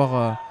de ne pas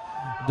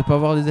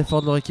avoir les efforts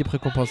de leur équipe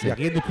récompensés. Il n'y a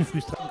rien de plus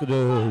frustrant que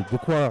de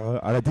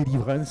croire à la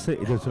délivrance et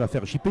de se la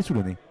faire chipper sous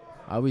le nez.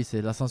 Ah oui,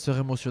 c'est l'ascenseur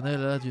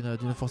émotionnel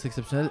d'une force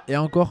exceptionnelle. Et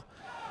encore,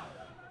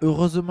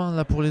 heureusement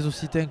là pour les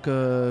Occitans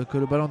que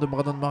le ballon de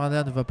Brandon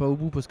Marianella ne va pas au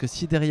bout, parce que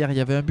si derrière il y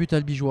avait un but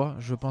albigeois,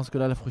 je pense que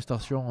là la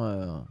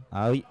frustration...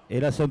 Ah oui, et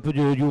là c'est un peu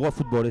du roi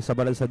football, et ça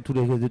balance de tous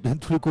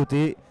les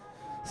côtés.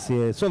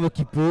 C'est sauve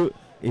qui peut,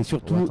 et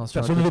surtout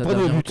personne ne veut prendre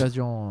le but.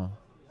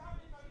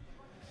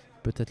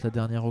 Peut-être la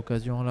dernière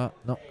occasion là.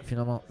 Non,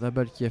 finalement la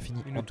balle qui a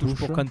fini une en touche touche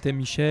pour Quentin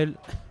Michel.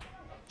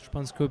 Je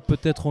pense que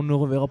peut-être on ne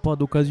reverra pas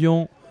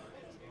d'occasion.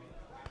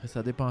 Après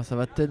ça dépend, ça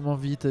va tellement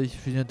vite, il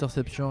suffit d'une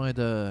interception et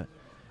d'un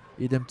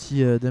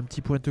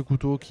petit pointe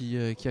couteau qui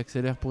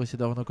accélère pour essayer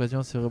d'avoir une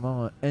occasion. C'est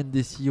vraiment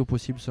indécis au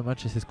possible ce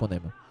match, et c'est ce qu'on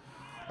aime.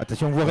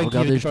 Attention, on voit qui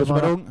récupère ce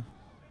ballon.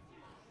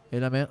 Et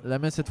la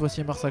main cette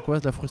fois-ci est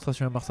marsaccoise, la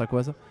frustration est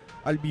marsaccoise.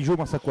 Albigeois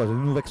marsaccoise, ne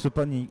nous vexe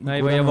pas ni. Il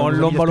va y avoir un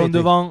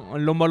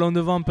long ballon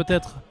devant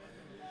peut-être.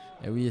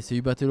 Et oui, et c'est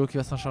Ubatello qui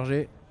va s'en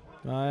charger.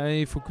 Ouais,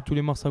 il faut que tous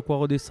les Marsaccois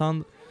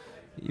redescendent.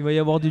 Il va y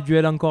avoir des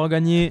duels encore à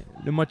gagner.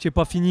 Le match n'est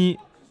pas fini.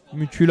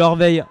 Mutu la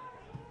reveille.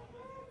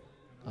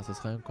 Ah, ça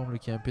serait un comble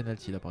qu'il y ait un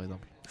penalty là par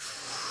exemple.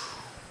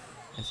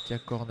 Est-ce qu'il y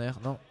a corner?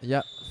 Non, il y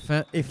a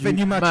fin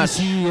du match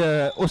ici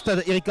au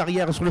stade Éric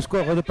Carrière sur le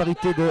score de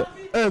parité de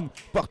 1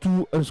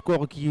 partout. Un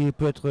score qui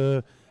peut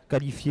être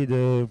qualifié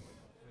de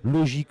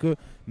logique,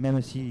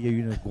 même s'il y a eu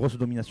une grosse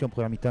domination en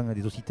première mi-temps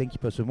des Occitans qui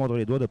peuvent se mordre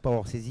les doigts de ne pas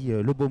avoir saisi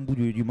le bon bout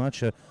du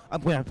match en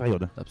première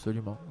période.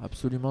 Absolument,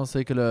 absolument.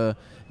 C'est que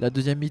la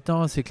deuxième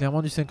mi-temps, c'est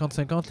clairement du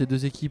 50-50. Les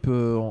deux équipes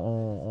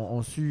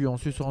ont su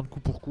se rendre coup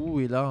pour coup.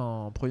 Et là,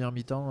 en première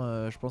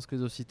mi-temps, je pense que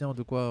les Occitans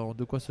ont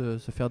de quoi se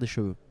faire des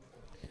cheveux.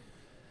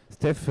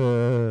 Steph,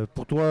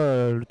 pour toi,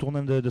 le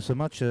tournant de ce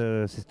match,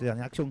 c'est ta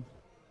dernière action?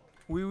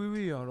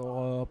 Oui.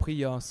 Alors après il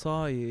y a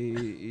ça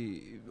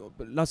et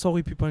là ça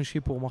aurait pu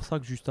pencher pour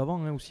Marssac juste avant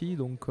aussi.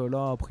 Donc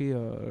là après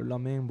la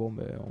main, bon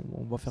ben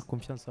on va faire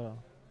confiance à.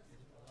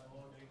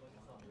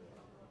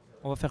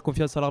 On va faire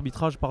confiance à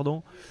l'arbitrage,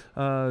 pardon.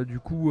 Du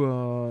coup,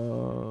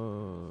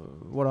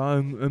 voilà,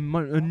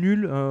 un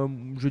nul,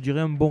 je dirais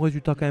un bon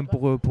résultat quand même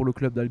pour le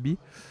club d'Albi,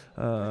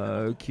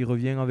 qui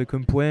revient avec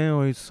un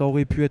point. Ça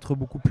aurait pu être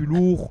beaucoup plus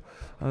lourd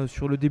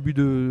sur le début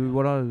de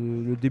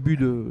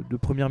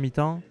première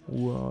mi-temps,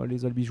 où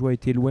les Albigeois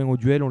étaient loin au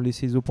duel, ont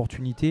laissé les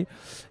opportunités.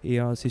 Et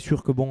c'est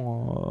sûr que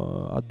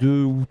bon, à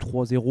 2 ou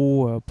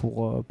 3-0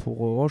 pour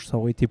Roche, ça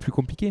aurait été plus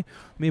compliqué.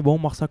 Mais bon,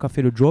 Marssac a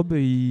fait le job,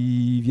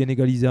 ils viennent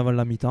égaliser avant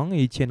la mi-temps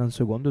et ils tiennent en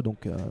seconde,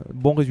 donc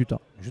bon résultat.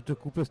 Je te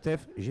coupe Steph,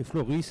 j'ai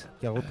Floris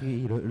qui a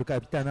repris le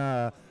capitaine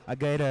à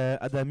Gaël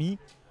Adami.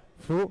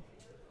 Flo,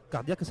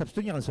 cardiaque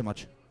s'abstenir dans ce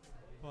match.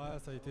 Ouais,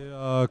 ça a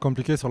été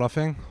compliqué sur la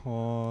fin,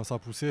 ça a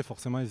poussé,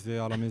 forcément ils étaient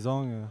à la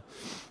maison.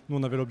 Nous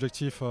on avait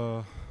l'objectif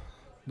de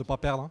ne pas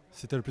perdre,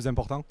 c'était le plus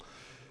important.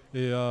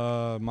 Et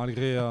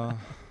malgré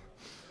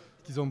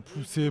qu'ils ont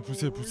poussé,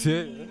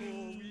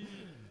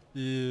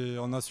 et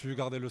on a su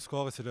garder le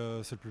score et c'est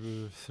le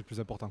plus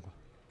important, quoi.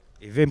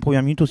 Et 20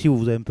 premières minutes aussi, où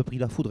vous avez un peu pris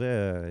la foudre,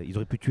 ils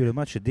auraient pu tuer le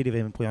match dès les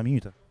 20 premières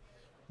minutes.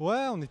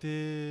 Ouais, on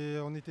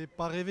n'était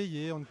pas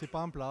réveillés, on n'était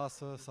pas en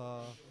place,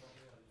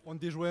 on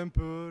déjouait un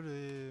peu,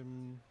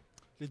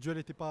 les duels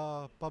n'étaient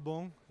pas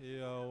bons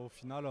et au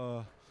final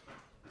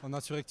on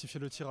a su rectifier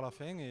le tir à la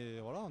fin et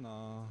voilà,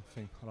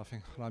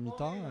 à la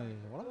mi-temps et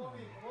voilà.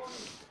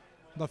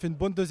 On a fait une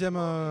bonne deuxième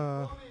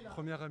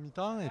première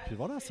mi-temps et puis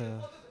voilà, c'est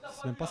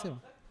bien passé. Ouais.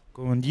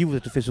 Comme on dit, vous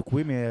êtes fait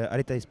secouer, mais à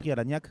l'état d'esprit, à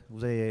l'Agnac,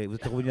 vous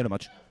êtes revenu à le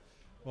match.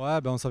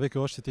 Ouais, ben on savait que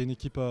Auch c'était une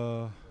équipe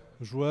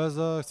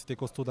joueuse, c'était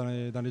costaud dans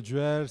les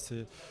duels,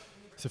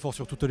 c'est fort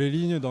sur toutes les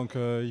lignes, donc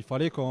il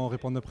fallait qu'on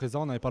réponde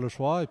présent, on n'avait pas le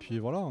choix et puis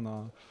voilà,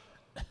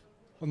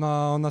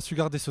 on a su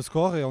garder ce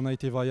score et on a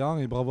été vaillant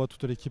et bravo à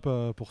toute l'équipe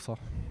pour ça.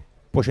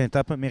 Prochaine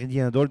étape,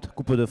 Méridien Dolt,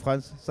 Coupe de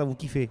France, ça vous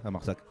kiffez à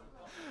Marssac?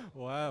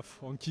 Ouais,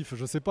 on kiffe,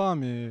 je sais pas,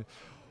 mais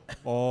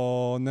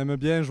on aime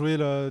bien jouer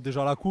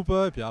déjà la coupe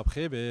et puis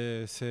après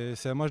ben,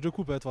 c'est un match de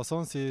coupe, de toute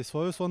façon c'est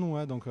soit eux soit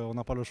nous, donc on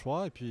n'a pas le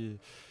choix et puis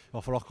il va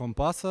falloir qu'on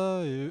passe et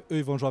eux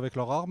ils vont jouer avec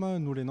leurs armes,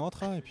 nous les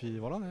nôtres et puis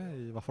voilà,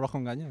 il va falloir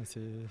qu'on gagne,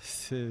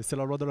 c'est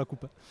la loi de la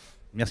coupe.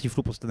 Merci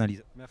Flo pour cette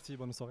analyse. Merci,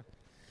 bonne soirée.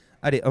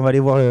 Allez, on va aller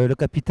voir le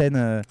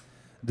capitaine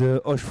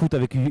de Auch Foot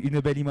avec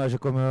une belle image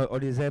comme on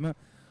les aime.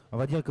 On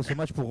va dire que ce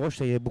match pour Roche,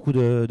 il y a beaucoup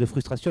de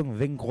frustration,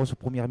 20 grosses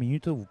premières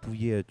minutes, vous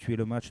pouviez tuer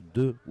le match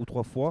 2 ou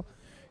 3 fois.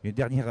 Une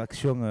dernière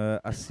action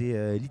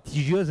assez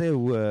litigieuse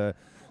où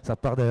ça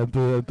part un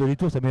peu les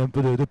tours, ça met un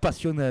peu de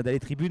passion dans les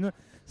tribunes.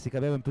 C'est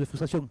quand même un peu de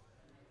frustration.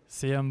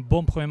 C'est un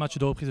bon premier match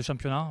de reprise de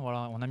championnat.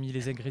 Voilà, on a mis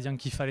les ingrédients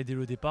qu'il fallait dès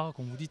le départ.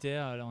 Comme vous dites,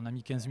 on a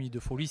mis 15 minutes de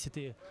folie.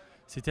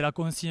 C'était la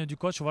consigne du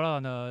coach, voilà,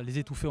 on a les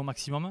étouffer au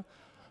maximum.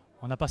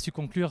 On n'a pas su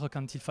conclure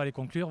quand il fallait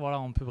conclure. Voilà,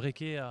 on peut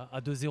breaker à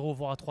 2-0,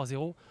 voire à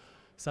 3-0.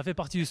 Ça fait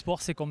partie du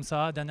sport, c'est comme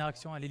ça. Dernière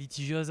action, elle est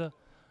litigieuse.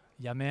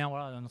 Il y a main,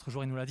 voilà, notre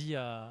joueur il nous l'a dit,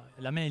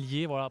 la main est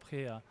liée. Voilà,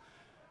 après,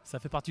 ça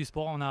fait partie du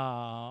sport.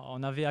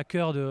 On avait à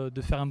cœur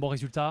de faire un bon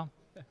résultat.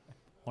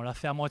 On l'a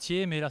fait à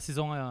moitié, mais la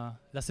saison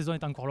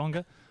est encore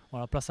longue.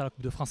 Voilà, place à la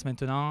Coupe de France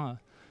maintenant.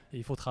 Et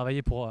il faut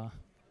travailler pour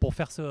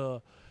faire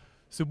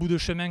ce bout de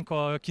chemin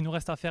qui nous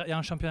reste à faire. Et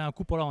en championnat et en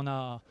coupe, voilà,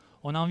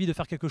 on a envie de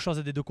faire quelque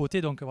chose des deux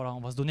côtés. Donc voilà,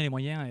 on va se donner les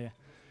moyens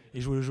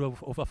et jouer le jeu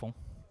à fond.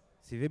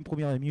 Ces 20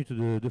 premières minutes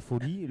de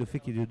folie, le fait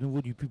qu'il y ait de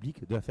nouveau du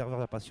public, de la ferveur,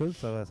 de la passion,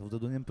 ça vous a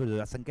donné un peu de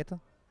la sanquette?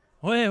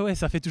 Ouais,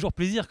 ça fait toujours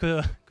plaisir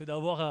que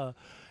d'avoir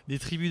des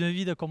tribunes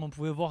vides comme on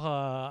pouvait voir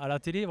à la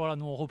télé. Voilà,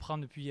 nous on reprend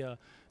depuis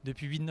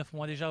 8-9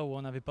 mois déjà où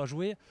on n'avait pas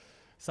joué.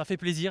 Ça fait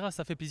plaisir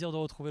de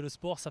retrouver le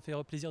sport, ça fait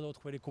plaisir de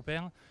retrouver les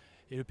copains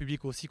et le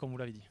public aussi, comme vous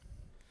l'avez dit.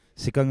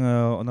 C'est quand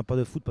on n'a pas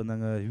de foot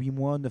pendant 8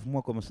 mois, 9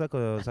 mois comme ça,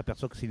 qu'on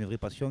s'aperçoit que c'est une vraie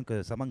passion,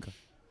 que ça manque.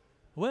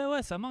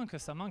 Ouais, ça manque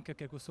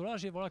quelques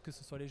soulages, voilà, que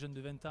ce soit les jeunes de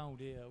 20 ans ou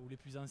les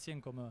plus anciens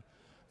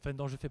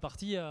dont je fais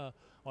partie.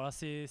 Voilà,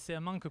 c'est un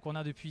manque qu'on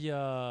a depuis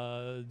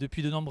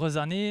de nombreuses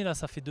années. Là,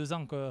 ça fait 2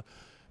 ans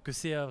que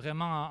c'est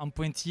vraiment en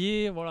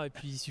pointillé. Voilà, et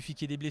puis il suffit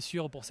qu'il y ait des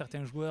blessures pour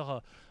certains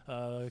joueurs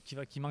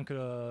qui manquent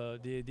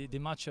des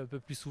matchs un peu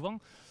plus souvent.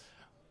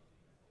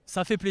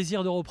 ça fait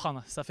plaisir de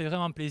reprendre, ça fait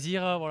vraiment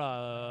plaisir.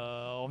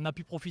 Voilà, on a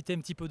pu profiter un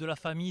petit peu de la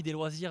famille, des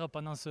loisirs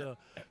pendant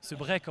ce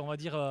break, on va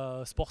dire,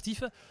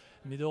 sportif.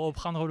 Mais de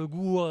reprendre le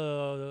goût,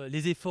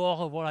 les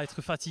efforts, voilà,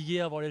 être fatigué,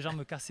 avoir les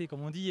jambes cassées,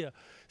 comme on dit,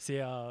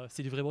 c'est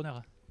du vrai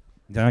bonheur.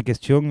 Dernière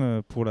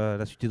question pour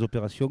la suite des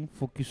opérations.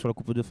 Focus sur la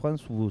Coupe de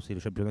France ou c'est le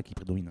championnat qui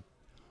prédomine?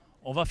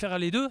 On va faire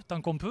les deux tant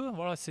qu'on peut.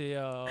 Voilà,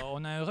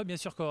 on a un rêve, bien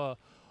sûr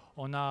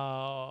qu'on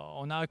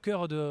a à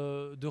cœur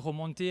de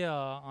remonter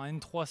en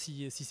N3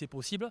 si c'est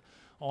possible.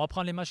 On va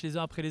prendre les matchs les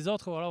uns après les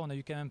autres. Voilà, on a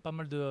eu quand même pas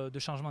mal de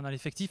changements dans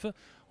l'effectif.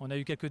 On a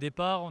eu quelques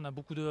départs. On a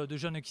beaucoup de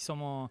jeunes qui sont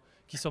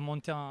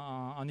montés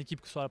en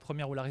équipe, que ce soit la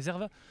première ou la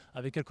réserve,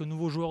 avec quelques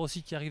nouveaux joueurs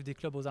aussi qui arrivent des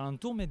clubs aux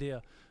alentours, mais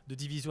de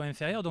divisions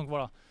inférieures. Donc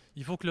voilà,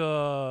 il faut que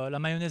la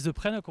mayonnaise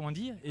prenne, comme on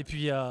dit. Et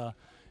puis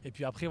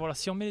après, voilà,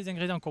 si on met les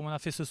ingrédients comme on a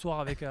fait ce soir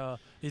avec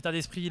l'état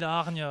d'esprit, la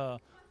hargne,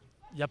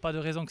 il n'y a pas de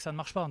raison que ça ne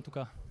marche pas en tout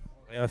cas.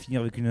 On va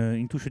finir avec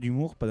une touche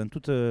d'humour. Pendant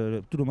tout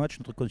le match,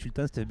 notre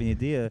consultant, Steve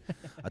Bénédé,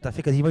 a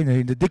fait quasiment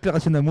une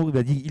déclaration d'amour.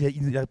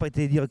 Il n'a pas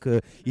été dire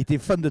qu'il était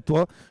fan de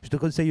toi. Je te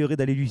conseillerais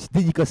d'aller lui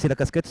dédicacer la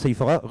casquette, ça lui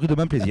fera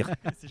rudement plaisir.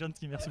 C'est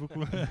gentil, merci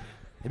beaucoup.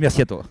 Et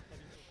merci à toi.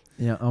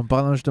 Et en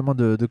parlant justement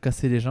de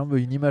casser les jambes,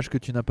 une image que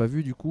tu n'as pas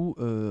vue du coup,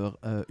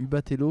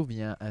 Ubatello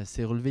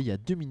s'est relevé il y a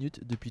 2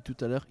 minutes. Depuis tout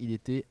à l'heure, il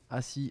était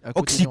assis à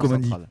côté Oxy, de comme on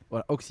dit.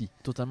 Voilà, Oxy,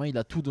 totalement, il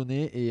a tout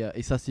donné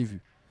et ça s'est vu.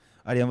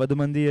 Allez, on va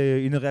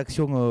demander une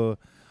réaction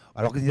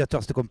à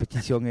l'organisateur de cette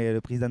compétition et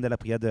le président de la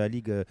PRIA de la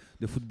Ligue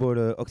de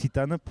football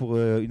occitane pour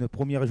une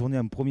première journée,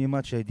 un premier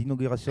match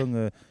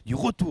d'inauguration du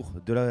retour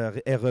de la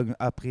R1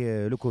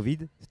 après le Covid.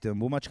 C'était un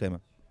beau match quand même.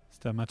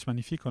 C'était un match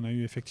magnifique. On a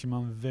eu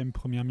effectivement 20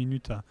 premières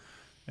minutes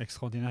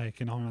extraordinaires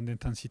avec énormément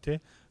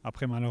d'intensité.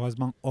 Après,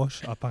 malheureusement,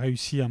 Auch n'a pas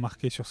réussi à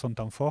marquer sur son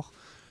temps fort.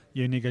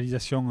 Il y a une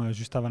égalisation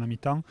juste avant la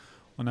mi-temps.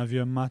 On a vu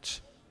un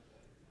match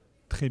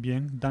très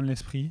bien, dans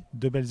l'esprit,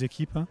 de belles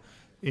équipes.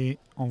 Et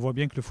on voit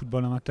bien que le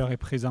football amateur est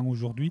présent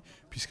aujourd'hui,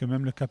 puisque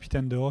même le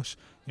capitaine de Auch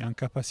est en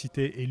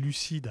capacité et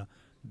lucide,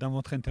 dans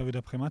votre interview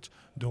d'après-match,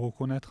 de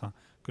reconnaître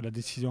que la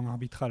décision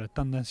arbitrale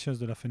tendancieuse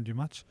de la fin du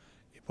match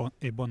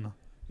est bonne.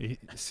 Et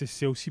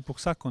c'est aussi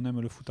pour ça qu'on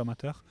aime le foot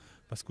amateur,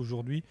 parce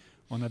qu'aujourd'hui,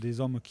 on a des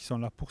hommes qui sont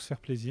là pour se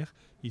faire plaisir.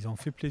 Ils ont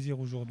fait plaisir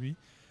aujourd'hui.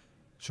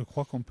 Je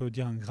crois qu'on peut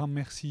dire un grand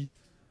merci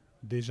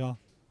déjà,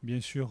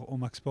 bien sûr, au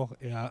Max Sport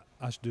et à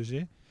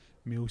H2G,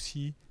 mais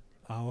aussi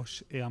à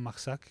Auch et à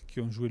Marssac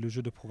qui ont joué le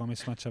jeu de programmer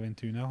ce match à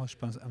 21h, je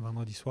pense un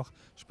vendredi soir.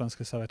 Je pense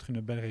que ça va être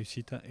une belle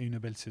réussite et une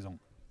belle saison.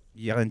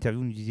 Hier,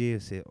 l'interview nous disait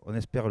on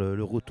espère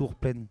le retour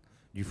plein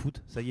du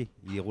foot. Ça y est,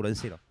 il est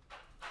relancé là.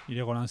 Il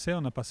est relancé,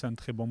 on a passé un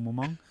très bon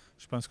moment.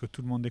 Je pense que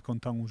tout le monde est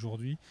content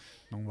aujourd'hui.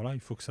 Donc voilà, il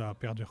faut que ça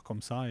perdure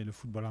comme ça et le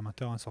football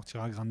amateur en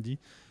sortira grandi.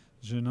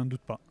 Je n'en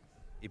doute pas.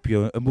 Et puis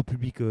un beau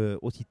public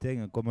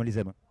occitan comme on les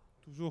aime.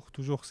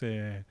 Toujours,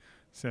 c'est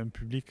un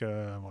public,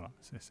 voilà,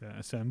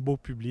 c'est un beau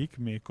public,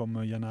 mais comme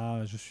il y en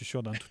a, je suis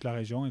sûr, dans toute la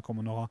région et comme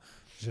on aura,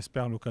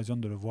 j'espère, l'occasion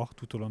de le voir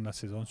tout au long de la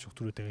saison sur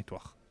tout le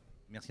territoire.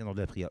 Merci à de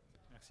la PRIA.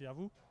 Merci à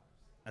vous.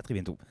 À très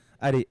bientôt.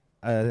 Allez,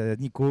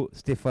 Nico,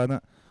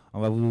 Stéphane, on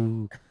va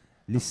vous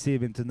laisser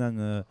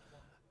maintenant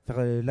faire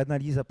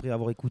l'analyse après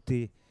avoir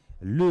écouté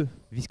le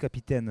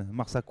vice-capitaine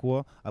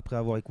marsaccois, après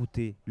avoir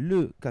écouté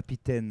le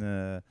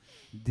capitaine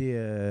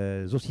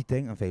des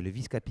Occitans, enfin le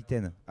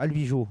vice-capitaine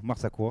Albi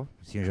Marssac,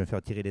 si je vais me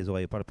faire tirer les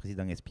oreilles par le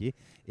président Espier,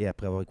 et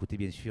après avoir écouté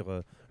bien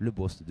sûr le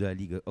boss de la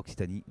Ligue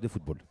Occitanie de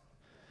football.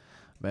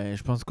 Ben,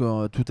 je pense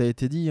que tout a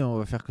été dit, on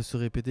va faire que se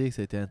répéter, que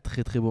ça a été un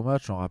très très beau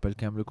match. On rappelle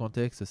quand même le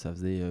contexte, ça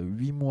faisait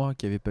 8 mois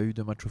qu'il n'y avait pas eu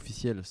de match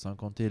officiel, sans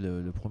compter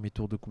le premier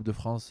tour de Coupe de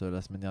France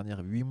la semaine dernière,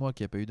 8 mois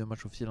qu'il n'y a pas eu de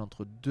match officiel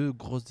entre deux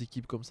grosses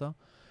équipes comme ça.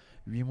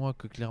 8 mois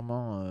que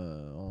clairement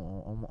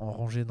on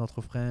rangeait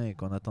notre frein et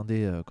qu'on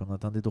attendait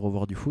de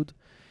revoir du foot.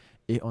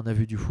 Et on a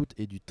vu du foot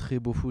et du très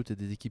beau foot et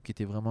des équipes qui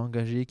étaient vraiment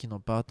engagées, qui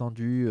n'ont pas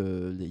attendu.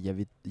 Il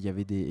y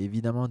avait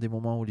évidemment des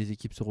moments où les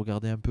équipes se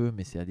regardaient un peu,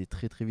 mais c'est allé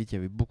très très vite, il y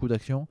avait beaucoup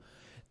d'actions.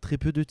 Très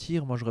peu de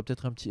tirs, moi j'aurais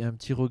peut-être un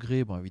petit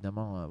regret. Bon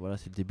évidemment, voilà,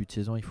 c'est le début de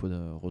saison, il faut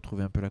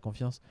retrouver un peu la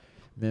confiance.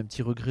 Mais un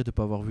petit regret de ne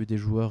pas avoir vu des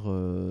joueurs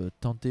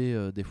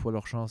tenter des fois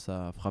leur chance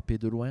à frapper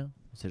de loin.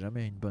 On ne sait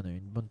jamais, une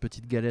bonne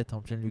petite galette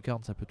en pleine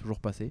lucarne, ça peut toujours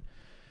passer.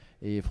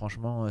 Et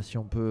franchement, si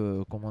on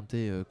peut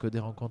commenter que des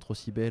rencontres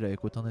aussi belles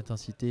avec autant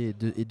d'intensité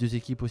et deux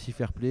équipes aussi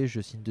fair-play,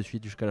 je signe de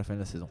suite jusqu'à la fin de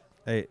la saison.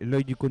 Allez,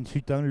 l'œil du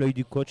consultant, l'œil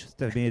du coach, ça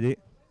t'a bien aidé.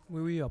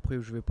 Oui, après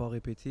je ne vais pas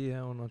répéter,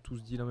 hein, on a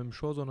tous dit la même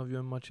chose, on a vu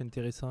un match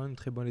intéressant, un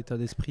très bon état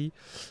d'esprit.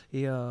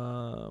 Et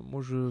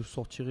moi je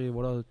sortirais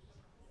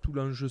tout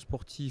l'enjeu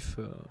sportif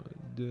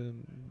de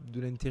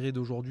l'intérêt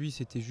d'aujourd'hui,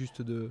 c'était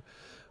juste de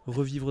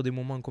revivre des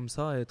moments comme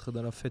ça, être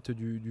dans la fête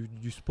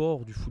du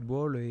sport, du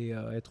football et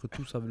être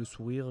tous avec le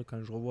sourire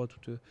quand je revois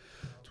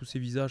tous ces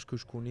visages que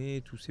je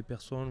connais, toutes ces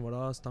personnes,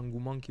 voilà, cet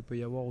engouement qu'il peut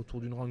y avoir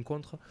autour d'une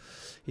rencontre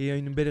et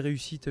une belle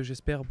réussite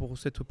j'espère pour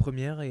cette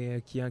première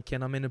et qui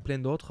en amène plein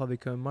d'autres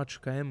avec un match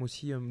quand même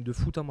aussi de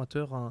foot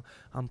amateur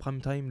en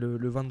prime time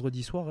le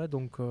vendredi soir, hein,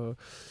 donc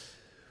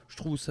je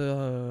trouve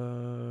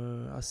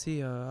ça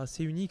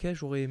assez unique. Hein.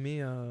 J'aurais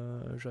aimé,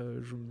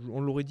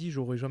 on l'aurait dit,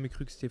 j'aurais jamais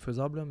cru que c'était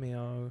faisable, mais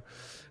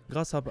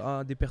grâce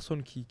à des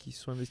personnes qui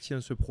se sont investies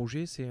dans ce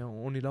projet,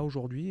 on est là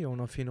aujourd'hui et on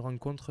a fait une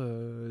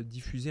rencontre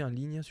diffusée en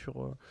ligne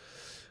sur...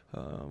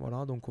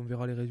 voilà, donc on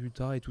verra les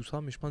résultats et tout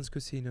ça, mais je pense que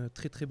c'est une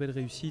très très belle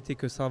réussite et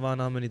que ça va en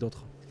amener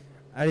d'autres.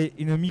 Allez,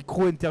 une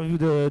micro-interview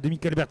de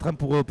Michael Bertrand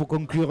pour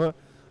conclure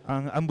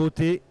en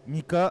beauté.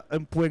 Mika,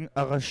 un point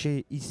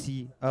arraché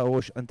ici à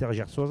Auch en terre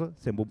gersoise,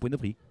 c'est un bon point de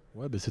prix.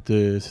 Ouais,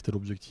 c'était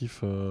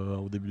l'objectif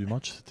au début du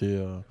match,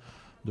 c'était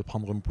de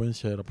prendre un point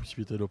s'il y a la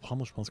possibilité de le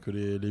prendre. Je pense que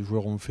les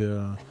joueurs ont fait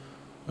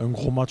un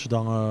gros match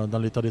dans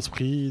l'état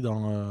d'esprit,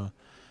 dans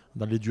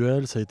les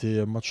duels. Ça a été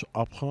un match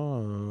âpre,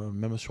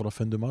 même sur la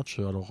fin de match.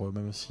 Alors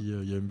même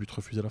s'il y a un but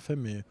refusé à la fin,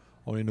 mais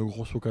on a une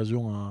grosse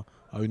occasion à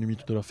 1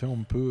 minute de la fin.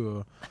 On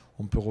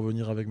peut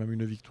revenir avec même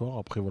une victoire.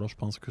 Après voilà, je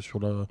pense que sur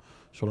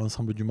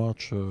l'ensemble du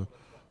match,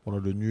 voilà,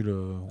 le nul,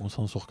 on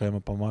s'en sort quand même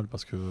pas mal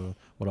parce que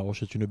voilà,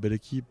 Auch est une belle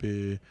équipe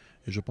et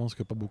je pense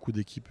que pas beaucoup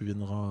d'équipes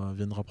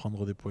viendra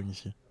prendre des points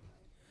ici.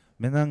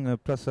 Maintenant,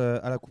 place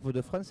à la Coupe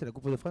de France. Et la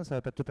Coupe de France, ça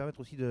va te permettre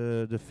aussi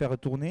de faire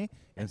tourner.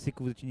 Et on sait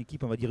que vous êtes une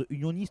équipe, on va dire,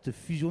 unioniste,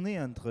 fusionnée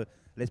entre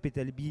l'SPT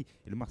Albi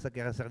et le Marssac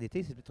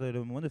RSRDT. C'est peut-être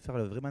le moment de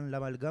faire vraiment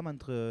l'amalgame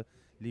entre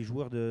les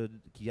joueurs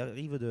qui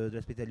arrivent de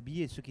l'SPT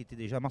Albi et ceux qui étaient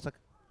déjà à Marssac.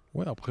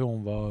 Ouais, après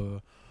on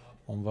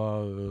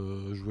va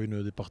jouer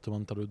une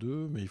départementale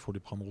 2, mais il faut les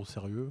prendre au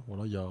sérieux.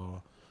 Voilà, il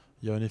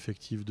y a un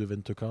effectif de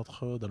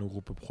 24 dans le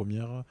groupe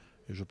première.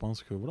 Et je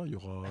pense que voilà,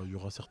 il y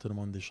aura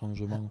certainement des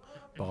changements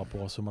par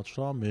rapport à ce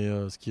match-là. Mais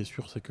ce qui est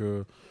sûr, c'est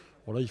que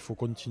voilà, il faut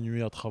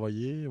continuer à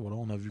travailler. Voilà,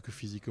 on a vu que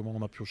physiquement,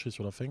 on a pioché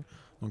sur la fin.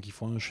 Donc il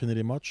faut enchaîner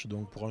les matchs.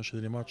 Donc pour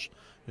enchaîner les matchs,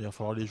 il va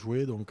falloir les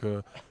jouer. Donc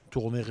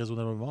tourner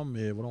raisonnablement.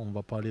 Mais voilà, on ne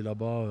va pas aller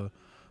là-bas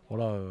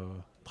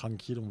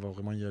tranquille. On va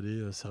vraiment y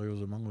aller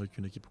sérieusement avec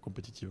une équipe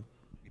compétitive.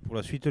 Et pour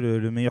la suite,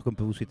 le meilleur qu'on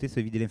peut vous souhaiter,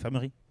 c'est vider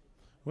l'infirmerie.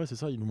 Ouais, c'est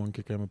ça, il nous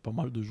manquait quand même pas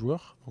mal de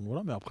joueurs. Donc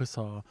voilà, mais après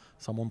ça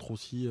montre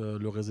aussi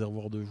le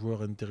réservoir de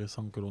joueurs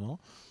intéressants que l'on a.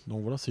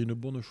 Donc voilà, c'est une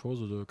bonne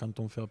chose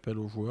quand on fait appel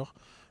aux joueurs,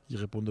 ils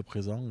répondent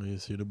présents et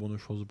c'est une bonne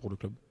chose pour le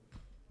club.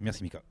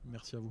 Merci Mika.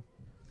 Merci à vous.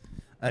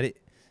 Allez,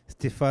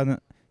 Stéphane,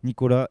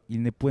 Nicolas,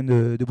 il n'est point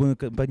de bonne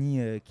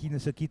compagnie qui ne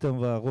se quitte. On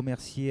va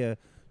remercier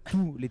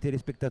tous les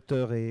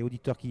téléspectateurs et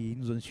auditeurs qui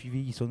nous ont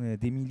suivis. Ils sont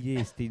des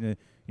milliers. C'était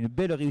une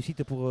belle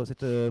réussite pour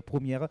cette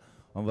première.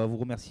 On va vous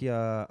remercier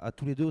à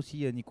tous les deux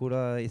aussi,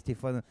 Nicolas et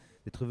Stéphane,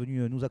 d'être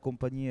venus nous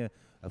accompagner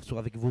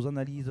avec vos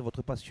analyses,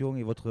 votre passion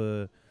et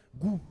votre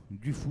goût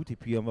du foot. Et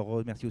puis on va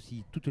remercier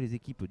aussi toutes les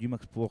équipes du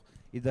Max Sport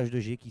et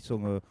d'H2G qui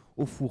sont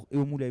au four et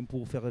au moulin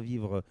pour faire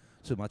vivre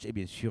ce match. Et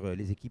bien sûr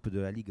les équipes de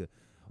la Ligue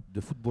de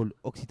football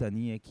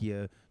Occitanie qui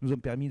nous ont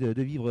permis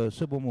de vivre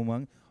ce bon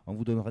moment. On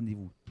vous donne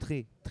rendez-vous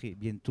très très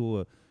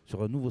bientôt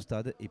sur un nouveau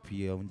stade. Et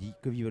puis on dit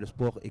que vive le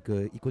sport et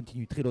qu'il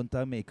continue très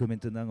longtemps, mais que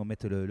maintenant on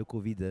mette le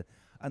Covid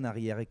en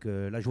arrière et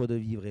que la joie de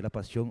vivre et la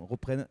passion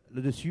reprennent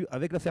le dessus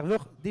avec la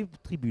ferveur des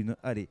tribunes.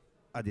 Allez,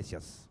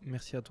 adesias.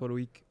 Merci à toi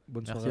Loïc,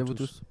 bonne soirée à vous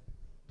tous.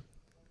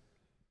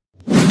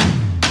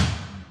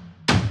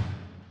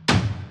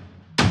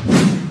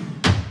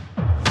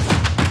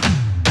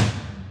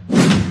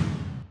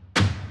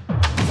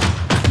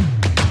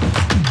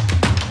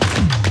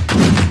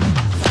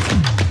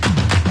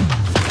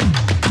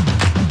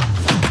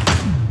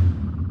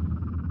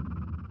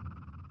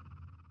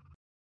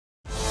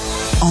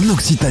 En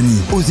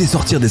Occitanie, osez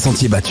sortir des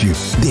sentiers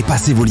battus,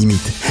 dépassez vos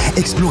limites,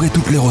 explorez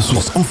toutes les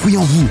ressources, enfouies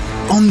en vous,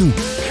 en nous,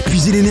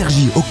 puisez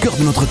l'énergie au cœur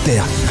de notre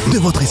terre, de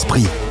votre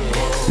esprit.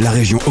 La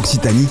région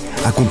Occitanie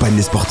accompagne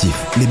les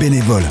sportifs, les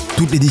bénévoles,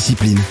 toutes les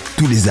disciplines,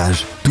 tous les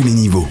âges, tous les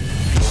niveaux.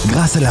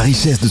 Grâce à la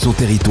richesse de son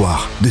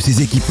territoire, de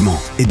ses équipements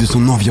et de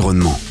son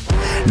environnement,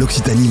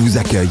 l'Occitanie vous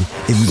accueille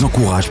et vous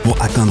encourage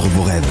pour atteindre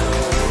vos rêves.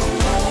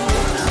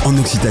 En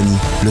Occitanie,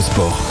 le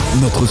sport,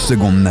 notre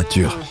seconde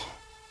nature.